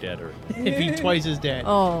soon be deader. It'd be twice as dead.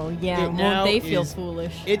 Oh yeah. It now Won't they feel is-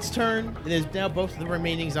 foolish? Its turn. It is now both of the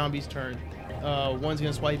remaining zombies' turn. One's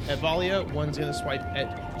gonna swipe at Valia. One's gonna swipe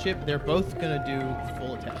at Chip. They're both gonna do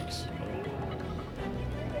full attacks.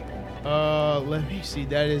 Let me see.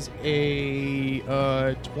 That is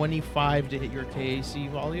a 25 to hit your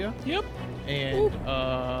KAC, Valia. Yep. And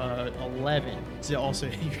 11 to also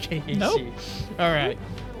hit your KAC. Nope. All right.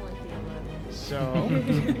 So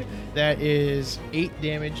that is 8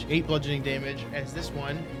 damage, 8 bludgeoning damage. As this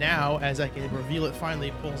one now, as I can reveal it,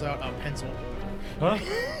 finally pulls out a pencil. Huh?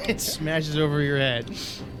 It smashes over your head.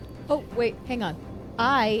 Oh, wait, hang on.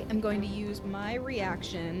 I am going to use my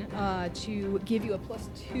reaction to give you a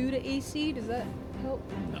 +2 to AC. Does that help?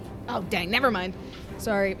 No. Oh, dang. Never mind.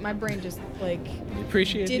 Sorry, my brain just, like,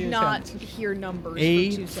 Appreciate did the not attempt. hear numbers A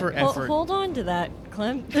for 2 for seconds. effort. Hold on to that,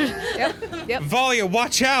 Clem. Yep. Valia,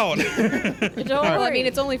 watch out! Don't Well, I worry. mean,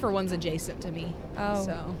 it's only for ones adjacent to me. Oh.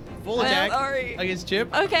 So. Full attack sorry. against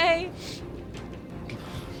Chip. Okay.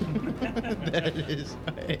 That is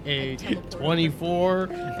a 24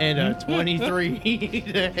 and a 23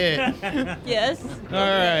 to hit. Yes. All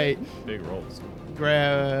right. Big rolls.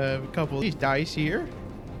 Grab a couple of these dice here.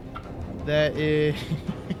 That is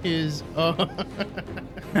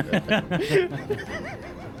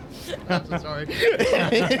I'm so sorry.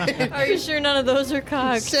 Are you sure none of those are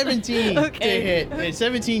cocked? 17 Okay. to hit. And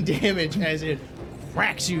 17 damage as it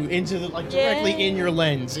cracks you into the directly Yay. in your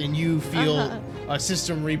lens, and you feel Uh-huh. a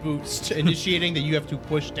system reboot initiating that you have to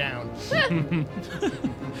push down.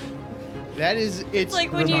 That is It's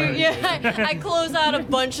like when I close out a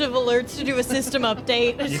bunch of alerts to do a system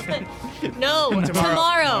update. It's like, no,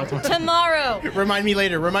 tomorrow. Remind me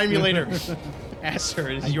later. Aster,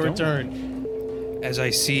 it is your don't. turn. As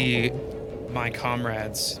I see my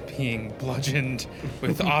comrades being bludgeoned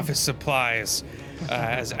with office supplies,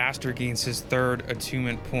 as Aster gains his 3rd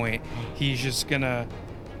attunement point, he's just gonna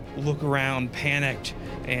look around panicked,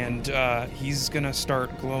 and he's gonna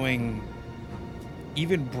start glowing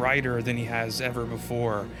even brighter than he has ever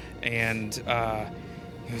before. And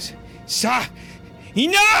he goes, "Stop!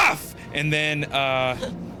 Enough!" And then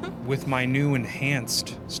with my new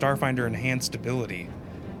enhanced Starfinder enhanced ability,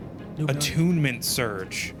 attunement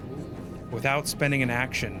surge, without spending an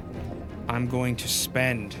action, I'm going to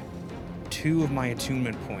spend 2 of my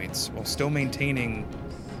attunement points while still maintaining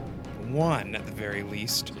 1 at the very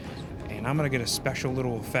least, and I'm gonna get a special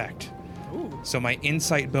little effect. So my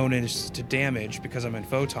insight bonus to damage, because I'm in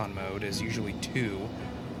photon mode, is usually 2.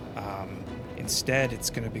 Instead, it's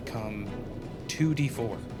gonna become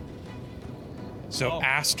 2d4. So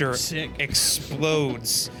Aster sick.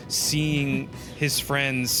 explodes, seeing his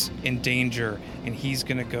friends in danger, and he's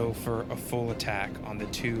gonna go for a full attack on the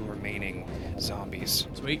 2 remaining zombies.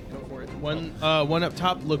 Sweet, go for it. One up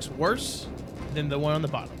top looks worse than the one on the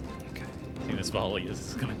bottom. See, this volley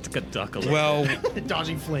is going to duck a little. Well,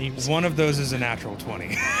 Dodging flames. one of those is a natural 20.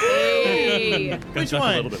 Hey. Which duck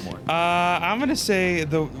one? a little bit more. I'm gonna say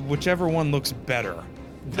whichever one looks better.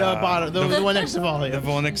 The bottom, the one next to Volley. The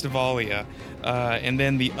one next to Valia. And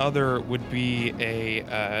then the other would be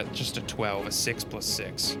just a 12, a 6 plus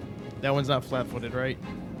 6. That one's not flat-footed, right?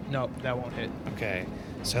 No, that won't hit. Okay.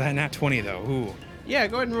 So that nat 20 though. Ooh. Yeah,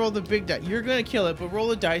 go ahead and roll the big dice. You're gonna kill it, but roll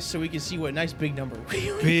the dice so we can see what nice big number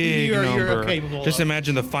Big you're number. capable Just of.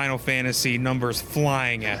 imagine the Final Fantasy numbers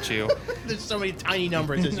flying at you. There's so many tiny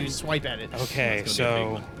numbers as you swipe at it. Okay, It's gonna be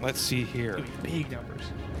a big so let's see here. It's gonna be big numbers.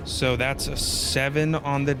 So that's a 7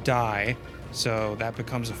 on the die. So that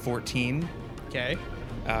becomes a 14. Okay,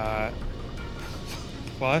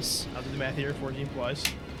 Plus. I'll do the math here. 14 plus.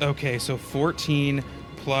 Okay, so 14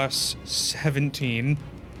 plus 17.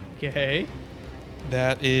 Okay.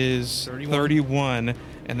 That is 31. 31.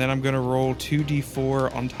 And then I'm going to roll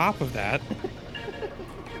 2d4 on top of that.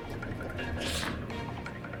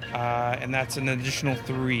 And that's an additional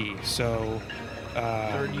 3. So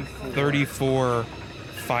 34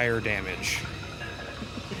 fire damage.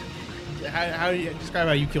 How do you describe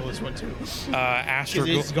how you kill this one too? Astro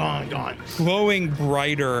It's gone. glowing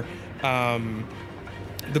brighter.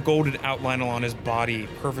 The golden outline along his body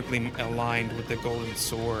perfectly aligned with the golden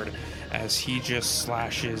sword as he just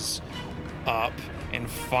slashes up, and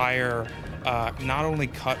fire not only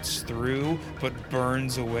cuts through but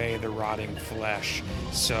burns away the rotting flesh.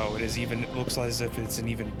 So it looks as if it's an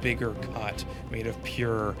even bigger cut made of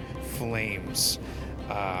pure flames.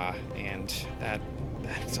 And that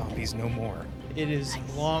zombie's no more. It is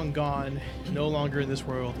long gone, no longer in this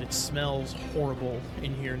world. It smells horrible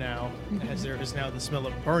in here now, as there is now the smell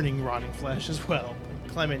of burning, rotting flesh as well.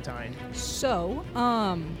 Clementine. So,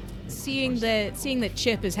 seeing that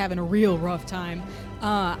Chip is having a real rough time,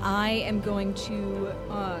 I am going to.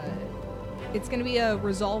 It's going to be a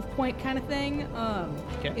resolve point kind of thing.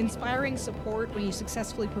 Okay. Inspiring support. When you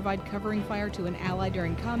successfully provide covering fire to an ally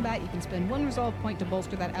during combat, you can spend 1 resolve point to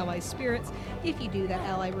bolster that ally's spirits. If you do, that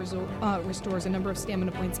ally restores a number of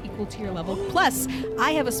stamina points equal to your level. Plus,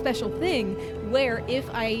 I have a special thing where if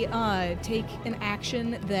I take an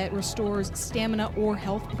action that restores stamina or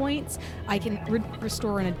health points, I can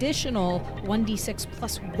restore an additional 1d6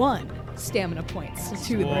 plus 1 stamina points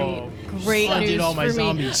to Whoa. Great Funded news all my for me.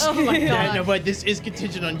 zombies. Oh my Yeah, god. no, but this is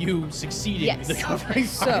contingent on you succeeding Yes. the covering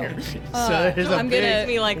So, fire. There's a I'm big, gonna-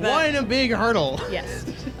 Me like that. one a big hurdle. Yes.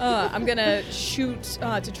 I'm gonna shoot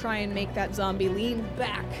to try and make that zombie lean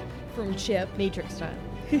back from Chip. Matrix style.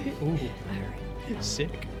 Ooh,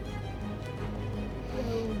 sick.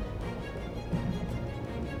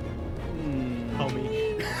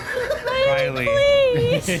 Homie. Riley.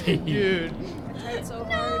 Dude, Tried so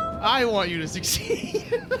hard. I want you to succeed.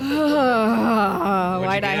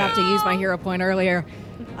 Why'd I have to use my hero point earlier?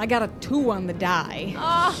 I got a 2 on the die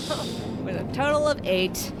with a total of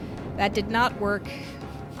 8. That did not work.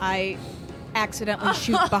 I accidentally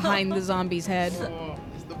shoot behind the zombie's head. Oh,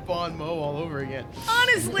 it's the Bon Mo all over again.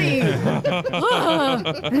 Honestly,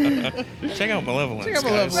 Check out Malevolence. Check out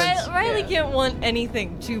guys. Malevolence. Riley can't want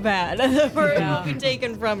anything too bad for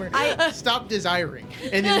taken from her. Stop desiring,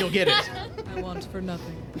 and then you'll get it. I want for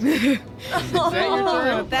nothing. Is that your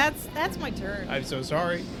turn? That's my turn. I'm so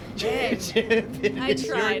sorry. I It's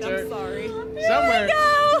your tried. I'm turn. sorry. Somewhere,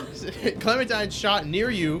 Clementine shot near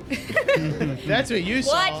you. That's what you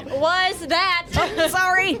saw. What was that?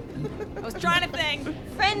 Sorry. I was trying to think.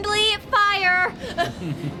 Friendly fire.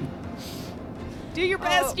 Do your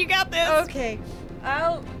best. You got this. Okay.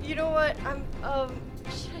 You know what?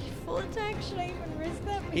 Should I full attack? Should I even risk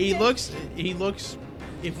that? He looks.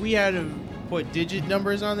 If we had to put digit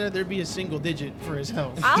numbers on there, there'd be a single digit for his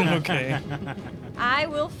health. Okay. I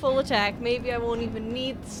will full attack. Maybe I won't even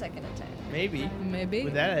need the second attack. Maybe. Maybe.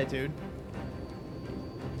 With that attitude,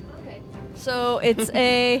 Okay. So it's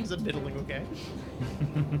a. is it middling okay?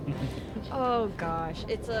 Oh gosh,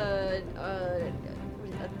 it's a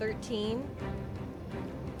 13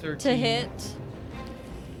 13. to hit.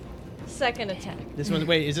 Second attack. This one.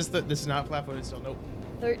 Wait, is this is not flat-footed still? Nope.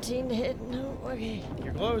 13 to hit. No. Okay.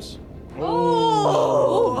 You're close.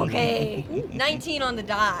 Oh. Okay. 19 on the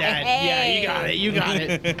die. Yeah, you got it. You got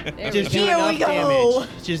it. There Just we do go. enough Here we go.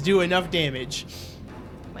 damage. Just do enough damage.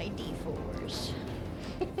 My D4s.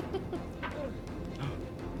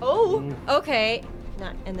 Oh. Okay.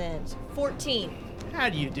 Not, and then 14. How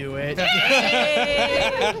do you do it?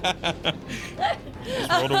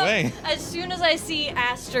 Rolled away. As soon as I see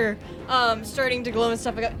Aster starting to glow and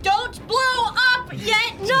stuff, I go, "Don't blow up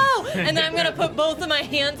yet, no!" And then I'm gonna put both of my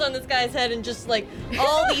hands on this guy's head and just like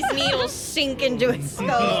all these needles sink into his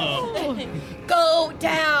skull. Go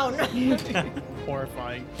down.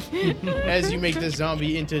 Horrifying. As you make the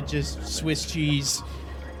zombie into just Swiss cheese,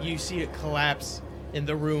 you see it collapse, and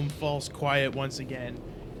the room falls quiet once again,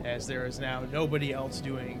 as there is now nobody else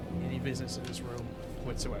doing any business in this room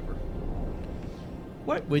whatsoever.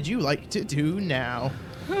 What would you like to do now?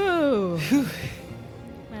 Well,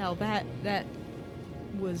 that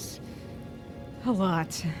was a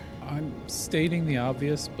lot. I'm stating the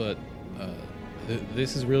obvious, but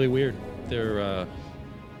this is really weird. I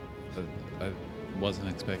wasn't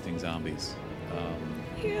expecting zombies.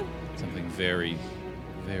 Yeah. Something very,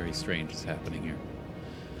 very strange is happening here.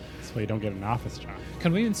 That's why you don't get an office job.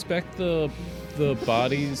 Can we inspect the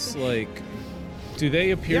bodies? Like, do they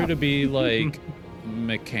appear to be like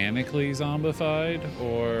mechanically zombified,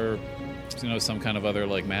 or some kind of other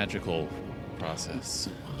like magical process?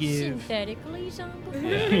 Synthetically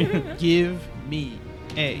zombified? Give me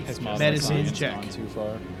a Has modern medicine science check. gone too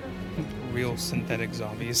far? Real synthetic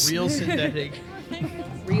zombies. Real synthetic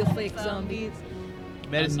Real fake zombies.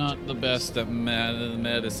 I'm medicine. not the best at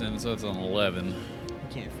medicine, so it's an 11.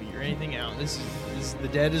 Can't figure anything out. This is the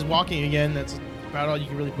dead is walking again. That's about all you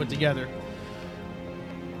can really put together.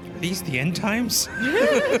 Are these the end times?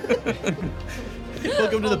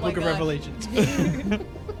 Welcome to the Oh my Book of God. Revelations.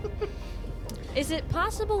 Is it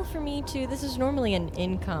possible for me to? This is normally an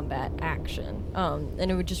in-combat action,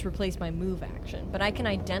 and it would just replace my move action. But I can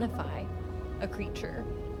identify a creature.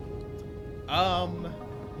 I'll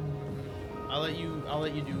let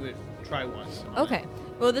you do it. Try once. Okay.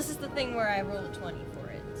 Well, this is the thing where I roll a 20 for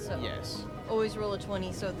it. So Yes. always roll a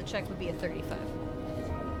 20. So the check would be a 35.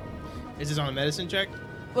 Is this on a medicine check?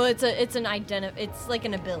 Well, it's like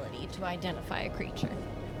an ability to identify a creature.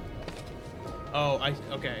 Oh,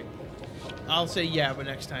 okay. I'll say yeah, but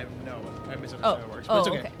next time no. I misunderstood how it works. But Oh, it's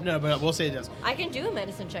okay. okay. No, but we'll say it does. I can do a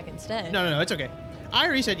medicine check instead. No, it's okay. I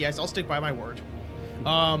already said yes. I'll stick by my word.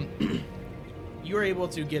 You're able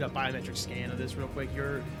to get a biometric scan of this real quick.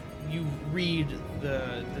 You read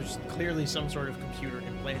there's clearly some sort of computer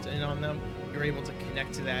implanted on them. You're able to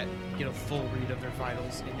connect to that, get a full read of their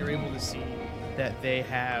vitals, and you're able to see that they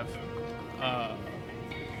have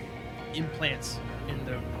implants in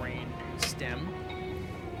the brain stem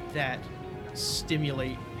that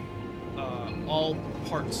stimulate all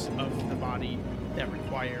parts of the body that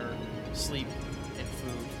require sleep, and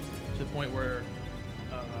food, to the point where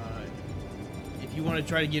if you want to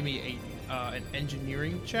try to give me an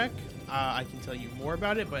engineering check, I can tell you more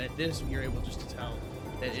about it. But at this, you're able just to tell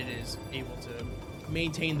that it is able to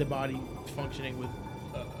maintain the body functioning with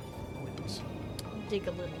limbs. Dig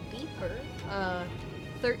a little deeper.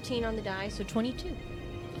 13 on the die, so 22.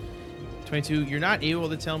 22. You're not able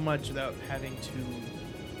to tell much without having to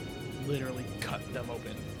literally cut them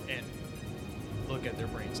open and look at their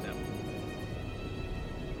brains now.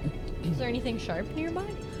 Is there anything sharp nearby?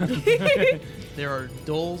 There are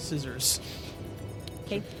dull scissors.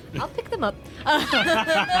 Okay, I'll pick them up.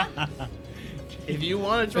 If you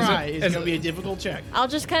want to try, it's going to be a difficult check. I'll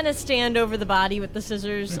just kind of stand over the body with the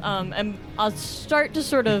scissors, and I'll start to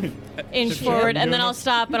sort of inch forward, and then I'll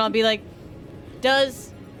stop, and I'll be like,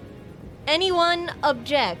 "Does anyone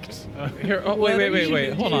object?" Here, oh,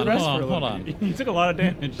 wait. Hold on. You took a lot of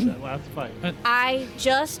damage that last fight. I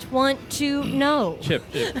just want to know. Chip.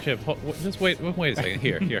 Just wait a second.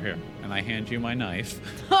 Here. And I hand you my knife.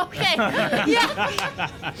 Okay.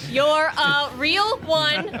 Yeah. You're a real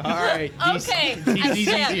one. All right. Okay. DC's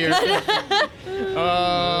easier.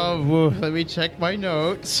 Let me check my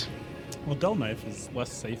notes. Well, dull knife is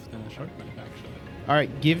less safe than a sharp knife, actually. All right.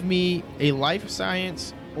 Give me a life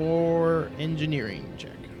science or engineering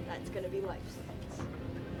check. That's gonna be life science.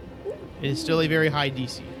 It is still a very high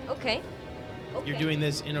DC. Okay. You're doing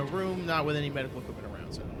this in a room, not with any medical equipment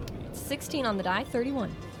around. So 16 on the die,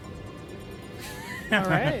 31. All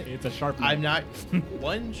right. It's a sharp knife. I'm not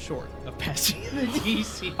one short of passing the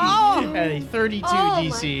DC at a 32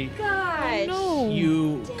 DC. Oh my god. No.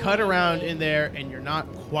 You cut around in there, and you're not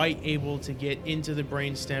quite able to get into the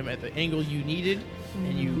brainstem at the angle you needed,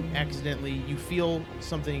 and you feel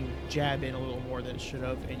something jab in a little more than it should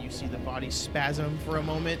have, and you see the body spasm for a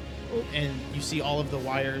moment, and you see all of the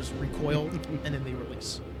wires recoil, and then they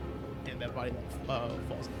release, and that body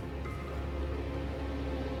falls.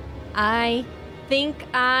 I think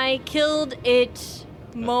I killed it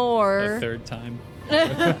more. A third time.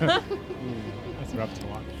 That's rough to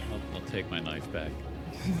watch. I'll take my knife back.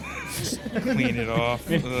 Clean it off.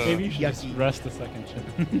 Maybe you should just Yucky. rest a second, Chip.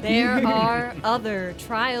 There are other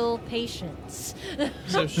trial patients.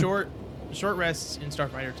 So short rests in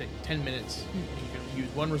Starfinder take 10 minutes. And you can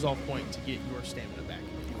use one resolve point to get your stamina back.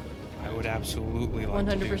 I would absolutely like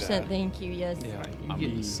to do 100% that. thank you, yes. Yeah. You I'm get-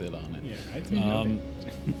 gonna sit on it. Yeah, I'd say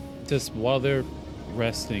Just while they're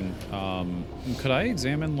resting, could I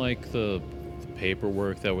examine like the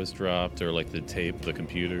paperwork that was dropped, or like the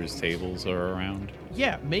computers tables are around?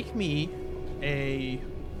 Yeah, make me a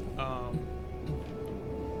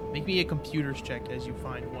computers check as you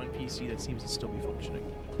find one PC that seems to still be functioning.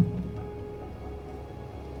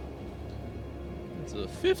 It's a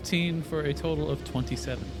 15 for a total of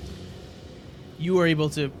 27. You were able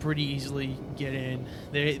to pretty easily get in.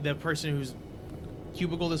 The person whose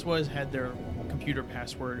cubicle this was had their computer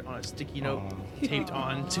password on a sticky note taped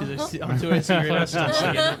onto it, so you're able to still see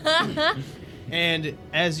it. And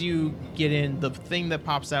as you get in, the thing that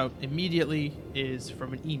pops out immediately is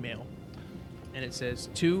from an email, and it says,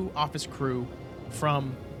 "To office crew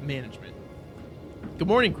from management. Good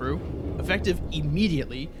morning, crew. Effective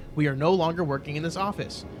immediately, we are no longer working in this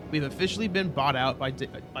office. We've officially been bought out by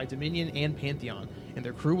Dominion and Pantheon, and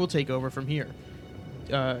their crew will take over from here.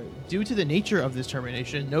 Due to the nature of this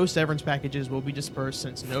termination, no severance packages will be dispersed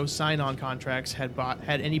since no sign-on contracts had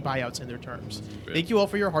any buyouts in their terms. Thank you all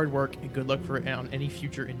for your hard work, and good luck on any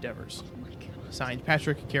future endeavors." Signed,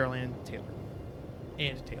 Patrick, Carol Ann, Taylor.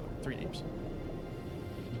 And Taylor. 3 names.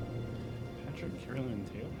 Patrick, Carolyn, and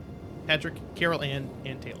Taylor. Patrick, Carol Ann,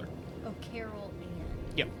 and Taylor. Oh, Carol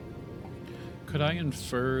Ann. Yep. Could I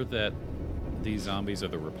infer that these zombies are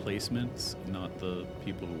the replacements, not the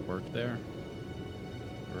people who work there?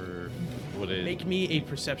 Or would it... Make me a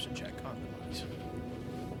perception check on the bodies.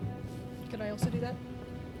 Could I also do that?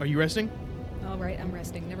 Are you resting? All right, I'm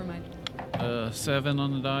resting. Never mind. 7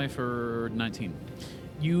 on the die for 19.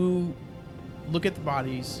 You look at the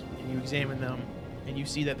bodies and you examine them, and you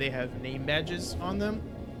see that they have name badges on them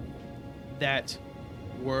that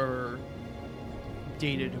were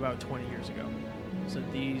dated about 20 years ago. So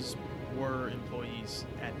these were employees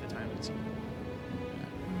at the time of the scene.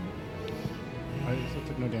 I also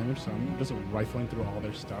took no damage, so I'm just rifling through all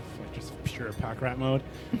their stuff, like just pure pack rat mode,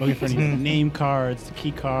 looking for any name cards,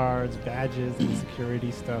 key cards, badges, and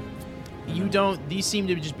security stuff. You don't. These seem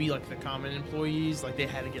to just be like the common employees. Like they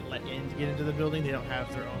had to get let in to get into the building. They don't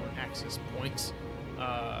have their own access points.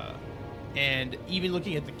 And even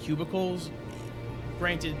looking at the cubicles,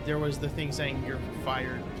 granted, there was the thing saying you're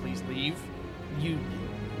fired, please leave.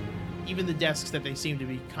 Even the desks that they seem to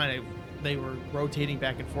be kind of they were rotating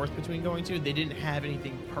back and forth between going to, they didn't have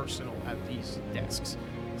anything personal at these desks.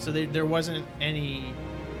 So there wasn't any.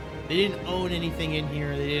 They didn't own anything in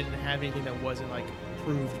here. They didn't have anything that wasn't like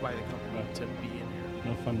approved by the company to be in here.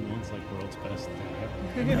 No fun modes like world's best.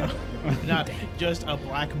 Not just a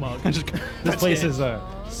black mug. This place is a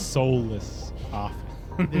soulless off.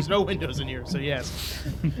 There's no windows in here, so yes.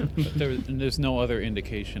 But there's no other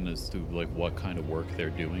indication as to like what kind of work they're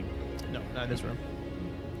doing. No, not in this room.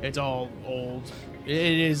 It's all old. It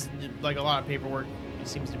is like a lot of paperwork. It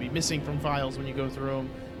seems to be missing from files when you go through them.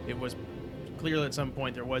 It was clear at some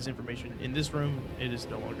point there was information in this room. It is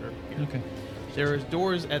no longer here. Okay. There's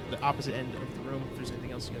doors at the opposite end of the room. If there's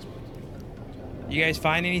anything else you guys want to do. You guys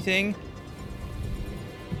find anything?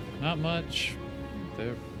 Not much.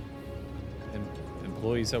 They're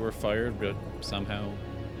employees that were fired, but somehow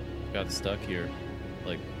got stuck here,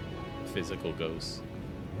 like physical ghosts.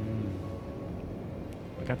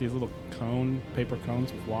 I got these little paper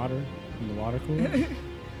cones with water in the water cooler.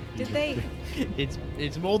 Did they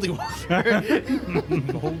It's moldy water.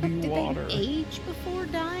 Moldy water. Did they age before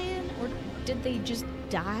dying, or did they just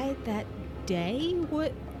die that day?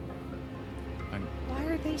 What? I'm- Why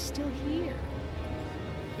are they still here?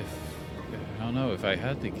 I don't know. If I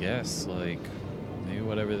had to guess, like maybe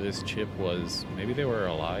whatever this chip was, maybe they were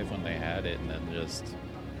alive when they had it, and then just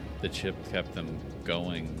the chip kept them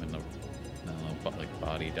going, and the I don't know, like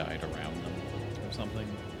body died around them or something.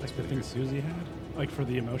 Like the thing Susie had, like for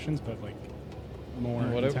the emotions, but like more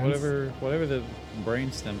Whatever, intense. whatever the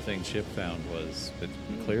brainstem thing Chip found was, it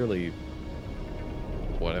clearly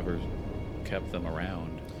whatever kept them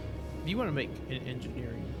around. If you want to make an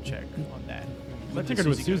engineering check on that. I tinkered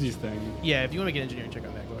with Susie's thing. Yeah, if you want to get an engineering check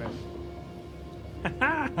on that, go ahead.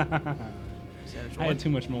 I had too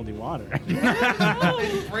much moldy water.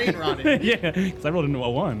 Brain rotted. Yeah, because I rolled into a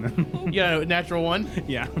 1. Yeah, natural one.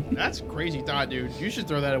 Yeah. That's a crazy thought, dude. You should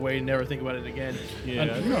throw that away and never think about it again. Yeah.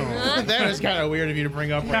 No. That is kind of weird of you to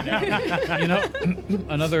bring up right now. You know,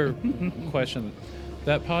 another question: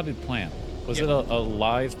 that potted plant, was it a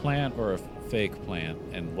live plant or a fake plant?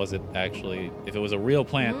 And was it actually, if it was a real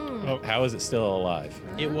plant, how is it still alive?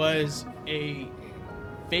 It was a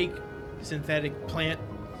fake synthetic plant,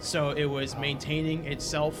 so it was maintaining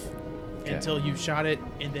itself until you shot it,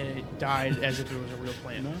 and then it died as if it was a real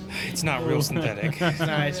plant. It's not real synthetic.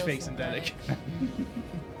 Nah, it's fake synthetic.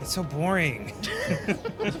 It's so boring.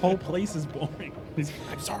 This whole place is boring.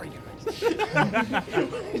 I'm sorry, guys.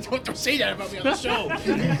 don't say that about me on the show.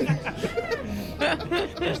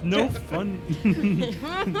 There's no fun.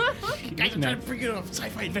 Guys, I'm trying to bring it up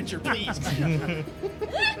sci-fi adventure, please.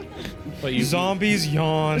 But you Zombies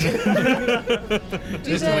yawn. Do This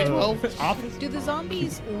the, 2012. do the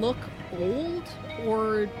zombies look old,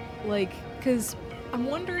 or like? Because I'm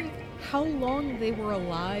wondering how long they were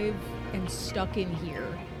alive and stuck in here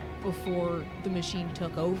before the machine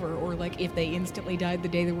took over, or like if they instantly died the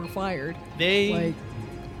day they were fired. They Like,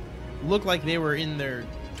 look like they were in their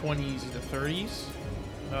 20s to 30s.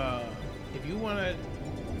 If you want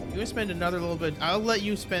to spend another little bit, I'll let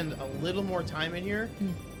you spend a little more time in here,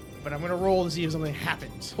 but I'm going to roll to see if something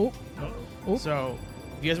happens. oh, So,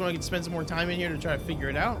 if you guys want to spend some more time in here to try to figure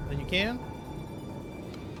it out, then you can.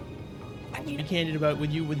 I mean, be candid about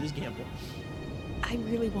with this gamble. I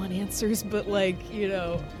really want answers, but like, you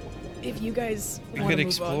know, if you guys We want could to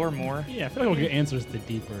explore more. Yeah, I feel like we'll get answers to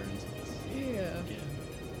deeper into this. Yeah.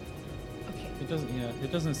 Okay.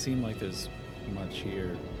 it doesn't seem like there's much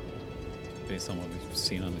here based on what we've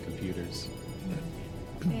seen on the computers.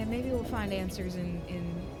 Yeah, maybe we'll find answers in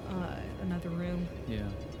another room. Yeah.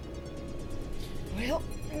 Well,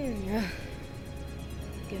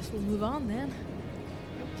 guess we'll move on then.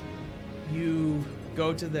 You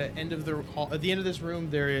go to the end of the hall. At the end of this room,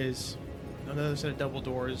 there is another set of double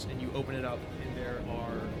doors, and you open it up,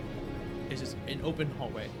 and it's just an open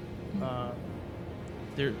hallway.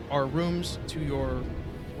 There are rooms to your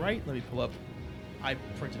right. Let me pull up. I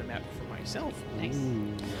printed a map for myself. Nice.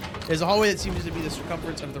 There's a hallway that seems to be the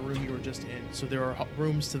circumference of the room you were just in. So there are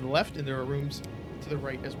rooms to the left, and there are rooms to the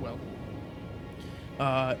right as well.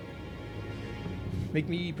 Make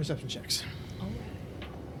me perception checks.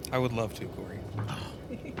 I would love to, Corey.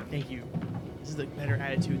 Thank you. This is a better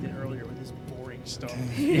attitude than earlier with this boring stuff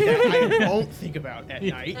that I won't think about at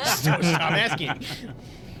night. So stop asking.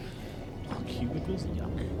 Cubicles,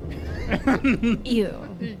 yuck.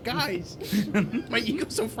 Ew. Guys, my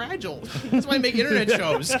ego's so fragile. That's why I make internet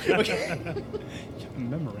shows. Okay.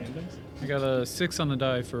 Memorandums. I got a 6 on the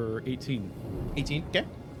die for 18. 18. Okay.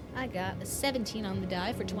 I got a 17 on the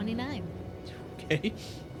die for 29. Okay.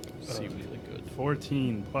 See really good.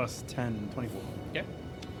 14 plus 10, 24. Okay.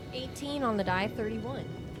 18 on the die, 31.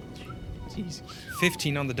 Jeez.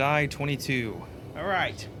 15 on the die, 22. All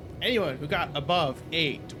right. Anyone who got above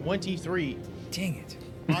a 23 Dang it.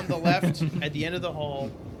 on the left at the end of the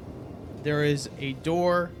hall, there is a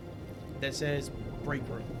door that says break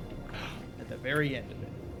room at the very end of it.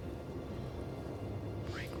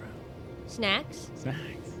 Break room. Snacks? Snacks.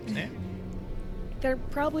 Yeah. They're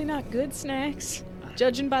probably not good snacks,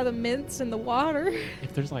 judging by the mints and the water.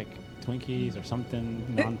 If there's like Twinkies or something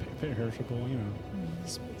non-perishable, you know.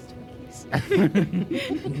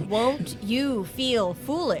 Won't you feel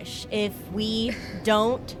foolish if we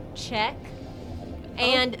don't check?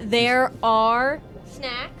 And there are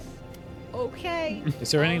snacks? Okay.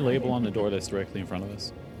 Is there any label on the door that's directly in front of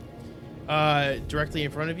us? Directly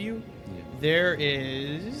in front of you, Yeah. there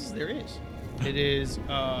is. It is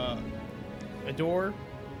a door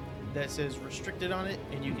that says restricted on it,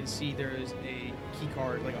 and you can see there is a key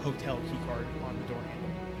card, like a hotel key card, on the door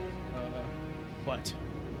handle. But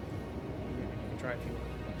you can try if you want.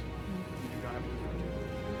 But you do not have a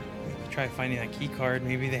key card. Try finding that key card.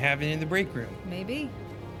 Maybe they have it in the break room. Maybe.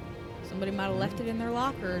 Somebody might have left it in their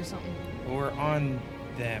locker or something. Or on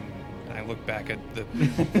them. And I look back at the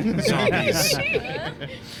zombies.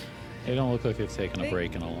 They don't look like they've taken a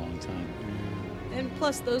break in a long time. And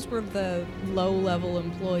plus, those were the low-level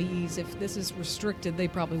employees. If this is restricted, they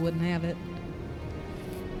probably wouldn't have it.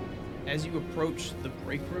 As you approach the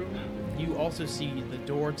break room, you also see the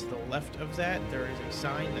door to the left of that. There is a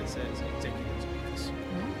sign that says Executive's Office.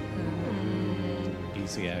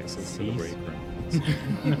 Easy access to the break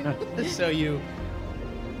room. So you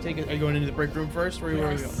take it. Are you going into the break room first? Where are we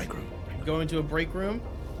going? Break room. Go into a break room.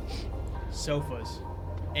 Sofas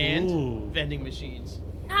and Ooh. vending machines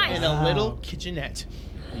Nice. and a little kitchenette.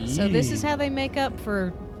 So this is how they make up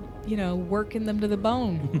for, working them to the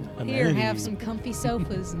bone. Here, have Amenities. some comfy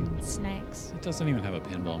sofas and snacks. It doesn't even have a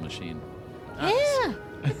pinball machine. Yeah.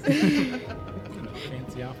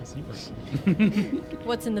 Fancy office you work.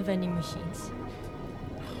 What's in the vending machines?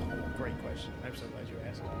 Great question. I'm so glad you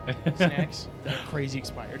asked. Snacks that are crazy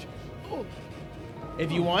expired.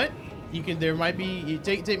 If you want, you can. There might be. You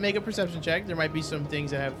make a perception check. There might be some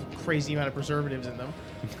things that have crazy amount of preservatives in them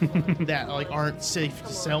that aren't safe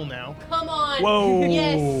to sell now. Come on. Whoa.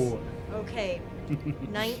 Yes. Okay.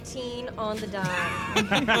 19 on the die. So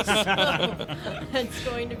that's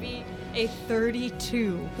going to be a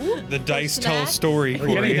 32. The dice tell a snacks? story, We're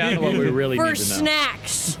getting down to what we really For need to know.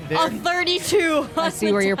 snacks. There- A 32. I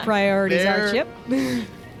see where your priorities are, There- Chip.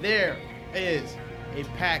 There is a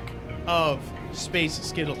pack of space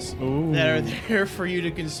Skittles Ooh. that are there for you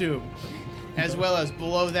to consume, as well as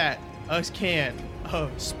below that a can of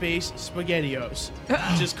space SpaghettiOs,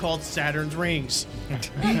 just called Saturn's Rings.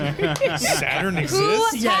 Saturn Who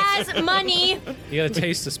exists? has money? You gotta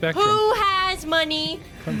taste the spectrum. Who has money?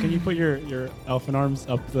 Can you put your elfin arms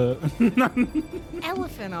up the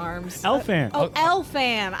Elephant arms. elfin? Oh,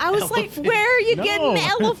 Elfan. I was like, where are you No. getting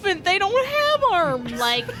elephant? They don't have arms.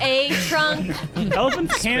 Like a trunk.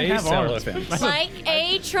 Elephants can't Space have arms. elephants. Like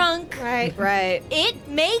a trunk. Right, right. It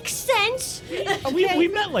makes sense. We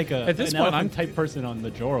met like At this an point, elephant type person on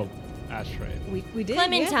the Joro ashtray. We did.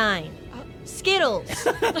 Clementine. Skittles.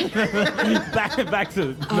 back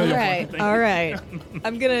to Yeah. All right.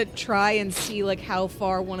 I'm gonna try and see how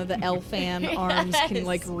far one of the Elfan arms can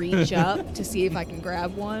reach up to see if I can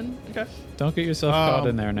grab one. Don't get yourself caught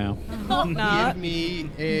in there now. Not. Give me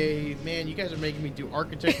a man. You guys are making me do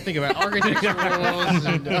architecture. Think about architecture rules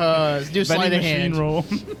and do sleight vending of hand. machine roll.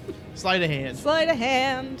 Sleight of hand. Sleight of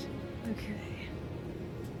hand. Okay.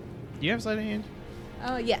 Do you have sleight of hand?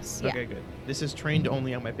 Yes. Yeah. Okay, good. This is trained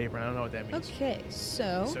only on my paper. And I don't know what that means. Okay.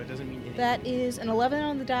 So So it doesn't mean anything. that is an 11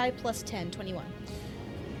 on the die plus 10, 21.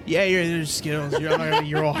 Yeah, there's Skittles.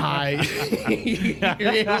 You're all high.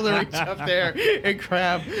 You're able to reach up there and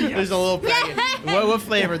grab. There's a little packet. What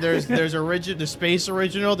flavor? There's the space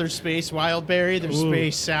original. There's space wild berry. There's Ooh.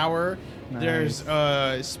 space sour. Nice.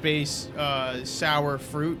 There's space sour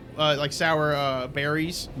fruit, like sour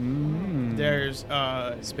berries. There's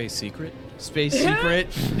Space secret? space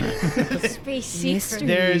secret. Space secret.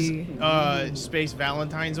 There's space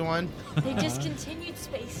Valentine's one. They discontinued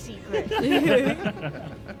Space Secret.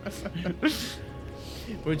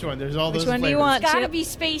 Which one? There's all Which those one do you flavors. want? Gotta Chip? be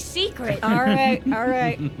Space Secret. All right. All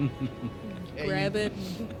right. Yeah, Grab it.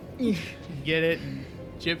 Get it.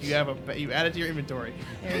 Chip, you add it to your inventory.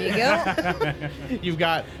 There you go. You've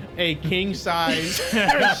got a king size,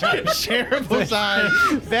 shareable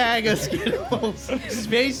size bag of Skittles.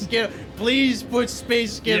 Space Skittles. Please put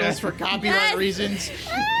space Skittles for copyright reasons.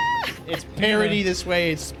 It's parody this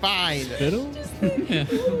way. It's fine. Fiddle?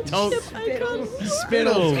 Don't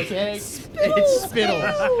Spittles. Okay. It's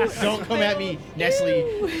Spittles. Don't come at me,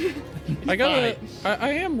 Nestle. I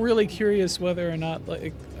am really curious whether or not,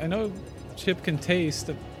 like, I know Chip can taste.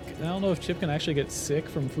 I don't know if Chip can actually get sick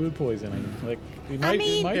from food poisoning. Like, he might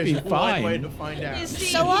be There's one fine. way to find out. You see,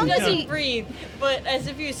 So long he as doesn't he- breathe, but as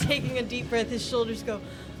if he was taking a deep breath, his shoulders go.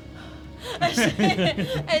 As,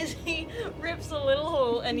 as he rips a little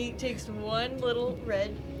hole and he takes one little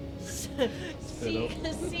red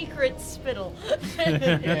secret spittle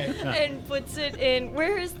and puts it in.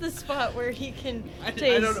 Where is the spot where he can taste?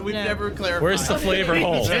 I don't know. We've now? never clarified. Where's the flavor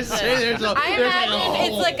hole? Just say there's a, I there's imagine a it's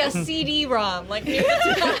hole. like a CD-ROM, like near his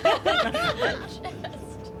chest.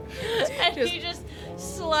 And he just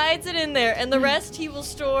slides it in there, and the rest he will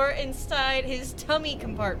store inside his tummy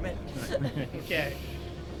compartment. Okay.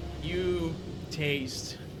 You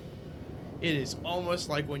taste. It is almost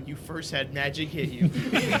like when you first had magic hit you.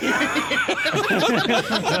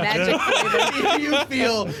 Magic flavor. You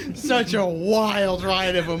feel such a wild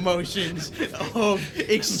ride of emotions, of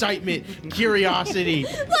excitement, curiosity,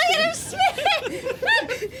 Look at him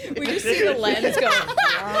spit! We just see the lens go.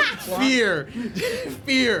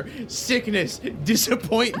 fear, sickness,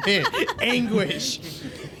 disappointment, anguish.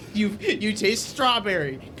 You taste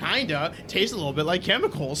strawberry, kinda. Tastes a little bit like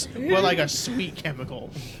chemicals, but like a sweet chemical.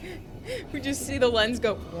 We just see the lens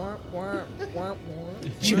go.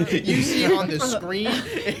 You see it on the screen,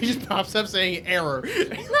 it just pops up saying error.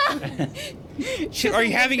 Shit, are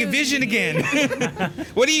you having a vision again?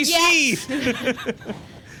 What do you see?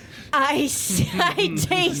 I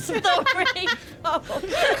taste the rainbow.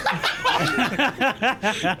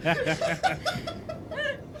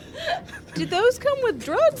 Did those come with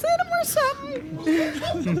drugs in them or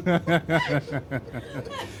something?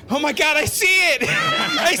 Oh my god, I see it!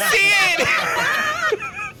 I see it!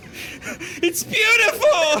 It's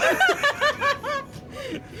beautiful!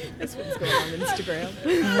 That's what's going on Instagram.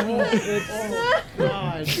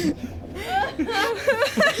 God.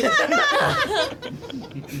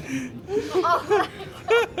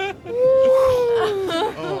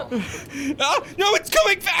 Oh, no, it's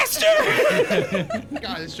coming faster!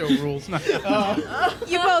 God, this show rules. You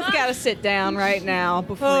both gotta sit down right now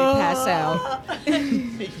before you pass out.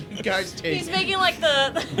 You guys take. He's making like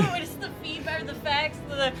the what is the feedback, the facts,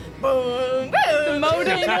 the boom, boom,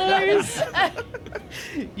 modem noise.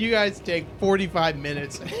 You guys take 45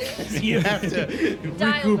 minutes. You have to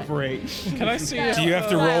Dial it. recuperate. Can I see Do you have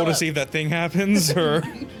to roll to see if that thing happens, or?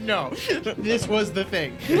 No, this was the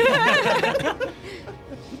thing.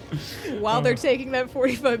 While they're taking that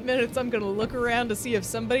 45 minutes, I'm gonna look around to see if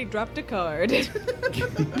somebody dropped a card. Yeah,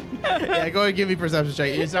 go ahead and give me perception check.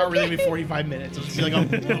 It's not really gonna be 45 minutes. It's like I'm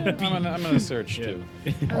gonna search too.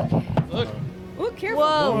 Ooh, careful.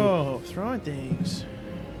 whoa, throwing things.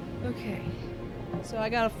 Okay. So I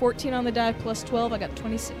got a 14 on the die plus 12. I got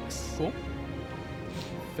 26. Cool.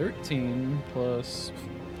 13 plus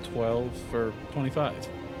 12 for 25.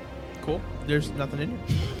 Cool. There's nothing in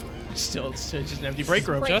here. Still, it's just an empty break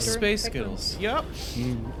room. Just room, space break room. skittles. Yep.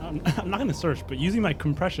 I'm not gonna search, but using my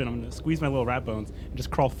compression, I'm gonna squeeze my little rat bones and just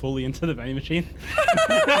crawl fully into the vending machine.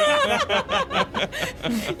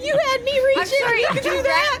 You had me reach I'm sorry, do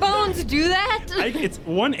rat bones do that? It's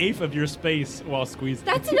 1/8 of your space while squeezed.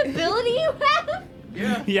 That's an ability you have?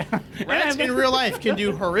 Yeah. Rats in real life can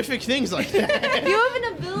do horrific things like that. You have an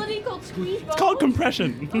ability called squeeze bones? It's called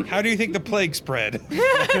compression. How do you think the plague spread?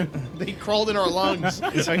 They crawled in our lungs.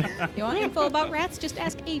 It's like, You want info about rats? Just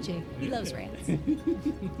ask AJ. He loves rats.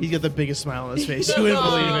 he's got the biggest smile on his face. You wouldn't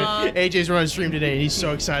believe it. AJ's running stream today, and he's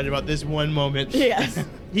so excited about this one moment. Yes.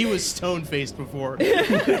 He was stone-faced before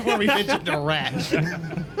we mentioned a rat.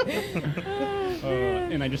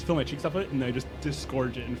 And I just fill my cheeks up with it, and I just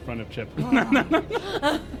disgorge it in front of Chip.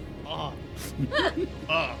 Oh,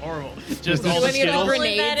 horrible. Just all the When you Skittles. have Put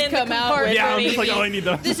grenades that in the come out. compartment. Yeah, I'm just like, oh, I need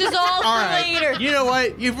those. This is all All for right. later. You know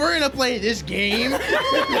what? If we're gonna play this game,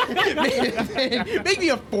 make me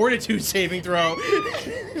a fortitude saving throw.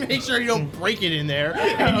 Make sure you don't break it in there,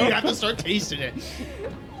 and you have to start tasting it.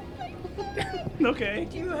 Okay.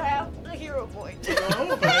 You have a hero point.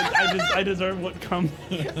 Oh, But I deserve what comes.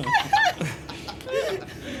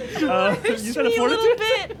 You said a Me a little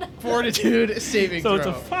fortitude? bit. fortitude saving So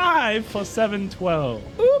throw. it's a 5 plus 7, 12.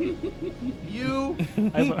 You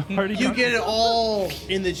I've already you got- get it all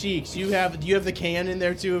in the cheeks. You have the can in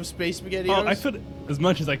there too of space spaghetti. Oh, I put as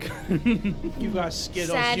much as I could. You've got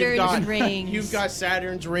Skittles. Saturn's you've got rings. You've got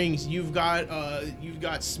Saturn's rings. You've got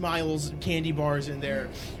Smiles candy bars in there.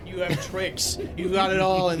 You have tricks. You've got it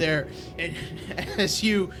all in there. And as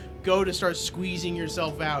you go to start squeezing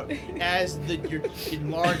yourself out, as your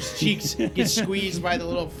enlarged cheeks get squeezed by the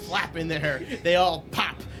little flap in there, they all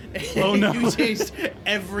pop Oh, no. You taste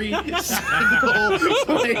every single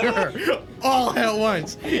flavor all at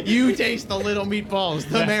once. You taste the little meatballs,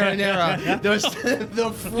 the marinara,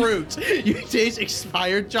 the fruit. You taste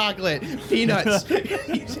expired chocolate, peanuts.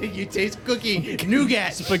 You taste cookie,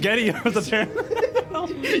 nougat. Spaghetti was a turn.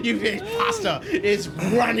 You taste pasta. It's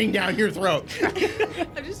running down your throat.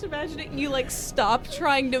 I'm just imagining you like stop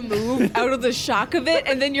trying to move out of the shock of it,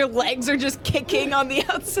 and then your legs are just kicking on the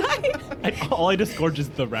outside. All I disgorge is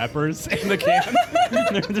the wrappers in the can.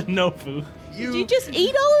 There's no food. Did you just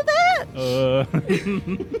eat all of that?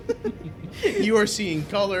 You are seeing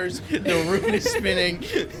colors. The room is spinning.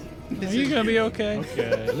 Are you gonna be okay?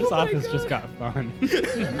 Okay, this office just got fun.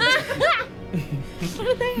 What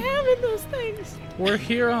did they have in those things? We're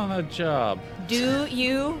here on a job. Do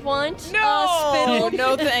you want No, a spittle?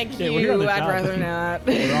 no, thank Yeah, we're here on you. the I'd job. rather not.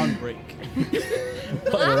 We're on break.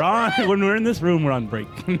 When we're in this room, we're on break.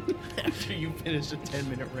 After you finish a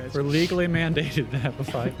 10-minute rest. We're legally mandated to have a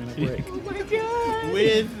 5-minute break. Oh my god.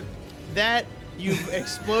 With that, you've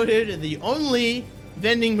exploded the only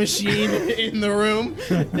vending machine in the room.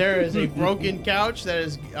 There is a broken couch that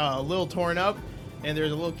is a little torn up, and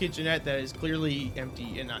there's a little kitchenette that is clearly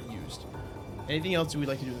empty and not used. Anything else we'd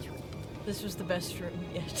like to do in this room? This was the best room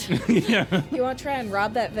yet. Yeah. You want to try and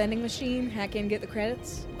rob that vending machine, hack in, get the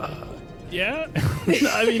credits? Yeah.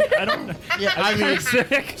 I mean, I don't. Yeah, I mean,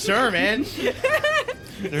 sick. sure, man.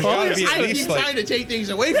 There's gotta be I at keep least trying like to take things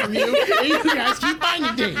away from you, and you guys keep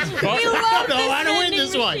finding things. I don't know how to win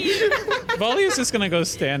this one. Volly's just gonna go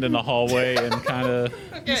stand in the hallway and kind of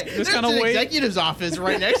Okay, just there's kind of an wait. executive's office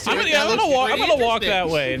right next to I'm it. gonna, That I'm looks gonna walk. I'm pretty gonna walk interesting.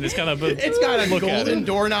 that way and just kind of. It's got a look at golden it.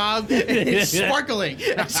 doorknob, and it's sparkling.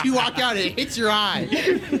 As you walk out, it hits your eye.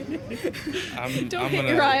 I'm Don't hit gonna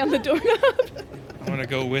your eye on the doorknob. I'm gonna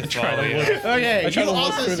go with try to Volley. look. Okay, I try you to look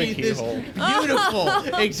also through the see this keyhole. beautiful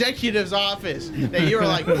executive's office that you were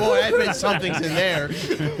like, boy, I bet something's in there.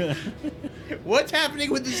 What's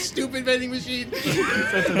happening with this stupid vending machine?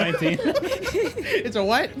 It's a 19. It's a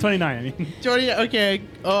what? 29, I mean. 20, okay,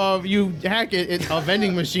 you hack it, it's a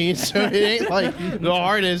vending machine, so it ain't like the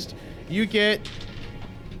hardest. You get...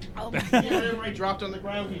 Oh my god, everybody dropped on the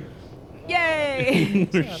ground here. Yay!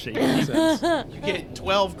 We're shaking. You get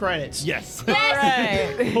 12 credits. Yes.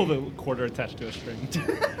 Alright. Pull the quarter attached to a string.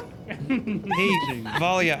 Hey,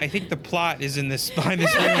 Valia, I think the plot is in this behind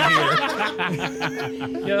this room here.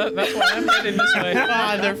 Yeah, that's why I'm heading this way.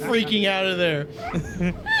 Ah, they're freaking out of there.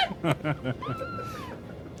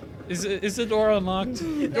 Is the door unlocked?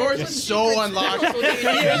 The door is so unlocked.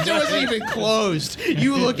 It wasn't even closed.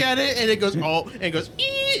 You look at it and it goes, oh, and it goes,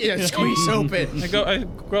 ee, and it squeeze open. I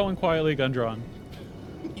go in quietly, gun drawn.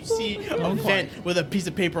 You see a vent with a piece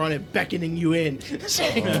of paper on it beckoning you in,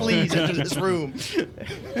 saying, please enter this room.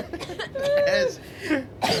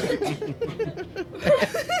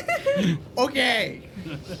 Okay.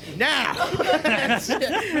 Now,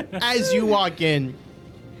 as you walk in,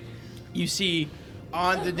 you see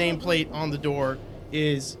on the nameplate on the door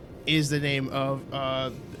is the name of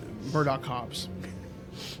Murdoch Hobbs.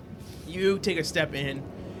 You take a step in.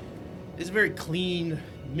 It's a very clean,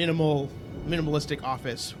 minimalistic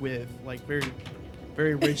office with like very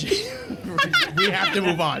rigid. We have to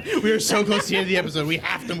move on. We are so close to the end of the episode. We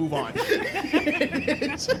have to move on.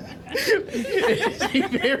 It's a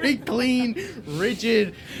very clean,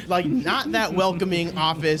 rigid, like not that welcoming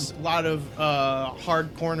office. A lot of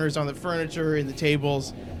hard corners on the furniture and the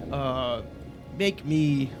tables. Make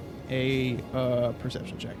me a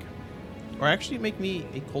perception check, or actually make me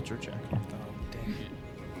a culture check.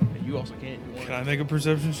 You also can't. Can I make a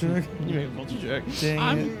perception check? You make a culture check. Dang it.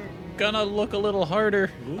 I'm gonna look a little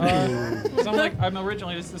harder. 'Cause I'm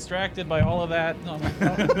originally just distracted by all of that. All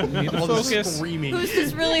this Focus. screaming. Who's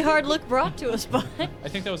this really hard look brought to us by? I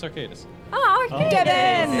think that was Arcadis. Oh, Get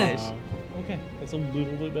in! Yes. Okay, that's a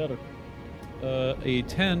little bit better. A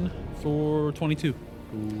 10 for 22.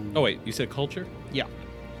 Oh wait, you said culture? Yeah.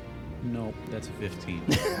 Nope, that's a 15.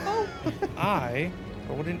 I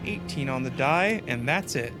rolled an 18 on the die, and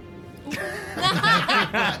that's it. It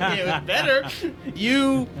was better.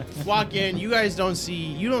 You walk in. You guys don't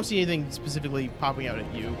see anything specifically popping out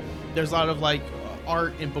at you. There's a lot of like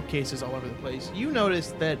art and bookcases all over the place. You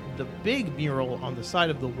notice that the big mural on the side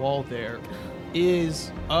of the wall there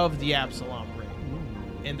is of the Absalom ring,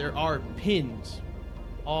 and there are pins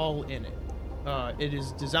all in it. It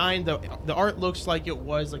is designed. The art looks like it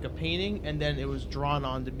was like a painting, and then it was drawn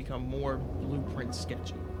on to become more blueprint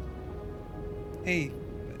sketchy. Hey,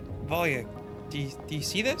 Valia, do you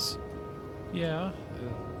see this? Yeah.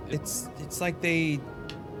 It's like they.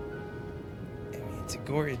 I mean,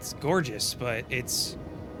 it's gorgeous, but it's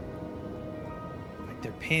like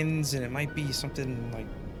they're pins, and it might be something like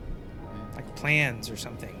like plans or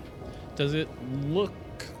something. Does it look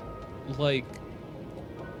like?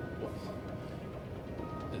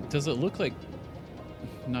 Does it look like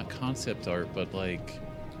not concept art, but like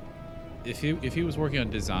if he was working on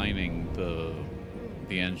designing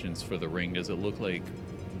the engines for the ring? Does it look like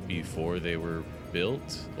before they were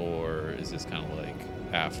built, or is this kind of like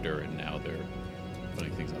after and now they're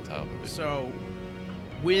putting things on top of it? So,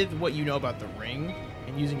 with what you know about the ring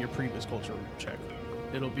and using your previous culture check,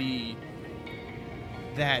 it'll be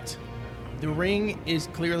that the ring is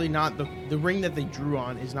clearly not the ring that they drew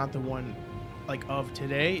on is not the one like of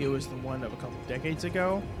today. It was the one of a couple decades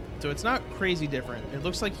ago. So it's not crazy different. It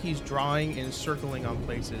looks like he's drawing and circling on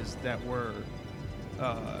places that were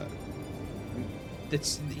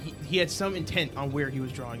he had some intent on where he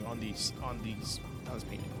was drawing on this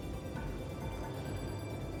painting.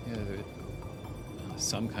 Yeah,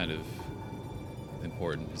 some kind of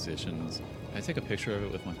important positions. Can I take a picture of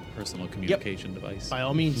it with my personal communication device? By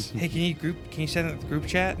all means. Hey, can you send it to the group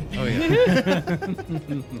chat? Oh yeah.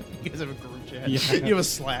 You guys have a group chat. Yeah. You have a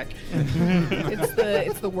Slack.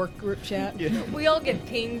 It's the work group chat. Yeah. We all get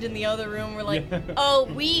pinged in the other room. We're like, oh,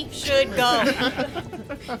 we should go.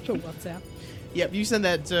 To WhatsApp. Yep, you send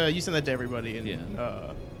that to everybody, and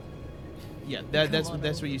Yeah. that's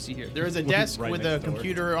what you see here. There is a desk Right with next a door.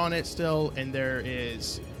 computer on it still, and there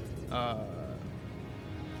is,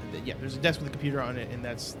 there's a desk with a computer on it, and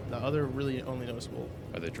that's the other really only noticeable.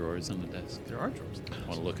 Are there drawers on the desk? There are drawers. I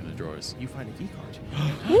want to look in the drawers. You find a key card.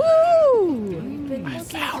 Woo! We've been looking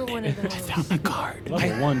for one of those. The card.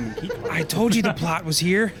 Level 1 key card. I told you the plot was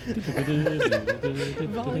here.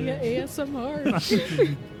 Valia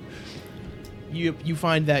ASMR. You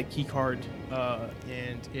find that key card,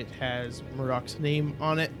 and it has Murdoch's name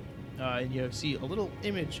on it, and you see a little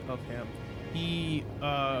image of him. He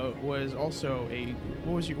was also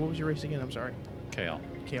what was your race again? I'm sorry. Kale.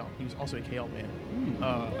 Kale. He was also a Kale man,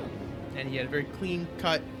 and he had a very clean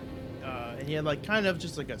cut, and he had like kind of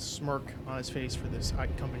just like a smirk on his face for this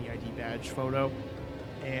company ID badge photo,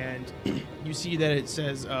 and you see that it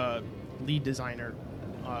says lead designer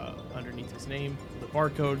underneath his name, the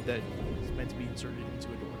barcode that is meant to be inserted into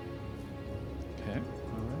a door. Okay.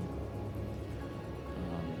 All right.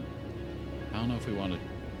 I don't know if we want to.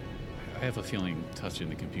 I have a feeling touching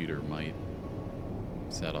the computer might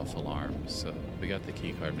set off alarms. So we got the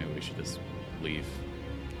key card. Maybe we should just leave.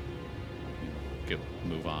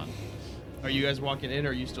 Move on. Are you guys walking in, or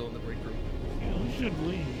are you still in the break room? We should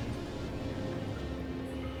leave.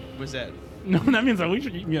 Was that? No, that means that we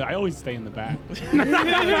should. Yeah, I always stay in the back.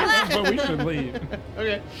 But we should leave.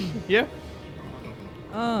 Okay. Yeah.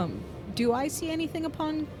 Do I see anything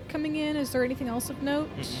upon coming in? Is there anything else of note?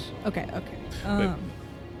 Okay.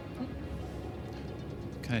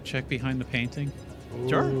 Can I check behind the painting?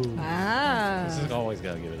 Sure. This Ah. is always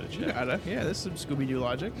got to give it a You check. gotta. Yeah, this is some Scooby-Doo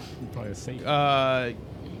logic. Probably a safe. Yeah,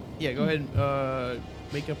 go ahead and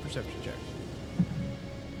make a perception check.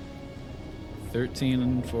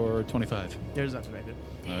 13 for 25. There's nothing I did.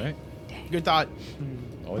 All right. Good thought.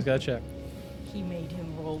 Always got to check. He made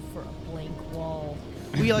him roll for a blank wall.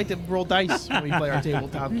 We like to roll dice when we play our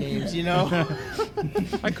tabletop games, you know?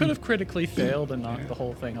 I could have critically failed and knocked the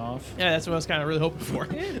whole thing off. Yeah, that's what I was kind of really hoping for.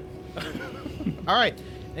 All right.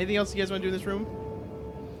 Anything else you guys want to do in this room?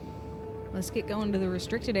 Let's get going to the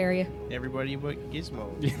restricted area. Everybody but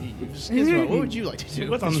Gizmo. Gizmo, what would you like to do?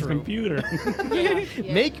 What's in on this this room? computer?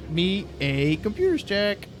 Make me a computers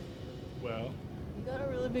check. Well, You got a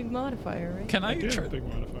really big modifier, right? Can I yeah, try, big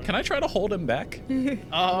modifier. can I try to hold him back?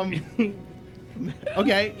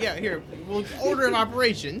 Okay, yeah, here. Well, order of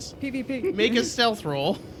operations. PvP. Make a stealth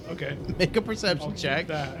roll. Okay. Make a perception I'll check. check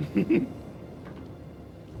that.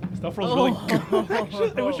 Stuff rolls really good.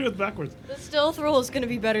 Actually, I wish it was backwards. The stealth roll is going to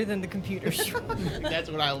be better than the computer's roll. That's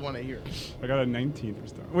what I want to hear. I got a 19 for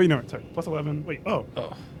stealth. Wait, no, sorry. Plus 11. Wait, Oh.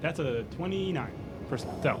 that's a 29 for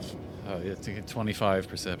stealth. Oh, yeah, to get 25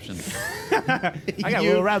 perception. I got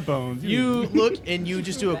little rat bones. You look and you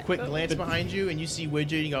just do a quick glance behind you and you see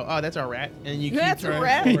Widget and you go, oh, that's our rat. And you keep That's a turning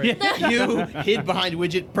rat? forward. You hid behind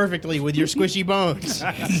Widget perfectly with your squishy bones.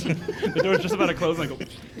 The door's just about to close and I go,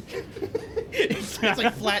 It's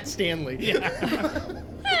like flat Stanley.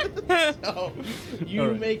 So you All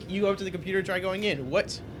right. you go up to the computer, try going in.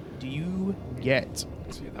 What do you get?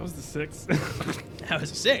 so yeah, that was the 6. That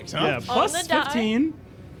was a 6, huh? Yeah, plus the die. 15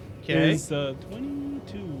 Okay. is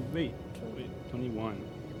 22. Wait, 21.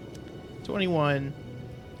 21.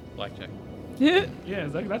 Blackjack. Yeah,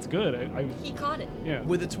 that's good. He caught it. Yeah.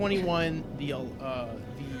 With a 21, the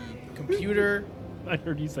computer. I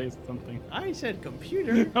heard you say something. I said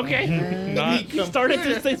computer. Okay. The You started to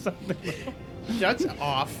computer- say something. shuts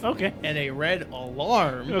off. Okay. And a red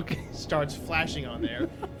alarm Okay. starts flashing on there,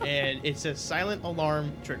 and it says silent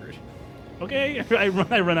alarm triggered. Okay, I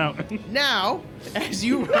run out. Now, as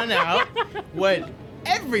you run out, what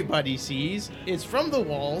everybody sees is from the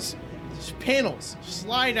walls, panels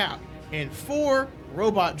slide out, and 4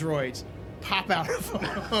 robot droids pop out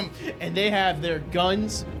of them, and they have their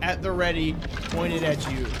guns at the ready, pointed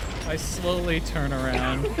at you. I slowly turn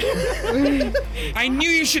around. I knew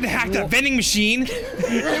you should hack that vending machine.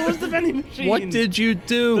 It was the vending machine. What did you The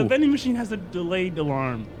do? vending machine has a delayed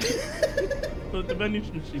alarm. The vending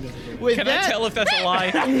machine has a delayed. With Can that, I tell if that's a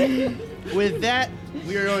lie? With that,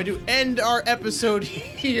 we are going to end our episode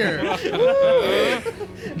here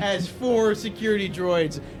as 4 security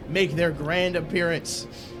droids make their grand appearance.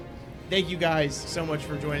 Thank you guys so much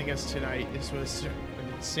for joining us tonight. This was an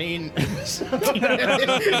insane episode.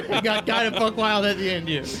 We got kind of buck wild at the end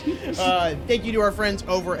here. Thank you to our friends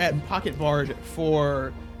over at Pocket Bard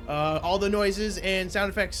for all the noises and sound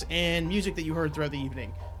effects and music that you heard throughout the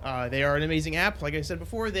evening. They are an amazing app. Like I said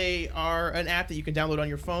before, they are an app that you can download on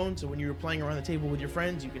your phone. So when you're playing around the table with your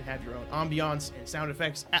friends, you can have your own ambiance and sound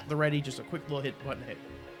effects at the ready. Just a quick little button hit.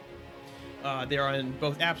 They are on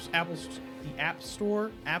both apps, the App Store,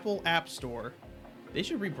 Apple App Store. They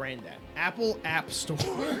should rebrand that. Apple App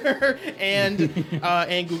Store and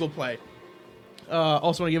Google Play.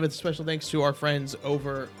 Also want to give a special thanks to our friends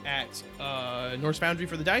over at Norse Foundry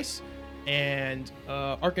for the dice, and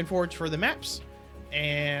Ark and Forge for the maps,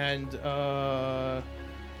 and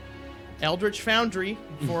Eldritch Foundry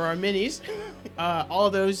for our minis. All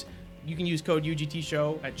of those, you can use code UGT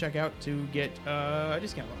Show at checkout to get a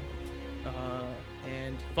discount on.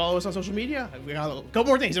 And follow us on social media. We got a couple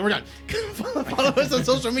more things and we're done. Follow us on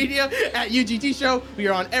social media at UGT Show. We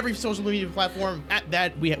are on every social media platform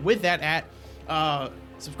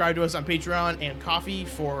subscribe to us on Patreon and Coffee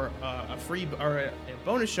for a free or a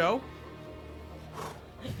bonus show.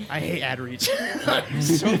 I hate ad reads. I'm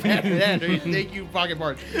so bad at ad reads. Thank you, Pocket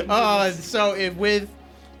Bard.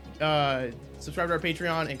 Subscribe to our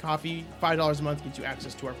Patreon and Coffee. $5 a month gets you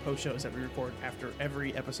access to our post shows that we record after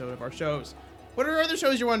every episode of our shows. What are other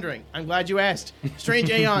shows you're wondering? I'm glad you asked. Strange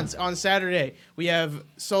Aeons on Saturday. We have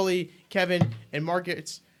Sully, Kevin, and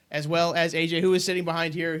Markets, as well as AJ, who is sitting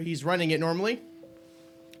behind here. He's running it normally.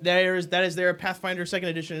 That is their Pathfinder 2nd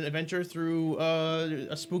Edition adventure through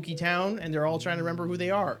a spooky town, and they're all trying to remember who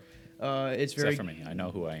they are. It's very Except for me. I know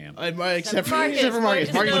who I am. Except for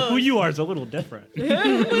Marcus. Marcus knows. Who you are is a little different.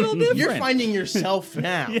 You're finding yourself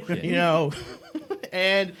now, you know.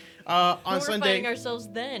 And on We're Sunday, finding ourselves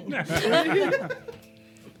then.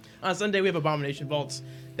 on Sunday we have Abomination Vaults.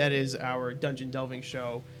 That is our dungeon delving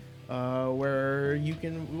show, where you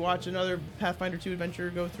can watch another Pathfinder 2 adventure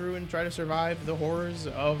go through and try to survive the horrors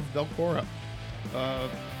of Belcora.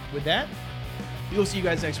 With that, we will see you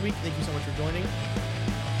guys next week. Thank you so much for joining.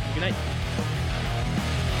 Good night.